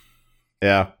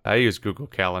 yeah." I use Google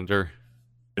Calendar.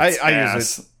 I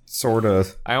use it sort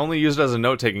of. I only use it as a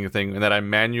note-taking thing, and that I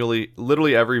manually,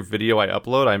 literally every video I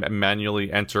upload, I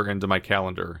manually enter into my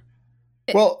calendar.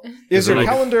 Well, is your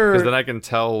calendar? Because then I can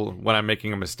tell when I'm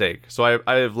making a mistake. So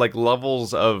I have like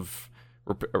levels of.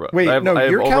 Wait, I have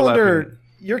your overlapping...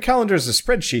 Your calendar is a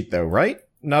spreadsheet, though, right?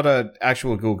 Not an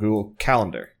actual Google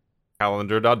Calendar.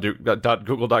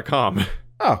 Calendar.google.com.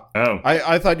 Oh. Oh.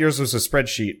 I thought yours was a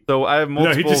spreadsheet. So I have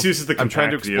multiple. No, he just uses the I'm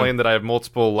trying to compact view. explain that I have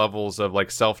multiple levels of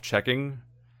like self-checking.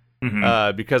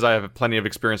 Because I have plenty of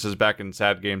experiences back in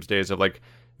Sad Games days of like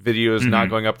videos not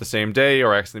going up the same day,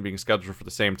 or accidentally being scheduled for the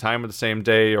same time of the same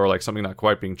day, or like something not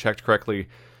quite being checked correctly.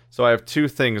 So I have two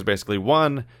things basically.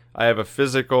 One, I have a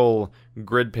physical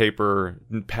grid paper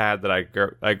pad that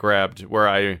I grabbed where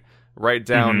I write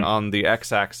down on the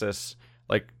x-axis,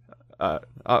 like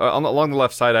along the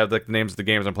left side, I have like the names of the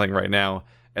games I'm playing right now.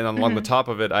 And then along the top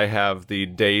of it, I have the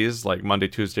days, like Monday,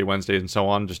 Tuesday, Wednesday, and so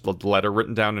on, just the letter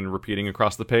written down and repeating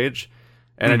across the page.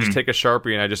 And I just take a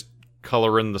Sharpie and I just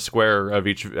color in the square of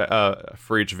each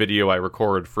for each video I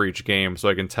record for each game, so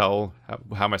I can tell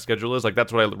how my schedule is. Like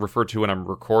that's what I refer to when I'm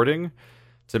recording,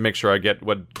 to make sure I get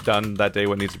what done that day,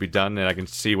 what needs to be done, and I can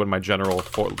see what my general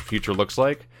future looks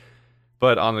like.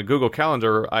 But on the Google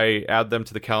Calendar, I add them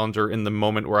to the calendar in the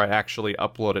moment where I actually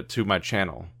upload it to my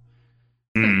channel.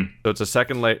 So it's a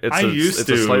second layer. It's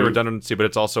a slight redundancy, but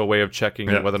it's also a way of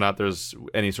checking whether or not there's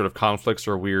any sort of conflicts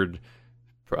or weird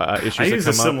issues. I used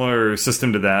a similar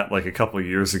system to that like a couple of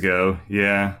years ago.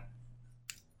 Yeah.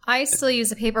 I still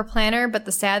use a paper planner, but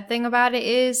the sad thing about it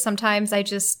is sometimes I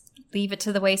just leave it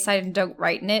to the wayside and don't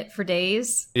write in it for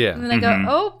days. Yeah. And then I go,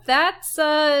 oh, that's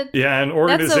yeah, an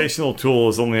organizational tool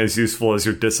is only as useful as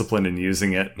your discipline in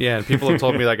using it. Yeah, and people have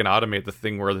told me I can automate the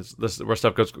thing where where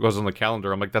stuff goes on the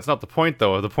calendar. I'm like, that's not the point,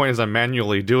 though. The point is I'm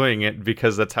manually doing it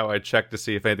because that's how I check to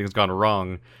see if anything's gone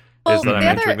wrong. Is that I'm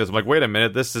entering this. I'm like, wait a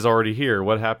minute, this is already here.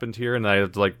 What happened here? And I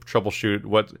have to like troubleshoot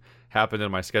what happened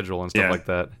in my schedule and stuff like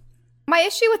that. My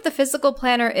issue with the physical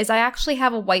planner is I actually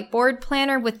have a whiteboard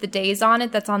planner with the days on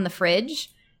it that's on the fridge.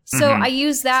 So I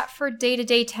use that for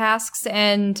day-to-day tasks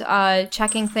and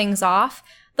checking things off.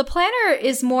 The planner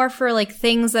is more for like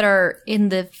things that are in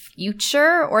the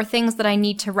future or things that I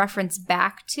need to reference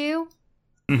back to.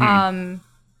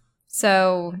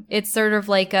 So it's sort of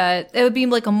like it would be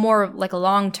like a more like a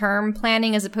long-term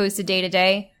planning as opposed to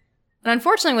day-to-day. And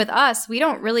unfortunately with us, we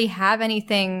don't really have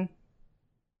anything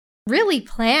really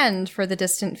planned for the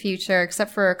distant future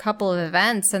except for a couple of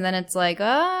events, and then it's like,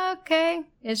 oh, okay,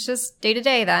 it's just day to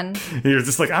day then. You're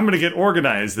just like, I'm gonna get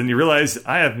organized, then you realize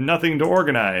I have nothing to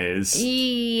organize.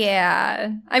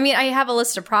 Yeah, I mean, I have a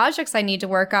list of projects I need to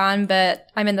work on,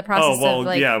 but I'm in the process of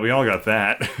like, yeah, we all got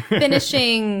that.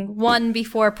 finishing one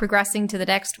before progressing to the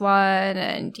next one,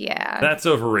 and yeah, that's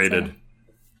overrated.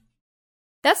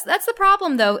 So that's the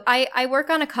problem though. I work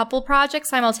on a couple projects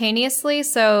simultaneously,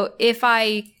 so if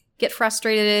I get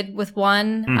frustrated with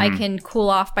one, I can cool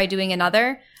off by doing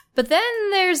another. But then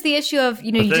there's the issue of,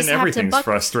 you know, but you then just have to everything's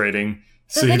frustrating,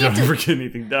 so you don't ever get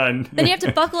anything done. Then you have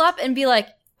to buckle up and be like,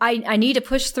 I need to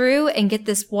push through and get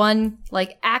this one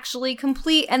like actually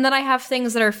complete, and then I have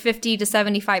things that are 50 to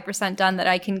 75% done that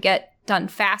I can get done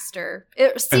faster,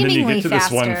 seemingly and then you get to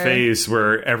faster. this one phase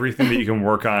where everything that you can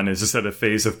work on is just at a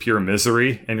phase of pure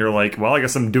misery, and you're like, well, I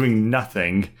guess I'm doing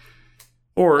nothing.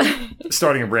 Or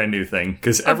starting a brand new thing,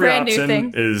 because every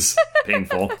option is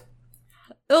painful.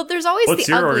 Well, there's always what's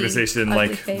the your ugly, organization ugly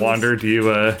like, phase. Wander? Do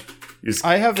you use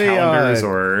I have calendars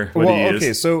or what do you use?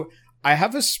 Okay, so I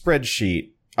have a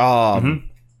spreadsheet. I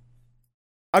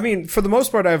mean, for the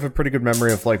most part, I have a pretty good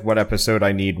memory of like what episode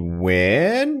I need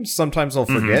when. Sometimes I'll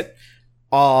forget.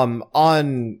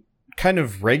 On kind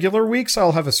of regular weeks,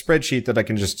 I'll have a spreadsheet that I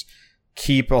can just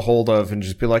keep a hold of and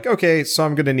just be like, okay, so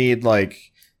I'm going to need like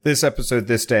this episode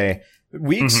this day.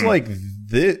 Weeks like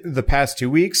the past 2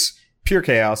 weeks, pure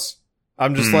chaos.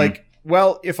 I'm just like,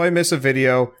 well, if I miss a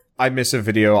video, I miss a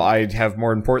video. I have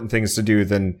more important things to do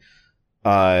than,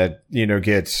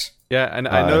 get... Yeah, and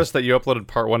I noticed that you uploaded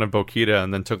part 1 of Bokita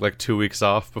and then took like 2 weeks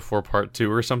off before part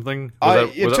 2 or something.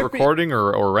 Was that recording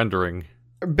or rendering?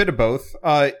 A bit of both.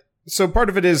 So part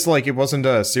of it is like it wasn't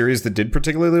a series that did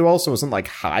particularly well, so it wasn't like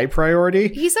high priority.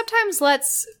 He sometimes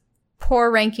lets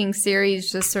poor ranking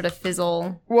series just sort of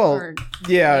fizzle. Well,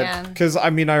 yeah, because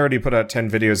I mean, I already put out 10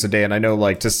 videos a day, and I know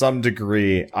like to some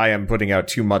degree I am putting out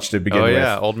too much to begin with. Oh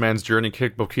yeah, Old Man's Journey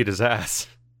kicked Bokita's ass.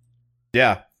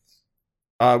 Yeah.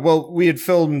 Well, we had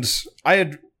filmed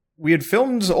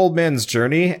Old Man's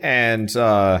Journey, and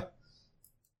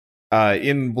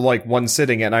in like one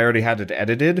sitting, and I already had it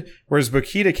edited. Whereas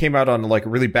Bokita came out on like a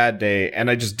really bad day, and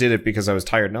I just did it because I was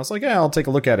tired, and I was like, yeah, I'll take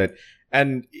a look at it.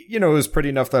 And it was pretty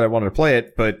enough that I wanted to play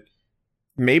it, but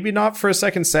maybe not for a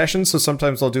second session. So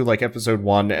sometimes I'll do like episode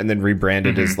 1 and then rebrand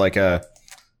it as like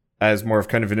as more of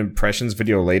kind of an impressions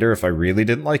video later if I really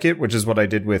didn't like it, which is what I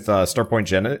did with Starpoint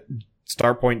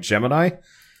Gemini.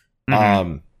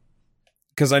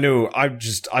 Because I knew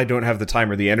I don't have the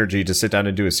time or the energy to sit down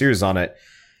and do a series on it.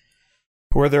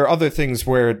 Where there are other things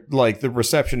where like the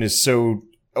reception is so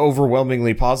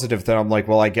overwhelmingly positive that I'm like,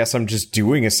 well, I guess I'm just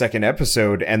doing a second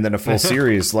episode and then a full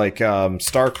series. Like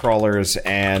Starcrawlers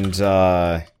and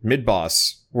Mid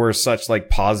Boss were such like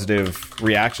positive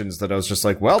reactions that I was just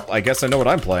like, well, I guess I know what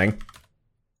I'm playing.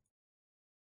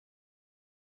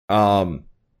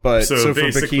 But so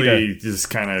basically, for Bokita, just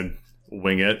kind of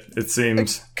wing it. It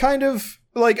seems kind of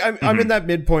like I'm in that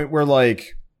midpoint where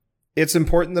like it's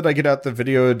important that I get out the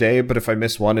video a day, but if I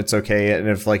miss one, it's okay. And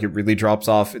if like it really drops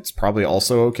off, it's probably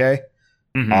also okay.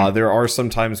 There are some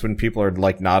times when people are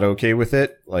like not okay with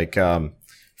it. Like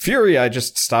Fury, I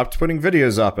just stopped putting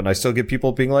videos up, and I still get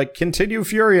people being like, "Continue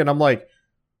Fury," and I'm like,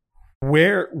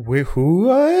 who,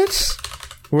 what?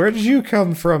 Where did you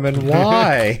come from, and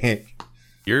why?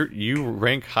 You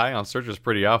rank high on searches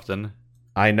pretty often.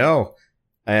 I know.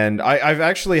 And I've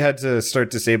actually had to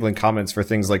start disabling comments for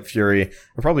things like Fury.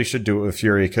 I probably should do it with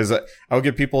Fury, because I'll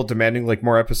get people demanding like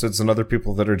more episodes than other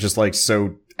people that are just like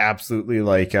so absolutely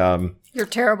like you're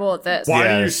terrible at this.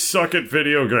 Why do you suck at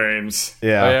video games?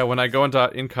 Yeah. Oh, yeah, when I go into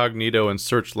incognito and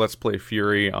search Let's Play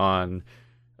Fury on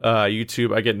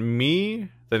YouTube, I get me,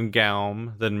 then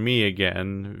Gaum, then me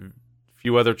again, a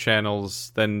few other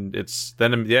channels, then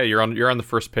you're on the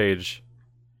first page.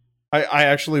 I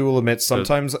actually will admit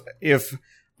sometimes if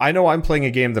I know I'm playing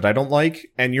a game that I don't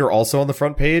like and you're also on the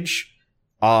front page,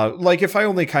 like if I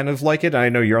only kind of like it and I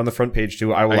know you're on the front page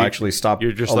too, I will actually stop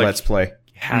you're just a like, Let's Play.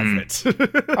 Have it.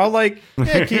 I'll like,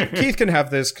 yeah, Keith can have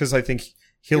this because I think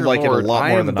he'll Dear like Lord, it a lot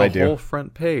more than I the do. whole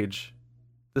front page.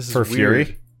 This is For weird.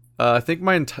 Fury? I think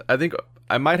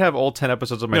I might have all 10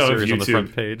 episodes of my series on the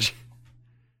front page.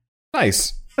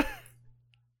 Nice.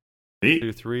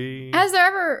 2, 3. Has there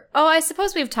ever... Oh, I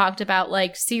suppose we've talked about,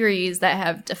 like, series that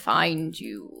have defined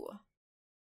you.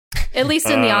 At least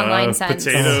in the online sense.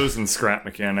 Potatoes and Scrap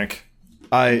Mechanic.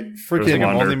 I freaking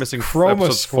I'm only missing Chroma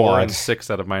episodes 4 and Squad.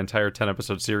 6 out of my entire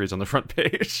 10-episode series on the front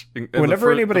page. And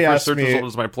Whenever anybody the asks first search me- result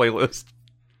is my playlist.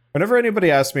 Whenever anybody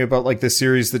asks me about like the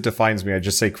series that defines me, I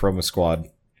just say Chroma Squad.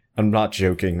 I'm not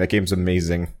joking. That game's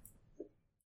amazing.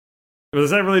 Does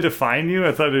that really define you?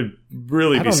 I thought it'd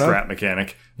really I be don't know. Scrap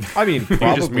Mechanic. I mean,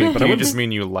 probably, but I you wouldn't just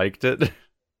mean you liked it?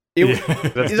 It,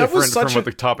 That's that different was such from what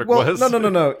the topic well, was.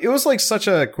 No. It was like such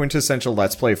a quintessential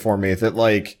Let's Play for me that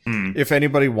like, if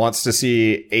anybody wants to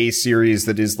see a series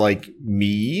that is like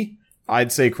me,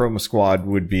 I'd say Chroma Squad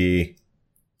would be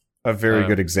a very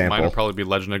good example. Mine would probably be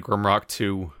Legend of Grimrock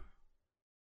 2.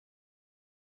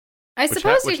 I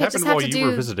suppose you which could just happened have while to you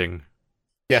were do visiting.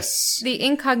 Yes. the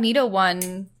incognito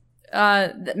one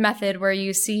method where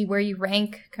you see where you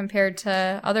rank compared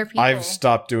to other people. I've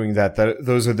stopped doing that.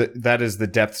 That is the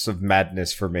depths of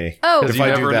madness for me. Oh, If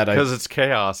I do that, because it's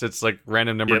chaos. It's like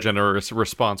random number Yep. generous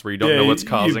response where you don't Yeah, know what's you-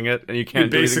 causing it, and you You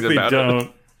can't do anything basically about don't.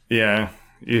 it. Yeah.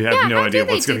 You have Yeah, no how idea do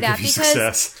they what's do going to that? give you Because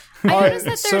success. I noticed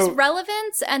that there's So-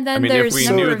 relevance, and then I mean, if there's we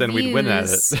number knew, of then we'd win at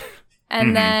views, it.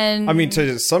 And then I mean,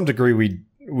 to some degree,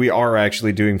 we are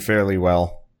actually doing fairly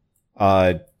well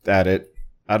at it.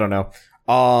 I don't know.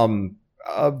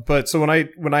 But so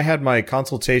when I had my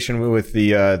consultation with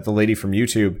the lady from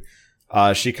YouTube,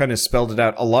 she kind of spelled it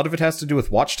out. A lot of it has to do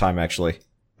with watch time, actually.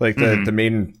 Like the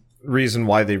main reason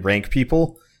why they rank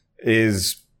people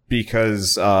is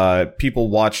because people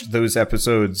watched those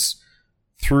episodes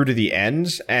through to the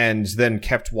end and then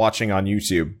kept watching on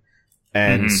YouTube.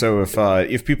 And so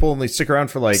if people only stick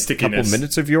around for like a couple Stickiness.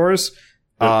 minutes of yours,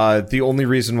 the only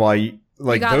reason why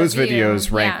like got a those view,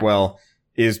 videos rank yeah. well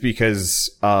is because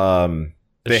It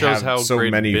they shows have how so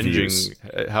great many binging, views.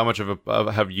 how much of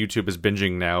how YouTube is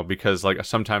binging now, because like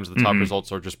sometimes the top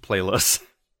results are just playlists.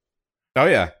 Oh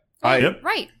yeah, Yep.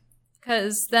 right,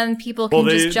 because then people can Well,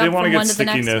 just they jump want to from get one to the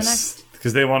next to the stickiness next.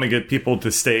 because they want to get people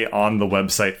to stay on the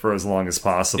website for as long as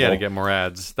possible. Yeah, to get more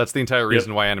ads. That's the entire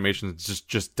reason why animations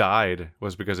just died,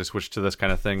 was because they switched to this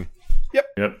kind of thing.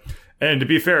 Yep. And to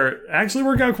be fair, actually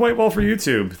working out quite well for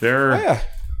YouTube. They're yeah.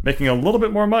 making a little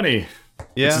bit more money.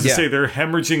 Yeah, This is to say they're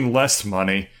hemorrhaging less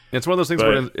money. it's one of those things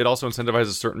But- where it also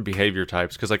incentivizes certain behavior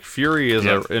types. Because like Fury is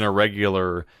Yeah. in a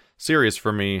regular series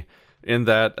for me, in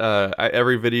that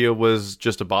every video was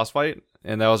just a boss fight,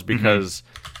 and that was because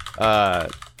I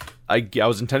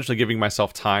was intentionally giving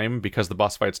myself time because the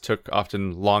boss fights took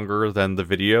often longer than the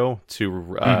video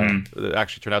to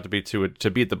actually turn out to be to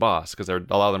beat the boss, because a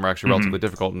lot of them are actually relatively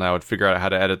difficult, and I would figure out how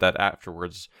to edit that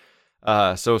afterwards.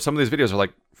 So some of these videos are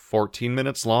like 14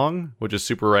 minutes long, which is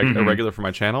super irregular for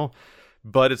my channel,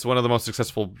 but it's one of the most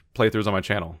successful playthroughs on my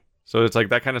channel. So it's like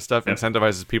that kind of stuff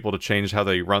incentivizes people to change how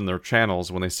they run their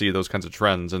channels when they see those kinds of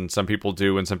trends, and some people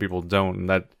do and some people don't, and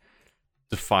that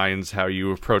defines how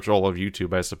you approach all of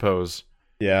YouTube, I suppose.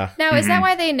 Yeah. Now, is that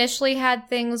why they initially had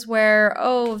things where,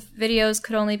 videos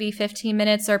could only be 15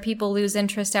 minutes, or people lose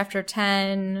interest after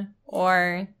 10,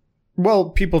 or... Well,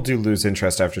 people do lose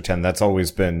interest after 10. That's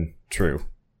always been true.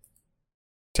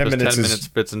 10 minutes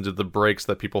fits into the breaks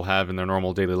that people have in their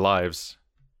normal daily lives.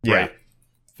 Yeah. Right.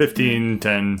 15,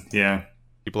 10, yeah.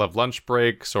 People have lunch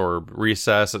breaks or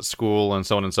recess at school and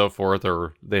so on and so forth,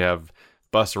 or they have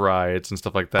bus rides and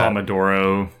stuff like that.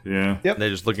 Pomodoro, yeah. Yep. They're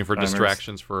just looking for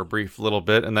distractions for a brief little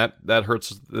bit, and that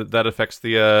affects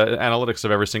the analytics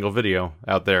of every single video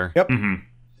out there. Yep.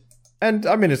 And,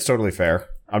 I mean, it's totally fair.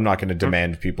 I'm not going to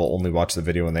demand people only watch the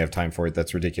video when they have time for it.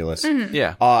 That's ridiculous.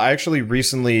 Yeah. I actually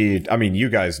recently, I mean, you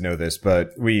guys know this,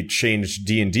 but we changed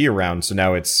D&D around, so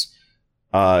now it's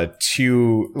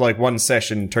one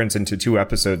session turns into 2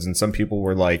 episodes, and some people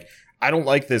were like, I don't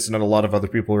like this, and then a lot of other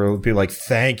people will be like,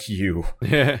 thank you.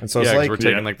 Yeah. And so it's like, we're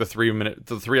taking like the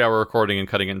 3-hour recording and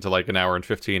cutting it into like an hour and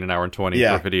 15, an hour and 20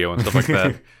 per video and stuff like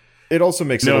that. It also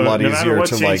makes it a lot easier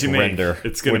to like render.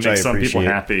 It's going to make some people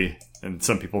happy and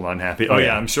some people unhappy. Oh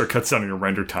yeah, I'm sure it cuts down your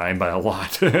render time by a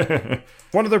lot.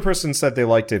 One other person said they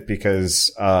liked it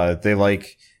because they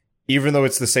like, even though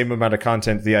it's the same amount of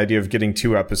content, the idea of getting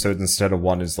 2 episodes instead of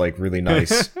 1 is like really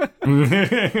nice.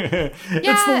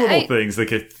 It's the little things that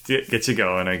get you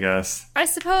going, I guess. I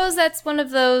suppose that's one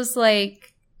of those,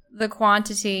 like, the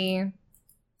quantity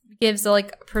gives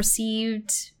like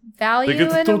perceived value. They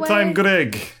get in the a way. time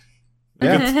Greg.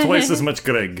 They get twice as much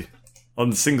Greg on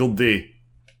a single day.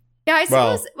 Yeah, I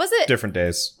suppose, was it different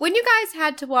days? When you guys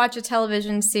had to watch a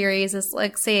television series as,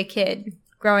 like, say, a kid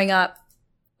growing up,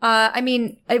 I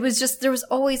mean, it was just, there was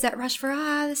always that rush for,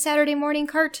 the Saturday morning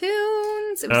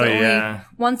cartoons. It was only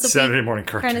once a Saturday week morning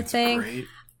cartoons kind of thing. Great.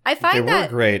 I find they were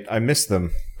great. I miss them.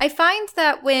 I find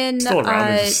that when Still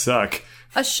around, they just suck.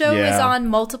 a show is on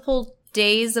multiple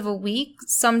days of a week,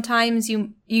 sometimes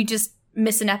you just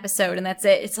miss an episode and that's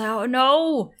it. It's like, oh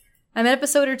no, I'm an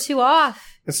episode or 2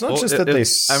 off. It's not just that they...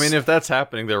 I mean, if that's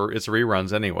happening, it's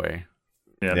reruns anyway.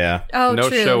 Yeah. Oh, no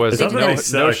true.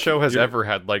 No show has ever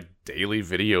had like daily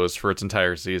videos for its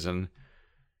entire season.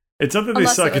 It's not that they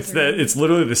suck. It's that it's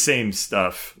literally the same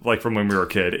stuff, like from when we were a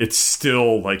kid. It's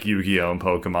still like Yu-Gi-Oh and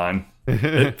Pokemon.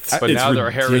 But now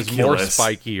their hair is more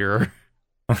spikier.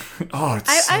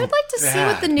 I would like to see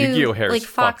what the new like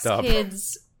Fox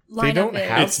Kids lineup they don't is.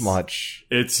 have much.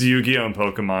 It's Yu-Gi-Oh and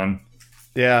Pokemon.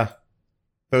 Yeah.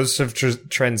 Those have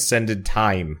transcended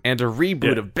time. And a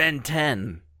reboot of Ben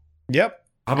 10. Yep.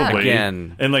 Probably.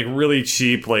 Again. And like really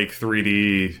cheap like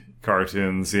 3D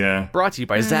cartoons, yeah. Brought to you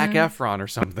by Zac Efron or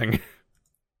something.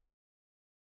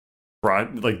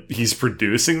 Like he's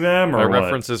producing them, or my what?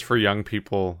 references for young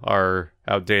people are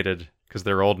outdated because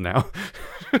they're old now.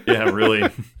 Yeah, really.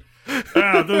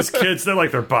 Those kids, they're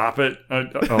like they're bop it.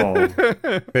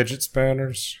 Fidget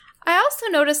spinners. I also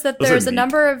noticed that there's a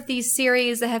number of these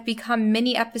series that have become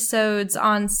mini episodes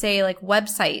on, say, like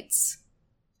websites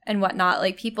and whatnot.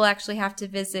 Like people actually have to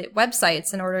visit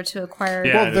websites in order to acquire.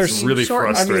 Yeah, well, there's really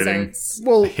frustrating.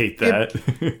 Well, I hate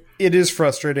that. It is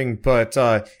frustrating, but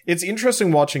it's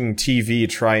interesting watching TV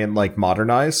try and like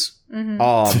modernize. They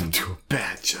do a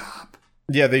bad job.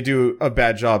 Yeah, they do a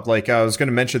bad job. Like I was going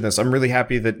to mention this. I'm really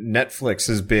happy that Netflix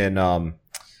has been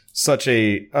such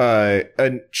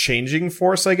a changing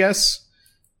force, I guess.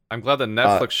 I'm glad that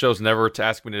Netflix chose never to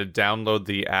ask me to download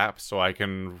the app so I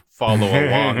can follow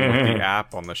along with the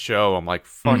app on the show. I'm like,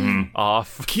 fuck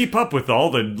off. Keep up with all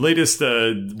the latest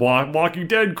Walking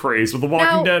Dead craze with the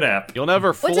Walking Dead app. You'll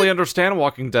never fully understand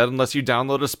Walking Dead unless you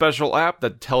download a special app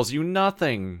that tells you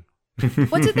nothing.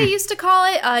 What did they used to call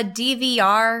it?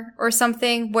 DVR or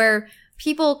something, where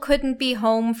people couldn't be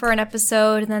home for an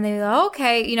episode, and then they go,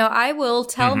 okay, I will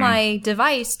tell my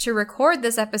device to record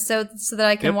this episode so that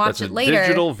I can watch it later.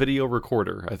 Digital video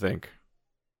recorder, I think.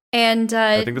 And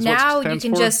now you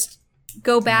can just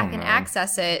go back and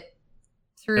access it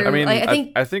through. I mean,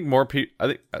 I think more people. I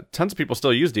think tons of people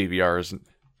still use DVRs.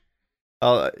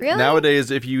 Really?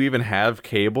 Nowadays, if you even have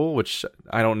cable, which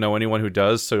I don't know anyone who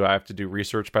does, so I have to do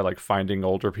research by like finding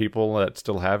older people that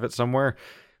still have it somewhere.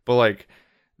 But like,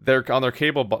 their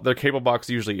cable box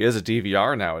usually is a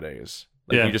DVR nowadays.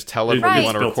 Like you just tell it what you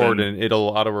want to record, and it'll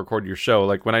auto record your show.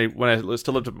 Like when I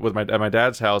still lived with at my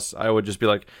dad's house, I would just be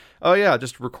like, oh yeah,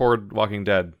 just record Walking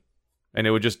Dead, and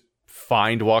it would just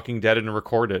find Walking Dead and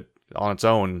record it on its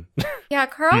own. Yeah,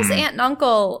 Carl's aunt and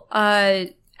uncle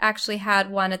actually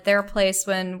had one at their place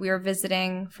when we were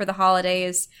visiting for the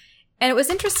holidays. And it was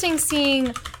interesting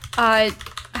seeing how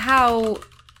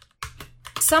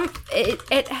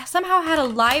it somehow had a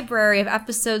library of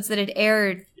episodes that had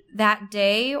aired that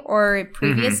day or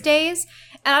previous days.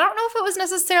 And I don't know if it was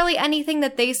necessarily anything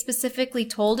that they specifically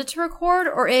told it to record,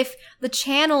 or if the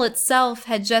channel itself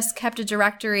had just kept a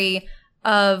directory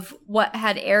of what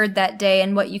had aired that day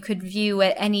and what you could view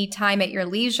at any time at your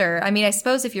leisure. I mean, I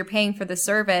suppose if you're paying for the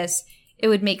service, it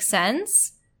would make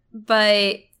sense,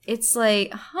 but it's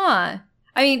like, I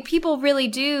mean, people really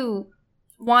do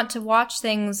want to watch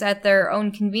things at their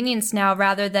own convenience now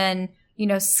rather than,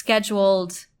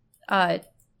 scheduled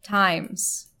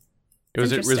times. It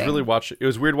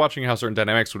was weird watching how certain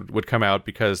dynamics would come out,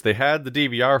 because they had the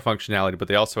DVR functionality, but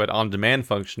they also had on-demand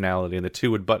functionality, and the two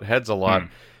would butt heads a lot.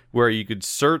 Where you could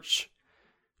search,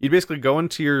 you'd basically go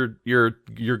into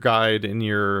your guide in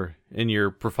your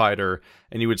provider,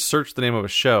 and you would search the name of a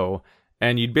show,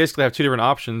 and you'd basically have two different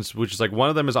options, which is like, one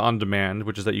of them is on demand,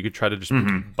 which is that you could try to just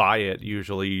buy it. You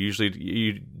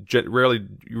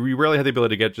rarely have the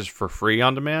ability to get it just for free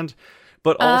on demand,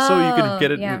 but also you could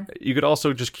get it. Yeah. You could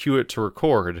also just queue it to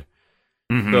record.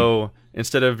 So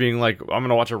instead of being like, I'm going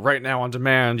to watch it right now on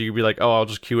demand, you could be like, oh, I'll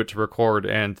just queue it to record,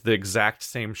 and the exact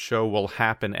same show will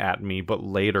happen at me, but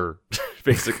later.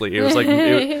 Basically, it was like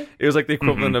it was like the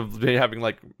equivalent of having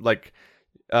like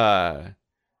the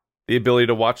ability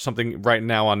to watch something right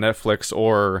now on Netflix,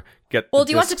 or get. Well,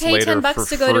 do you want to pay $10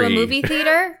 to go to a movie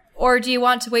theater? Or do you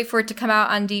want to wait for it to come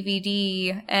out on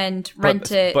DVD and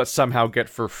rent it? But somehow get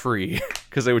for free,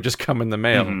 because they would just come in the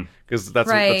mail. Because that's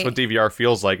what DVR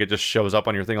feels like. It just shows up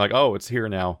on your thing like, oh, it's here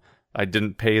now. I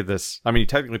didn't pay this. I mean, you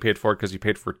technically paid for it because you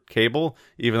paid for cable,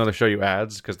 even though they show you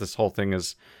ads, because this whole thing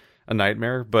is a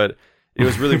nightmare. But it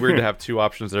was really weird to have two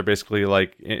options that are basically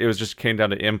like, it was just came down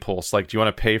to impulse. Like, do you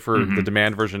want to pay for the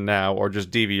demand version now, or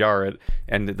just DVR it,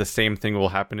 and the same thing will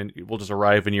happen, and it will just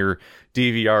arrive in your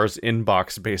DVR's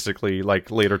inbox basically like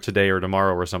later today or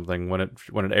tomorrow or something when it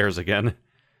airs again.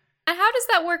 And how does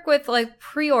that work with like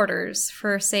pre-orders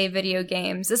for, say, video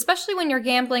games, especially when you're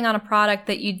gambling on a product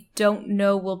that you don't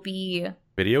know will be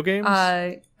video games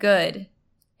good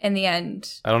in the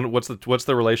end? I don't know what's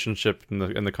the relationship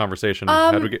in the conversation.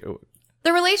 How do we get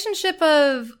the relationship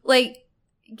of like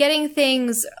getting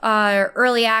things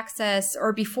early access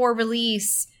or before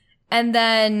release, and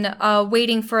then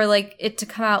waiting for like it to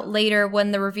come out later when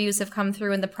the reviews have come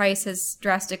through and the price has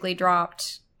drastically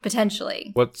dropped,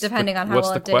 potentially, depending on how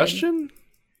well it did. What's the question?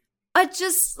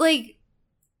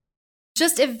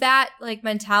 Just if that like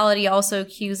mentality also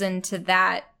cues into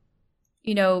that,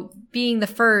 being the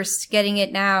first, getting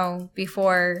it now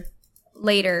before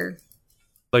later.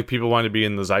 Like people want to be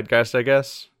in the zeitgeist, I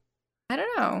guess. I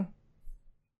don't know.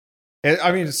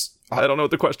 I mean, I don't know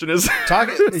what the question is.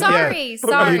 Sorry.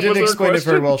 You didn't explain it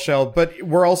very well, Shell. But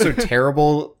we're also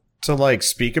terrible to like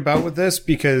speak about with this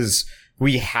because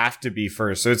we have to be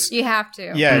first. So it's you have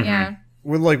to. Yeah.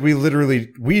 We're like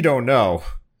we don't know.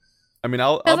 I mean,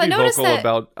 I'll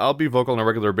be vocal on a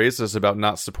regular basis about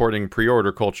not supporting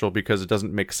pre-order culture because it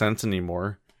doesn't make sense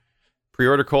anymore.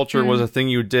 Pre-order culture was a thing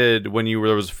you did when there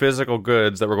was physical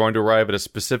goods that were going to arrive at a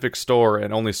specific store,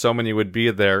 and only so many would be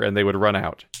there, and they would run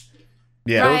out.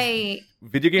 Yeah, right.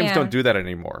 Video games don't do that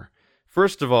anymore.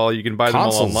 First of all, you can buy them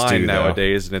all online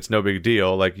nowadays, and it's no big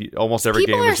deal. Like almost every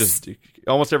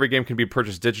game can be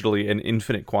purchased digitally in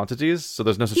infinite quantities, so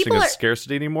there's no such thing as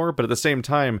scarcity anymore. But at the same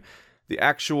time, the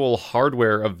actual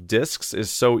hardware of discs is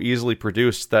so easily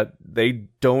produced that they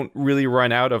don't really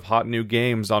run out of hot new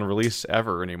games on release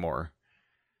ever anymore.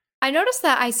 I noticed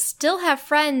that I still have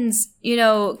friends,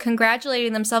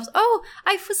 congratulating themselves. Oh,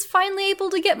 I was finally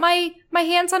able to get my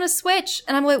hands on a Switch.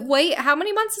 And I'm like, wait, how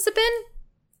many months has it been?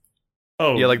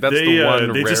 Oh, yeah, like that's the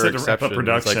one they rare just had to exception. wrap up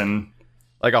production.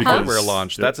 Like a hardware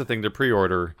launch, that's a thing to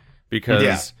pre-order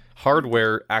because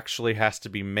hardware actually has to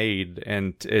be made,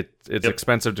 and it's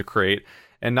expensive to create.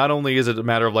 And not only is it a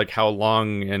matter of like how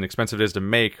long and expensive it is to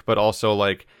make, but also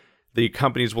like the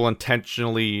companies will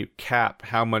intentionally cap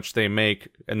how much they make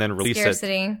and then release it,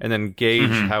 and then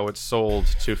gauge how it's sold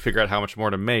to figure out how much more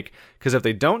to make. Because if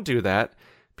they don't do that,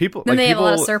 they have a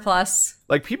lot of surplus.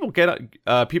 Like people give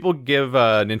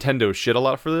Nintendo shit a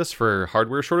lot for this, for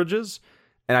hardware shortages,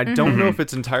 and I don't know if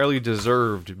it's entirely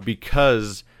deserved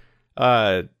because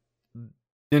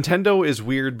Nintendo is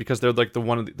weird because they're like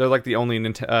they're like the only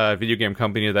video game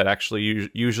company that actually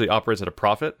usually operates at a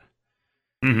profit.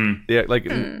 Mm-hmm. Yeah, like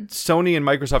Sony and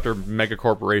Microsoft are mega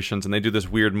corporations, and they do this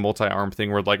weird multi-arm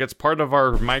thing where like it's part of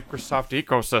our Microsoft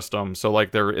ecosystem. So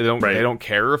like they don't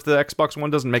care if the Xbox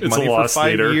One doesn't make money for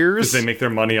 5 years. They make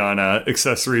their money on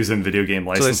accessories and video game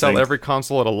licensing. So they sell every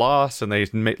console at a loss, and they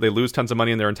lose tons of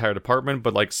money in their entire department.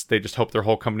 But like they just hope their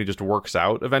whole company just works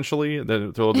out eventually.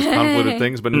 They're all just convoluted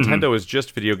things. But Nintendo is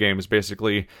just video games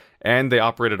basically, and they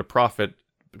operate at a profit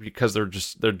because they're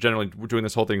generally doing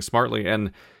this whole thing smartly.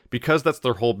 And because that's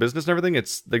their whole business and everything,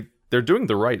 it's they're doing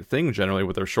the right thing generally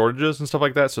with their shortages and stuff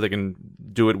like that, so they can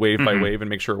do it wave by wave and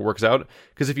make sure it works out.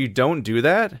 Because if you don't do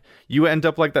that, you end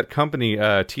up like that company,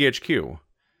 THQ.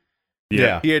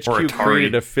 Yeah, THQ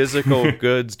created a physical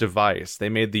goods device. They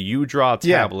made the U-Draw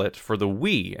tablet for the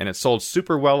Wii, and it sold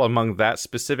super well among that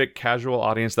specific casual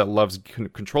audience that loves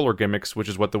controller gimmicks, which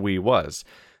is what the Wii was.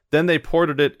 Then they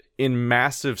ported it in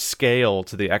massive scale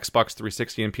to the Xbox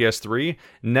 360 and PS3.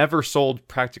 Never sold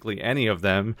practically any of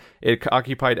them. It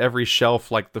occupied every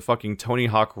shelf like the fucking Tony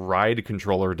Hawk Ride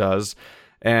controller does.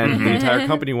 And the entire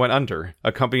company went under.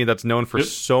 A company that's known for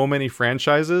so many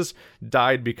franchises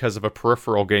died because of a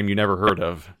peripheral game you never heard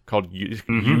of called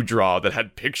U-Draw that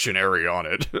had Pictionary on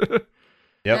it.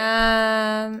 Yep.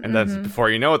 And that's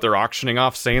before you know it, they're auctioning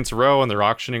off Saints Row and they're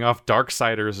auctioning off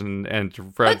Darksiders and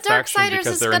Red Faction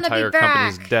because their entire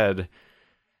company's dead.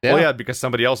 Yeah. Well, yeah, because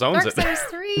somebody else owns it. Darksiders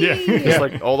 3. It's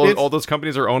like all those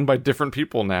companies are owned by different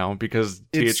people now because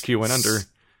THQ went under.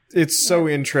 It's so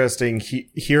interesting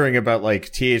hearing about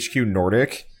like THQ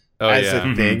Nordic as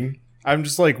a thing. I'm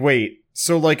just like, wait.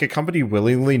 So, like, a company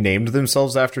willingly named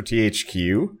themselves after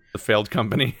THQ? The failed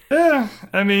company. Yeah,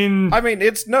 I mean,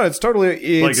 it's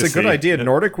a good idea. Yeah.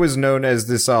 Nordic was known as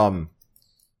this, as...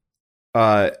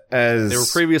 They were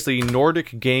previously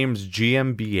Nordic Games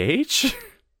GmbH?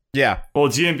 Yeah. Well,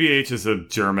 GmbH is a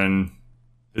German...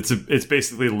 It's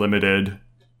basically limited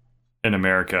in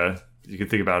America. You can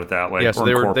think about it that way. Yeah, so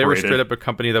they were straight up a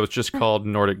company that was just called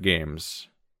Nordic Games.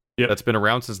 Yep. That's been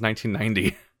around since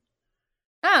 1990.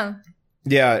 Oh.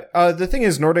 Yeah, the thing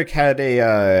is, Nordic had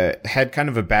kind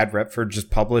of a bad rep for just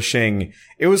publishing.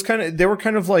 They were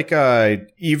kind of like a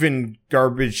even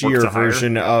garbageier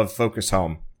version of Focus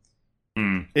Home.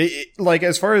 Like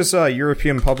as far as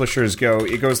European publishers go,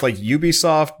 it goes like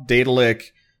Ubisoft,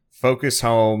 Daedalic, Focus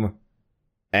Home,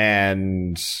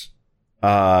 and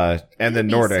then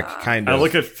Nordic kind of. I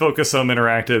look at Focus Home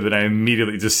Interactive and I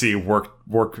immediately just see work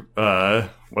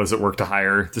to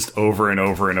hire just over and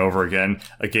over and over again.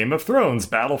 A Game of Thrones,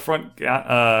 Battlefront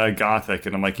Gothic,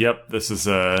 and I'm like, yep, this is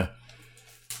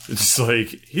just like,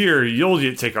 here, you'll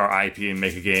take our IP and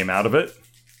make a game out of it.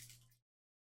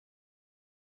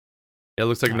 It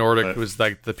looks like Nordic was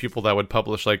like the people that would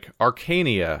publish like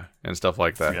Arcania and stuff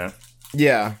like that.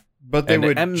 Yeah, but they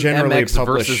would generally MX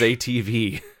publish versus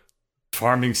ATV.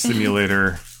 Farming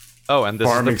Simulator. Oh, and this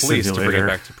Farming is the police Simulator. to bring it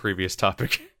back to previous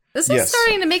topic. This is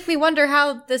starting to make me wonder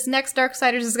how this next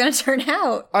Darksiders is going to turn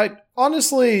out. I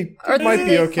honestly, it might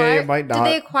be okay, it might not. Did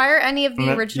they acquire any of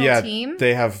the original team?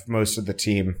 They have most of the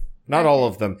team. Not all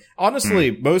of them.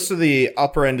 Honestly, most of the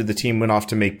upper end of the team went off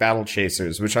to make Battle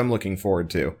Chasers, which I'm looking forward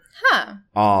to. Huh.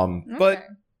 But,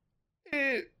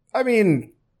 I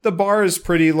mean, the bar is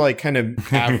pretty, like, kind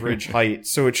of average height,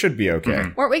 so it should be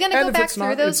okay. Weren't we going to go back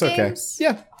through those games?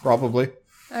 Okay. Yeah, probably.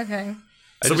 Okay.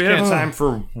 So we have time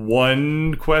for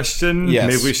one question? Yes.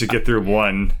 Maybe we should get through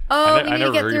one. Oh, we need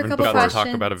to get through a couple got questions. to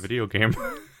talk about a video game.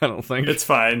 I don't think. It's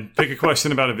fine. Pick a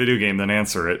question about a video game, then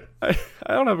answer it. I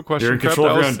don't have a question. You're in control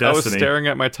of your own destiny. I was staring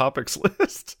at my topics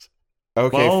list.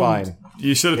 Okay, fine.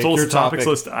 You should have told us the topics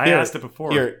list. I asked it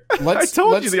before. Here, I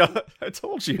told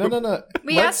you. No.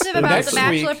 We asked him about the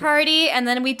bachelor party, and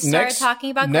then we started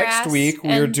talking about grass. Next week,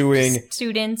 we are doing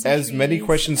students as many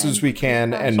questions as we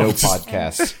can and no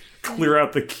podcasts. Clear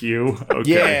out the queue.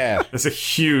 Okay. Yeah. That's a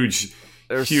huge...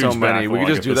 There's huge so many. We could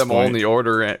just do them all in the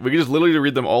order. And we could just literally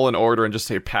read them all in order and just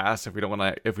say pass if we don't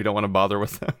want to bother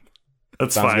with them.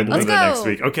 That's fine. We'll do that next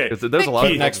week. Okay. There's a lot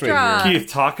of next week. Keith,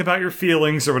 talk about your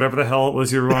feelings or whatever the hell it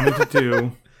was you wanted to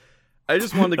do. I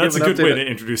just wanted to give an update. That's a good way to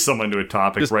introduce someone to a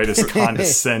topic, right? Is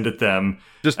condescend at them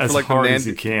just as hard as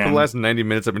you can. For the last 90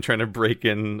 minutes, I've been trying to break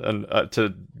in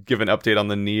to give an update on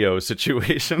the Neo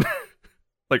situation.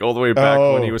 Like all the way back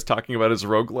when he was talking about his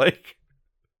roguelike.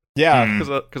 Yeah. Because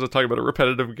I was talking about a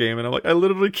repetitive game, and I'm like, I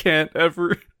literally can't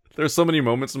ever... There's so many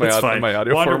moments in my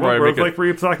audio form where I make were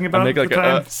you talking about? I make like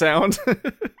a sound.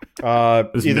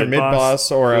 Either mid-boss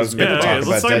or I was going to talk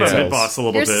let's about talk Dead about Cells. mid-boss a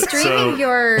little You're bit. streaming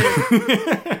your...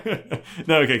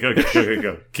 No, okay,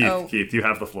 go. Keith, you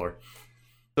have the floor.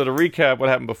 So to recap what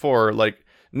happened before, like,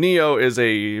 Nioh is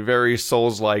a very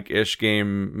Souls-like-ish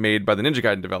game made by the Ninja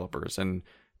Gaiden developers, and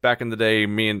back in the day,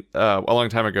 me and a long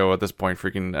time ago at this point,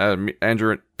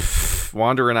 Andrew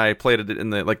Wander and I played it in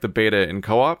the beta in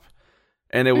co-op,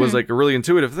 and it was like a really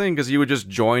intuitive thing because you would just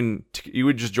join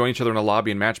each other in a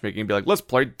lobby in matchmaking and be like, let's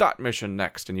play that mission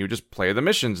next, and you would just play the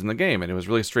missions in the game, and it was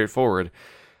really straightforward.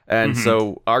 And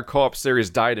so our co-op series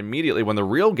died immediately when the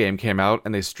real game came out,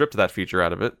 and they stripped that feature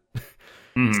out of it.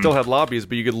 Still had lobbies,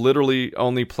 but you could literally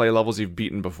only play levels you've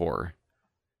beaten before.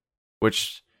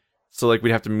 So like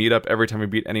we'd have to meet up every time we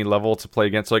beat any level to play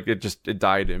again. So like it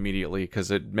died immediately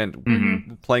because it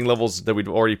meant playing levels that we'd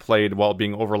already played while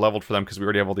being over leveled for them because we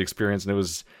already have all the experience, and it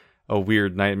was a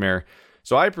weird nightmare.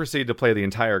 So I proceeded to play the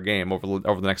entire game over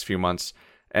the next few months,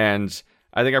 and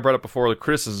I think I brought up before the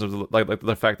criticisms of like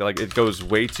the fact that like it goes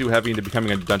way too heavy into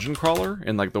becoming a dungeon crawler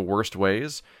in like the worst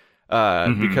ways.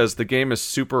 Because the game is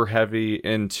super heavy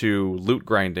into loot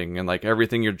grinding, and like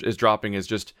everything is dropping is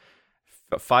just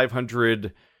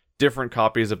 500 different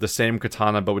copies of the same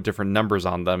katana but with different numbers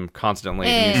on them constantly.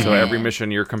 So every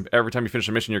mission every time you finish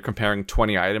a mission, you're comparing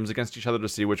 20 items against each other to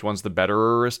see which one's the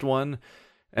betterest one.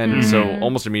 And so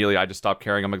almost immediately I just stopped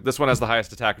caring. I'm like, this one has the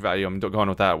highest attack value, I'm going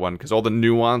with that one, because all the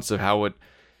nuance of how it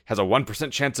has a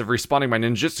 1% chance of respawning my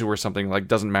ninjutsu or something like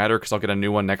doesn't matter, because I'll get a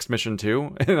new one next mission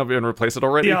too, and I'll be able to replace it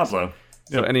already. Diablo.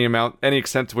 So any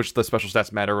extent to which the special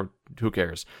stats matter, who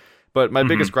cares? But my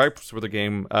biggest gripes with the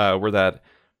game were that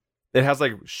it has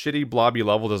like shitty blobby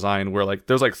level design where like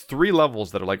there's like 3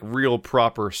 levels that are like real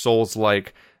proper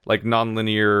Souls-like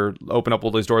non-linear, open up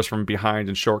all these doors from behind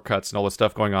and shortcuts and all this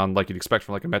stuff going on like you'd expect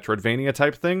from like a Metroidvania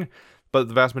type thing. But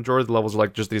the vast majority of the levels are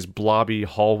like just these blobby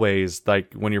hallways.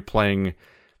 Like when you're playing,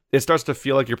 it starts to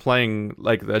feel like you're playing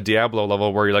like the Diablo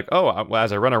level where you're like, oh,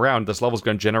 as I run around, this level's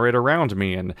going to generate around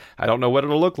me, and I don't know what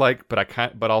it'll look like,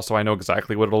 but also I know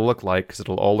exactly what it'll look like because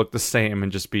it'll all look the same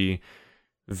and just be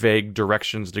vague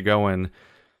directions to go in.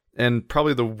 And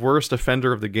probably the worst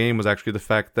offender of the game was actually the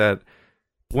fact that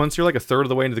once you're like a third of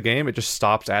the way into the game, it just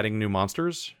stops adding new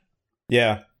monsters.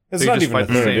 Yeah. It's So you not just even a fight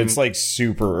the third. same- It's like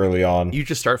super early on. You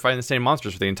just start fighting the same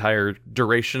monsters for the entire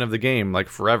duration of the game, like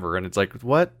forever. And it's like,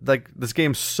 what? Like, this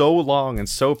game's so long and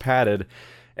so padded,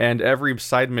 and every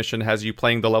side mission has you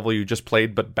playing the level you just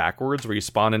played, but backwards, where you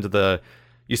spawn into the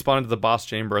boss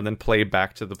chamber and then play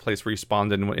back to the place where you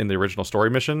spawned in the original story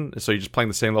mission. So you're just playing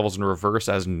the same levels in reverse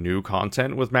as new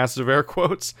content with massive air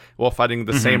quotes, while fighting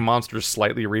the same monsters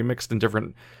slightly remixed in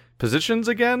different positions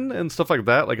again and stuff like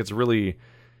that. Like,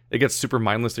 it gets super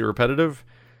mindlessly repetitive.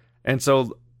 And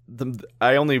so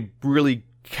I only really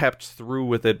kept through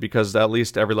with it because at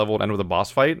least every level would end with a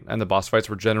boss fight, and the boss fights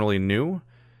were generally new.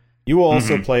 You will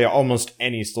also play almost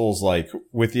any Souls-like,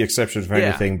 with the exception of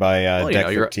anything by Deck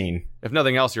 13. If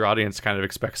nothing else, your audience kind of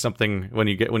expects something when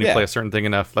you play a certain thing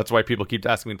enough. That's why people keep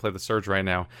asking me to play the Surge right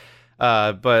now.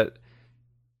 But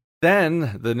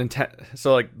then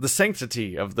the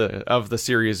sanctity of the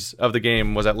series of the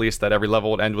game was at least that every level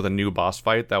would end with a new boss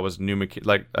fight that was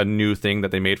like a new thing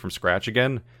that they made from scratch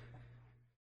again.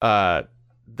 That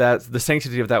the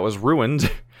sanctity of that was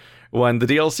ruined when the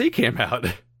DLC came out.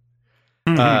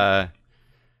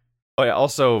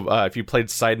 Also, if you played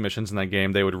side missions in that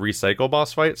game, they would recycle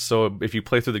boss fights. So if you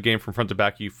play through the game from front to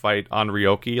back, you fight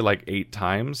Onryoki like 8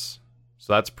 times.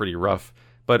 So that's pretty rough.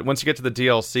 But once you get to the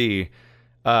DLC,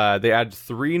 they add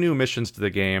 3 new missions to the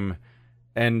game,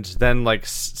 and then like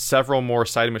several more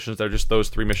side missions that are just those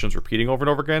 3 missions repeating over and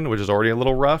over again, which is already a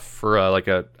little rough for I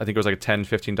think it was like a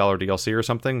 $10-15 DLC or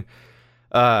something.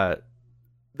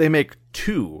 They make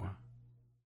 2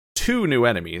 new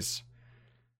enemies.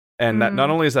 And that not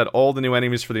only is that all the new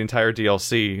enemies for the entire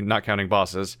DLC, not counting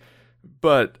bosses,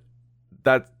 but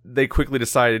that they quickly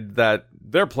decided that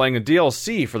they're playing a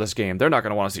DLC for this game. They're not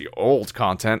going to want to see old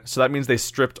content. So that means they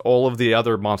stripped all of the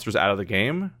other monsters out of the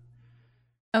game.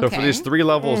 Okay. So for these 3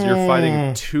 levels, you're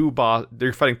fighting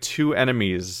 2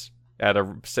 enemies at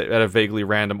a vaguely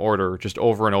random order, just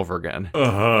over and over again.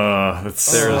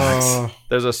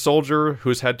 There's a soldier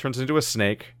whose head turns into a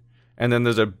snake, and then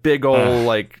there's a big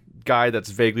old guy that's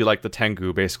vaguely like the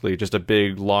Tengu, basically just a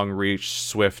big long reach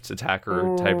swift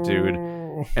attacker type dude.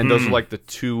 And those are like the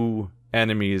 2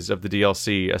 enemies of the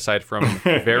DLC, aside from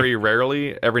very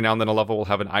rarely every now and then a level will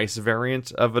have an ice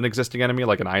variant of an existing enemy,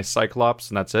 like an ice cyclops,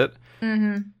 and that's it.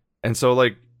 And so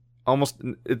like almost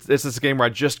it's this game where I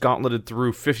just gauntleted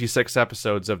through 56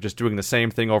 episodes of just doing the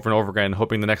same thing over and over again,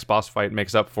 hoping the next boss fight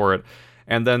makes up for it,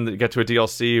 and then get to a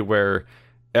DLC where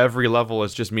every level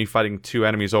is just me fighting 2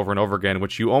 enemies over and over again,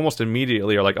 which you almost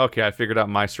immediately are like, okay, I figured out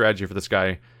my strategy for this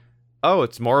guy. Oh,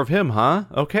 it's more of him, huh?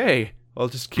 Okay, I'll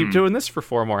just keep doing this for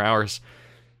 4 more hours.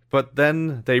 But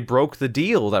then they broke the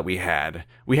deal that we had.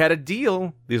 We had a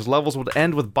deal. These levels would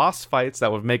end with boss fights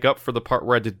that would make up for the part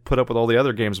where I had to put up with all the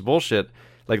other games' bullshit,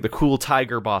 like the cool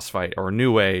tiger boss fight or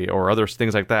Nue or other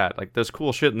things like that. Like there's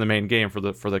cool shit in the main game for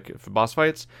boss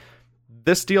fights.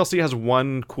 This DLC has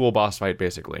one cool boss fight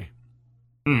basically.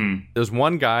 There's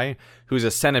one guy who's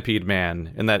a centipede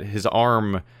man, and that his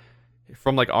arm,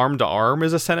 from like arm to arm,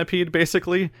 is a centipede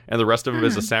basically, and the rest of him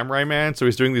is a samurai man. So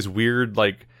he's doing these weird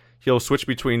like. He'll switch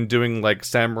between doing like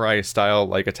samurai style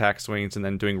like attack swings and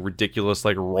then doing ridiculous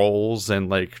like rolls and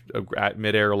like at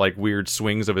midair like weird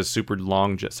swings of his super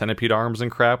long centipede arms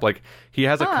and crap. Like he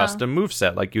has a custom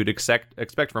moveset like you'd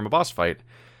expect from a boss fight.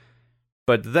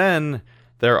 But then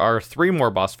there are 3 more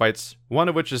boss fights, one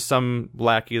of which is some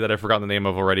lackey that I've forgotten the name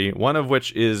of already, one of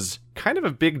which is kind of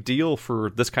a big deal for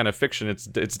this kind of fiction. It's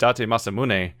Date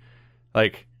Masamune,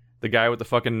 like the guy with the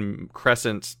fucking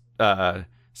crescent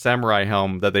samurai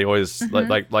helm that they always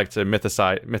like to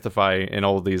mythify in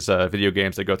all of these video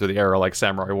games that go through the era, like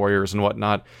Samurai Warriors and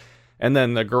whatnot. And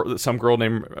then some girl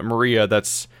named Maria,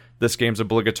 that's this game's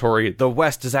obligatory. The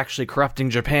West is actually corrupting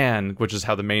Japan, which is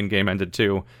how the main game ended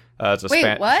too. It's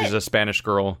she's a Spanish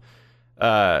girl.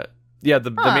 The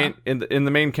main in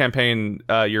the main campaign,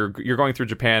 you're going through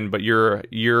Japan, but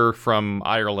you're from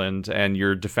Ireland and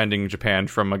you're defending Japan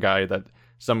from a guy that.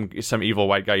 Some evil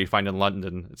white guy you find in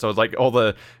London. So it's like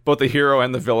both the hero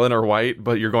and the villain are white,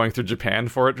 but you're going through Japan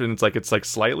for it, and it's like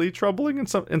slightly troubling in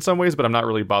some ways, but I'm not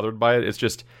really bothered by it. It's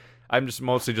just I'm just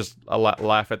mostly just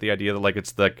laugh at the idea that like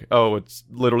it's like it's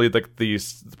literally like the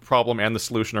problem and the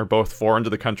solution are both foreign to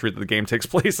the country that the game takes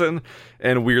place in,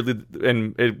 and weirdly,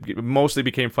 and it mostly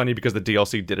became funny because the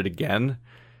DLC did it again.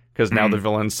 Because now the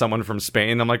villain's someone from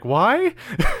Spain. I'm like, why?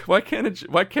 Why can't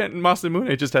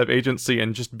Masamune just have agency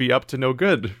and just be up to no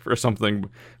good for something?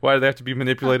 Why do they have to be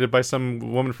manipulated by some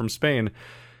woman from Spain?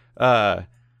 But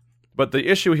the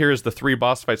issue here is the 3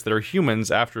 boss fights that are humans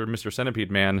after Mr.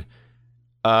 Centipede Man.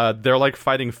 They're like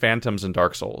fighting phantoms in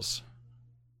Dark Souls.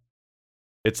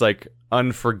 It's like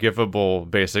unforgivable,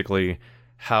 basically,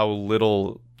 how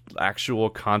little actual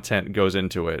content goes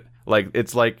into it. Like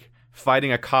it's like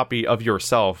fighting a copy of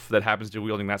yourself that happens to be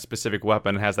wielding that specific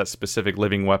weapon and has that specific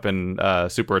living weapon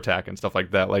super attack and stuff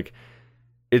like that. Like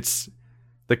it's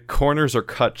the corners are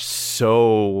cut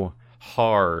so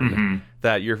hard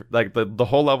that you're like the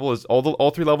whole level is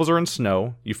all 3 levels are in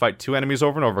snow. You fight 2 enemies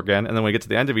over and over again, and then when you get to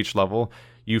the end of each level,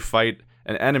 you fight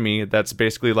an enemy that's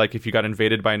basically like if you got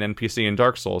invaded by an NPC in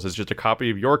Dark Souls. It's just a copy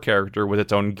of your character with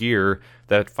its own gear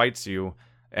that fights you.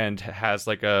 And has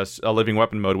like a living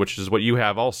weapon mode, which is what you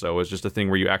have also, is just a thing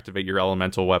where you activate your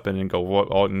elemental weapon and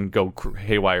go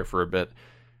haywire for a bit.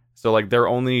 So like their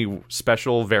only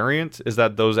special variant is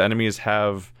that those enemies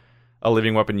have a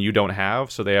living weapon you don't have,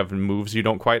 so they have moves you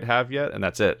don't quite have yet, and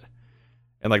that's it.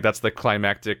 And like that's the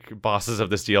climactic bosses of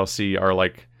this DLC are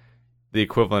like the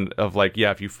equivalent of like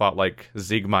if you fought like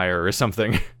Siegmeyer or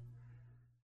something.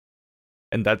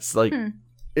 And that's like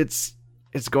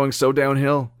It's going so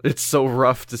downhill. It's so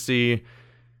rough to see.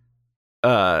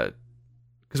 Because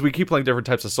we keep playing different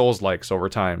types of Souls-likes over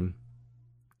time.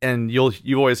 And you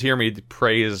always hear me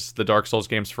praise the Dark Souls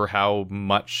games for how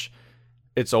much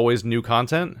it's always new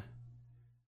content.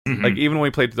 Like, even when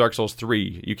we played Dark Souls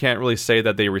 3, you can't really say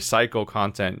that they recycle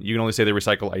content. You can only say they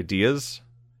recycle ideas.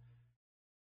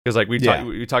 Because, like,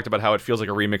 we talked about how it feels like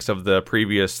a remix of the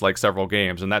previous, like, several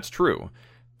games, and that's true.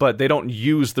 But they don't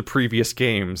use the previous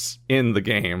games in the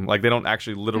game. Like, they don't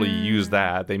actually literally use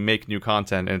that. They make new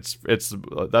content, and it's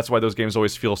that's why those games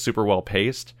always feel super well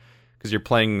paced, because you're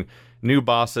playing new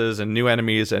bosses and new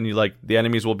enemies, and the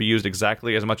enemies will be used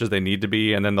exactly as much as they need to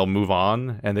be, and then they'll move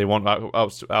on, and they won't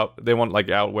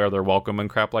outwear their welcome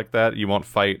and crap like that. You won't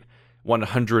fight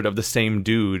 100 of the same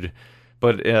dude.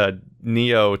 But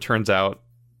Neo turns out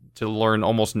to learn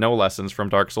almost no lessons from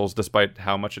Dark Souls, despite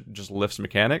how much it just lifts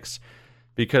mechanics.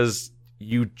 Because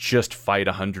you just fight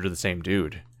 100 of the same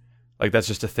dude. Like, that's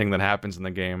just a thing that happens in the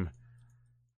game.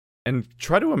 And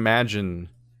try to imagine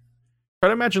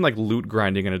like loot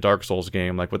grinding in a Dark Souls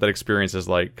game, like what that experience is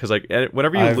like. Because like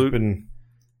whenever you loot,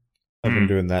 I've been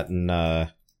doing that in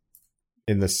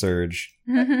the Surge.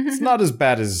 It's not as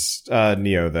bad as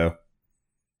Neo though.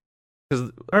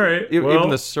 Because even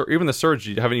the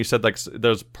Surge, haven't you said like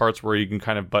there's parts where you can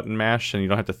kind of button mash and you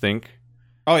don't have to think.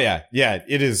 Oh yeah,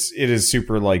 it is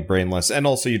super like brainless, and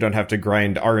also you don't have to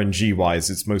grind RNG wise.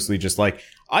 It's mostly just like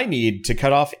I need to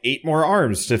cut off 8 more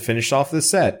arms to finish off this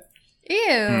set.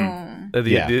 Ew.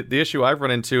 The issue I've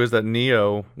run into is that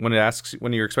Neo, when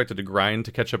you're expected to grind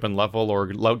to catch up in level or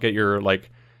get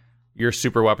your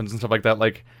super weapons and stuff like that,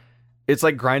 like it's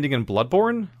like grinding in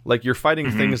Bloodborne. Like, you're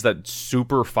fighting things that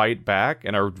super fight back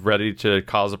and are ready to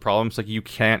cause a problem. It's like you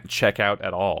can't check out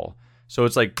at all. So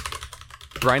it's like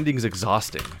grinding's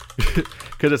exhausting.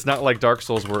 Because it's not like Dark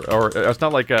Souls or it's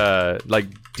not like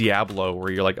Diablo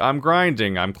where you're like, I'm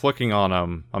grinding, I'm clicking on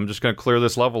them, I'm just gonna clear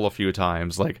this level a few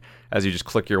times, like as you just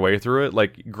click your way through it.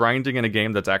 Like, grinding in a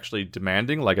game that's actually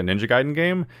demanding, like a Ninja Gaiden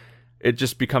game, it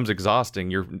just becomes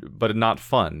exhausting. But not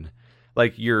fun.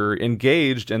 Like, you're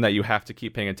engaged in that you have to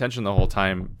keep paying attention the whole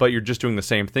time, but you're just doing the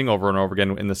same thing over and over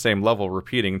again in the same level,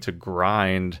 repeating to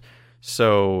grind.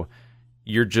 So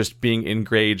you're just being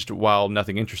engaged while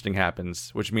nothing interesting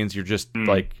happens, which means you're just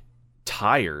like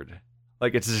tired.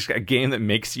 Like, it's just a game that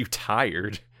makes you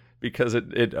tired because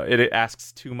it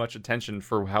asks too much attention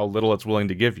for how little it's willing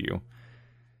to give you.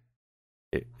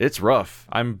 It's rough.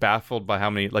 I'm baffled by how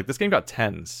many, like, this game got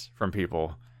 10s from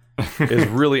people. It's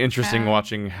really interesting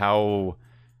watching how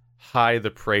high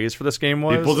the praise for this game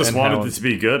was. People just wanted it to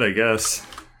be good, I guess.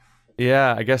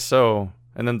 Yeah, I guess so.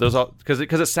 And then there's all because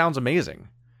it sounds amazing.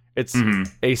 It's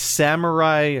a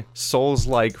samurai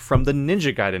Souls-like from the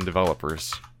Ninja Gaiden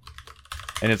developers,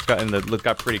 and it's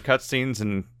got pretty cutscenes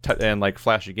and like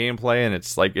flashy gameplay, and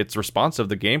it's responsive.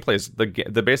 The gameplay is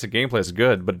the basic gameplay is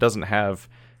good, but it doesn't have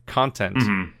content.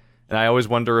 And I always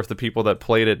wonder if the people that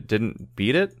played it didn't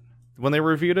beat it when they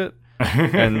reviewed it,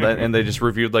 and they just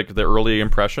reviewed like the early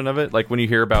impression of it. Like, when you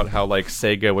hear about how like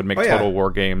Sega would make Total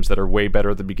War games that are way better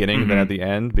at the beginning than at the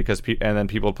end, because and then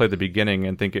people play the beginning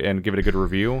and think and give it a good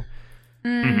review.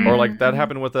 Or like that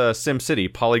happened with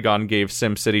SimCity. Polygon gave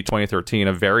SimCity 2013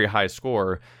 a very high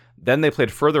score. Then they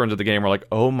played further into the game, were like,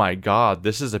 oh my god,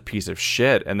 this is a piece of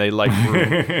shit. And they like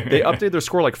they updated their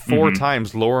score like 4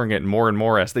 times, lowering it more and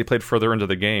more as they played further into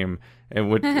the game. And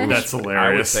that's hilarious.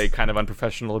 I would say kind of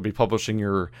unprofessional to be publishing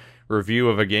your review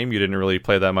of a game you didn't really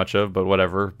play that much of, but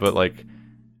whatever. But like,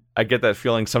 I get that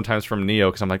feeling sometimes from Neo,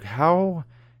 because I'm like, how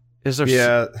is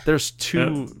there? There's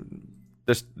two.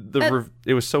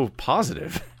 It was so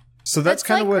positive. So that's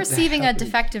kind of like what receiving a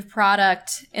defective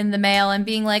product in the mail and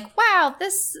being like, wow,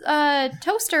 this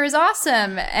toaster is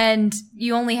awesome, and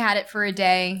you only had it for a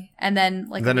day, and then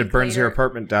like then it burns your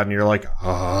apartment down, and you're like,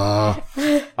 ah.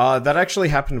 That actually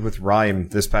happened with Rime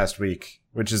this past week,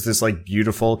 which is this like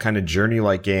beautiful kind of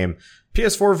journey-like game.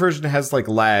 PS4 version has like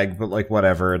lag, but like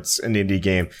whatever, it's an indie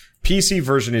game. PC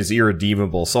version is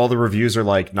irredeemable, so all the reviews are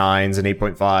like 9s and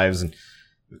 8.5s, and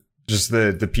just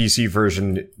the PC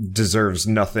version deserves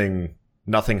nothing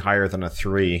higher than a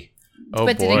 3. Oh,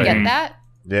 but boy. did it get that?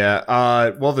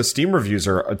 Yeah. Well, the Steam reviews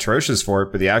are atrocious for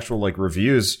it, but the actual like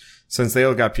reviews, since they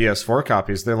all got PS4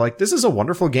 copies, they're like, this is a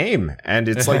wonderful game, and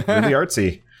it's like really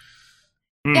artsy.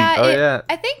 Yeah.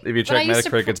 I think if you check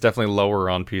Metacritic, it's definitely lower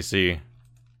on PC.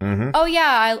 Oh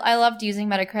yeah, I loved using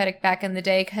Metacritic back in the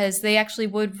day because they actually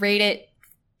would rate it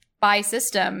by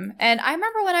system. And I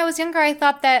remember when I was younger, I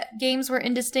thought that games were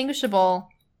indistinguishable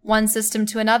one system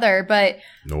to another. But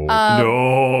no.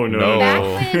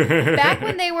 Back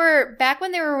when they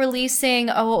were releasing,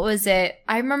 what was it?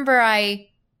 I remember I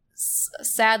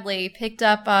sadly picked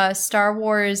up Star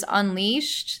Wars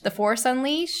Unleashed, The Force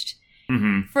Unleashed.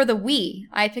 For the Wii.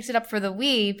 I picked it up for the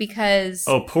Wii because...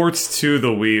 ports to the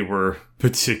Wii were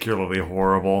particularly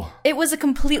horrible. It was a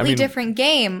completely different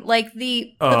game. Like,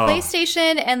 the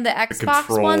PlayStation and the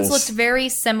Xbox ones looked very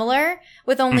similar,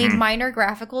 with only minor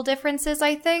graphical differences,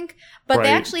 I think. But they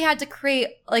actually had to create,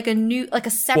 like, a separate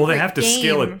game. Well, they have to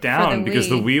scale it down because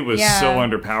the Wii was so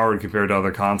underpowered compared to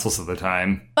other consoles at the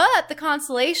time. But the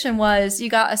consolation was you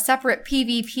got a separate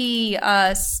PvP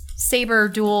Saber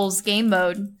Duels game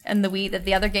mode in the Wii that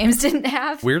the other games didn't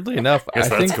have. Weirdly enough,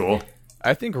 that's cool.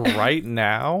 I think right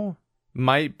now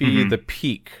might be the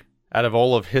peak out of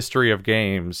all of history of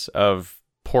games of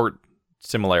port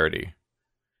similarity.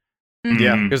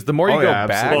 Yeah, because the more you go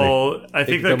back, well, I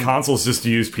think that consoles just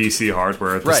use PC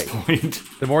hardware at this point.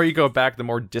 The more you go back, the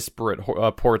more disparate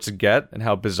ports get, and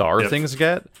how bizarre things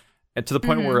get, and to the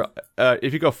point where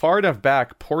if you go far enough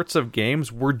back, ports of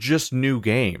games were just new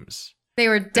games. They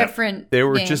were different. They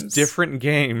were games. just different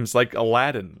games, like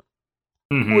Aladdin.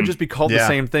 It would just be called the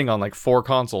same thing on like 4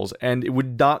 consoles, and it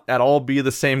would not at all be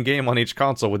the same game on each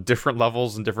console with different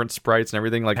levels and different sprites and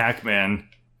everything. Like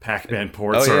Pac-Man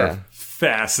ports are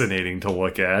fascinating to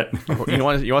look at. You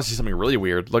want to see something really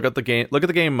weird? Look at the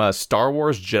game Star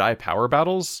Wars Jedi Power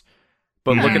Battles,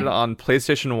 but look at it on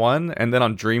PlayStation 1 and then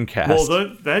on Dreamcast.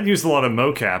 Well, that used a lot of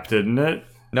mocap, didn't it?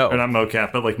 No, or not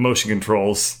mocap, but like motion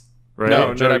controls. Right?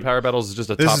 No, Jedi Power Battles is just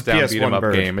a top-down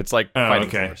beat-em-up game. It's like Fighting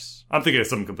Force. I'm thinking of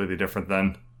something completely different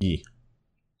then.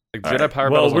 Like Jedi Power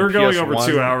Battles. Well, we're going PS1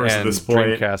 over 2 hours at this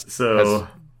point, Dreamcast so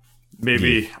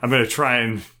maybe I'm going to try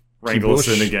and wrangle us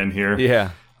Kibush. in again here.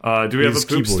 Yeah. Do we have a He's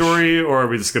poop Kibush. story, or are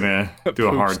we just gonna do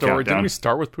a Poop hard story. Didn't countdown? we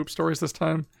start with poop stories this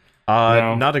time?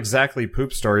 No. Not exactly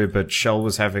poop story, but Shell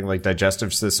was having like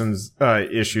digestive systems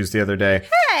issues the other day.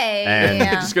 Hey. And- You're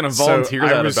just gonna volunteer so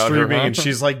that I was about her, streaming huh? and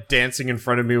she's like dancing in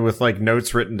front of me with like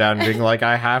notes written down, being like,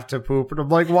 "I have to poop," and I'm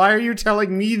like, "Why are you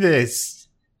telling me this?"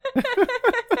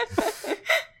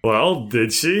 Well,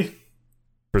 did she?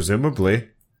 Presumably.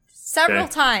 Several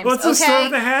Okay. times. Let's just start okay.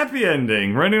 with a happy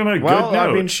ending. Running on a Well, good note.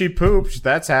 I mean, she pooped.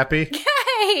 That's happy.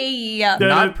 Hey.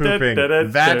 Not pooping.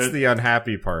 That's the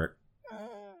unhappy part.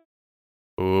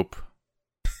 Poop.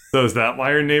 So is that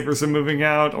why your neighbors are moving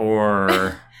out,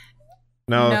 or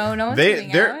No, No one's they're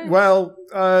moving out. well.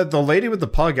 The lady with the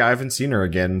pug, I haven't seen her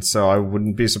again, so I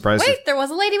wouldn't be surprised. Wait, there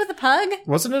was a lady with a pug?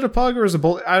 Wasn't it a pug or was it a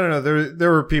bull? I don't know. There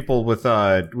were people with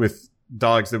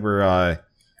dogs that were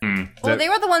Well, they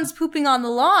were the ones pooping on the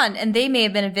lawn, and they may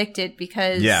have been evicted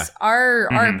because Yeah. our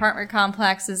apartment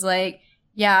complex is like,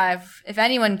 yeah, if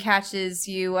anyone catches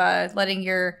you letting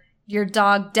your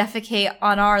dog defecate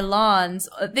on our lawns,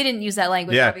 they didn't use that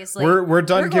language, obviously. we're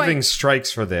done We're giving going-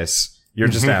 strikes for this. You're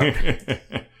just out.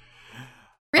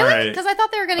 All Really? right. Because I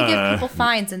thought they were going to give people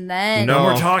fines and then No. no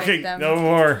more evict talking? them. No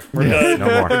more. We're Yeah, done. no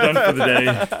more. We're done for the day.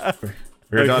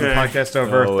 We're done. Okay. Podcast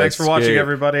over. No Thanks for watching, escape.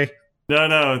 everybody.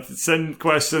 No. Send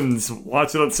questions.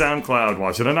 Watch it on SoundCloud.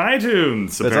 Watch it on iTunes.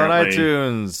 It's on apparently.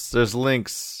 iTunes. There's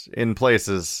links in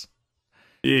places.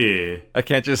 Yeah. I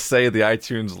can't just say the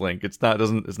iTunes link. It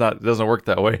doesn't work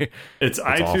that way. It's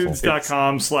awful.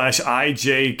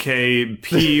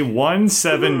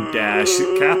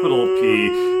 itunes.com/IJKP17 capital P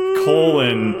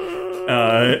colon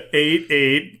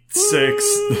 886.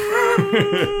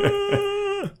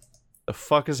 The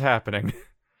fuck is happening?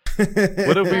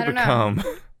 What have we I don't know. become?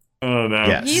 Oh no.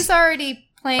 Yes. He's already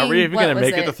playing. Are we even what gonna was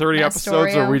make it to 30 episodes, or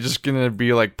Astoria? are we just gonna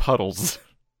be like puddles?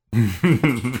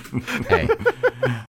 Hey,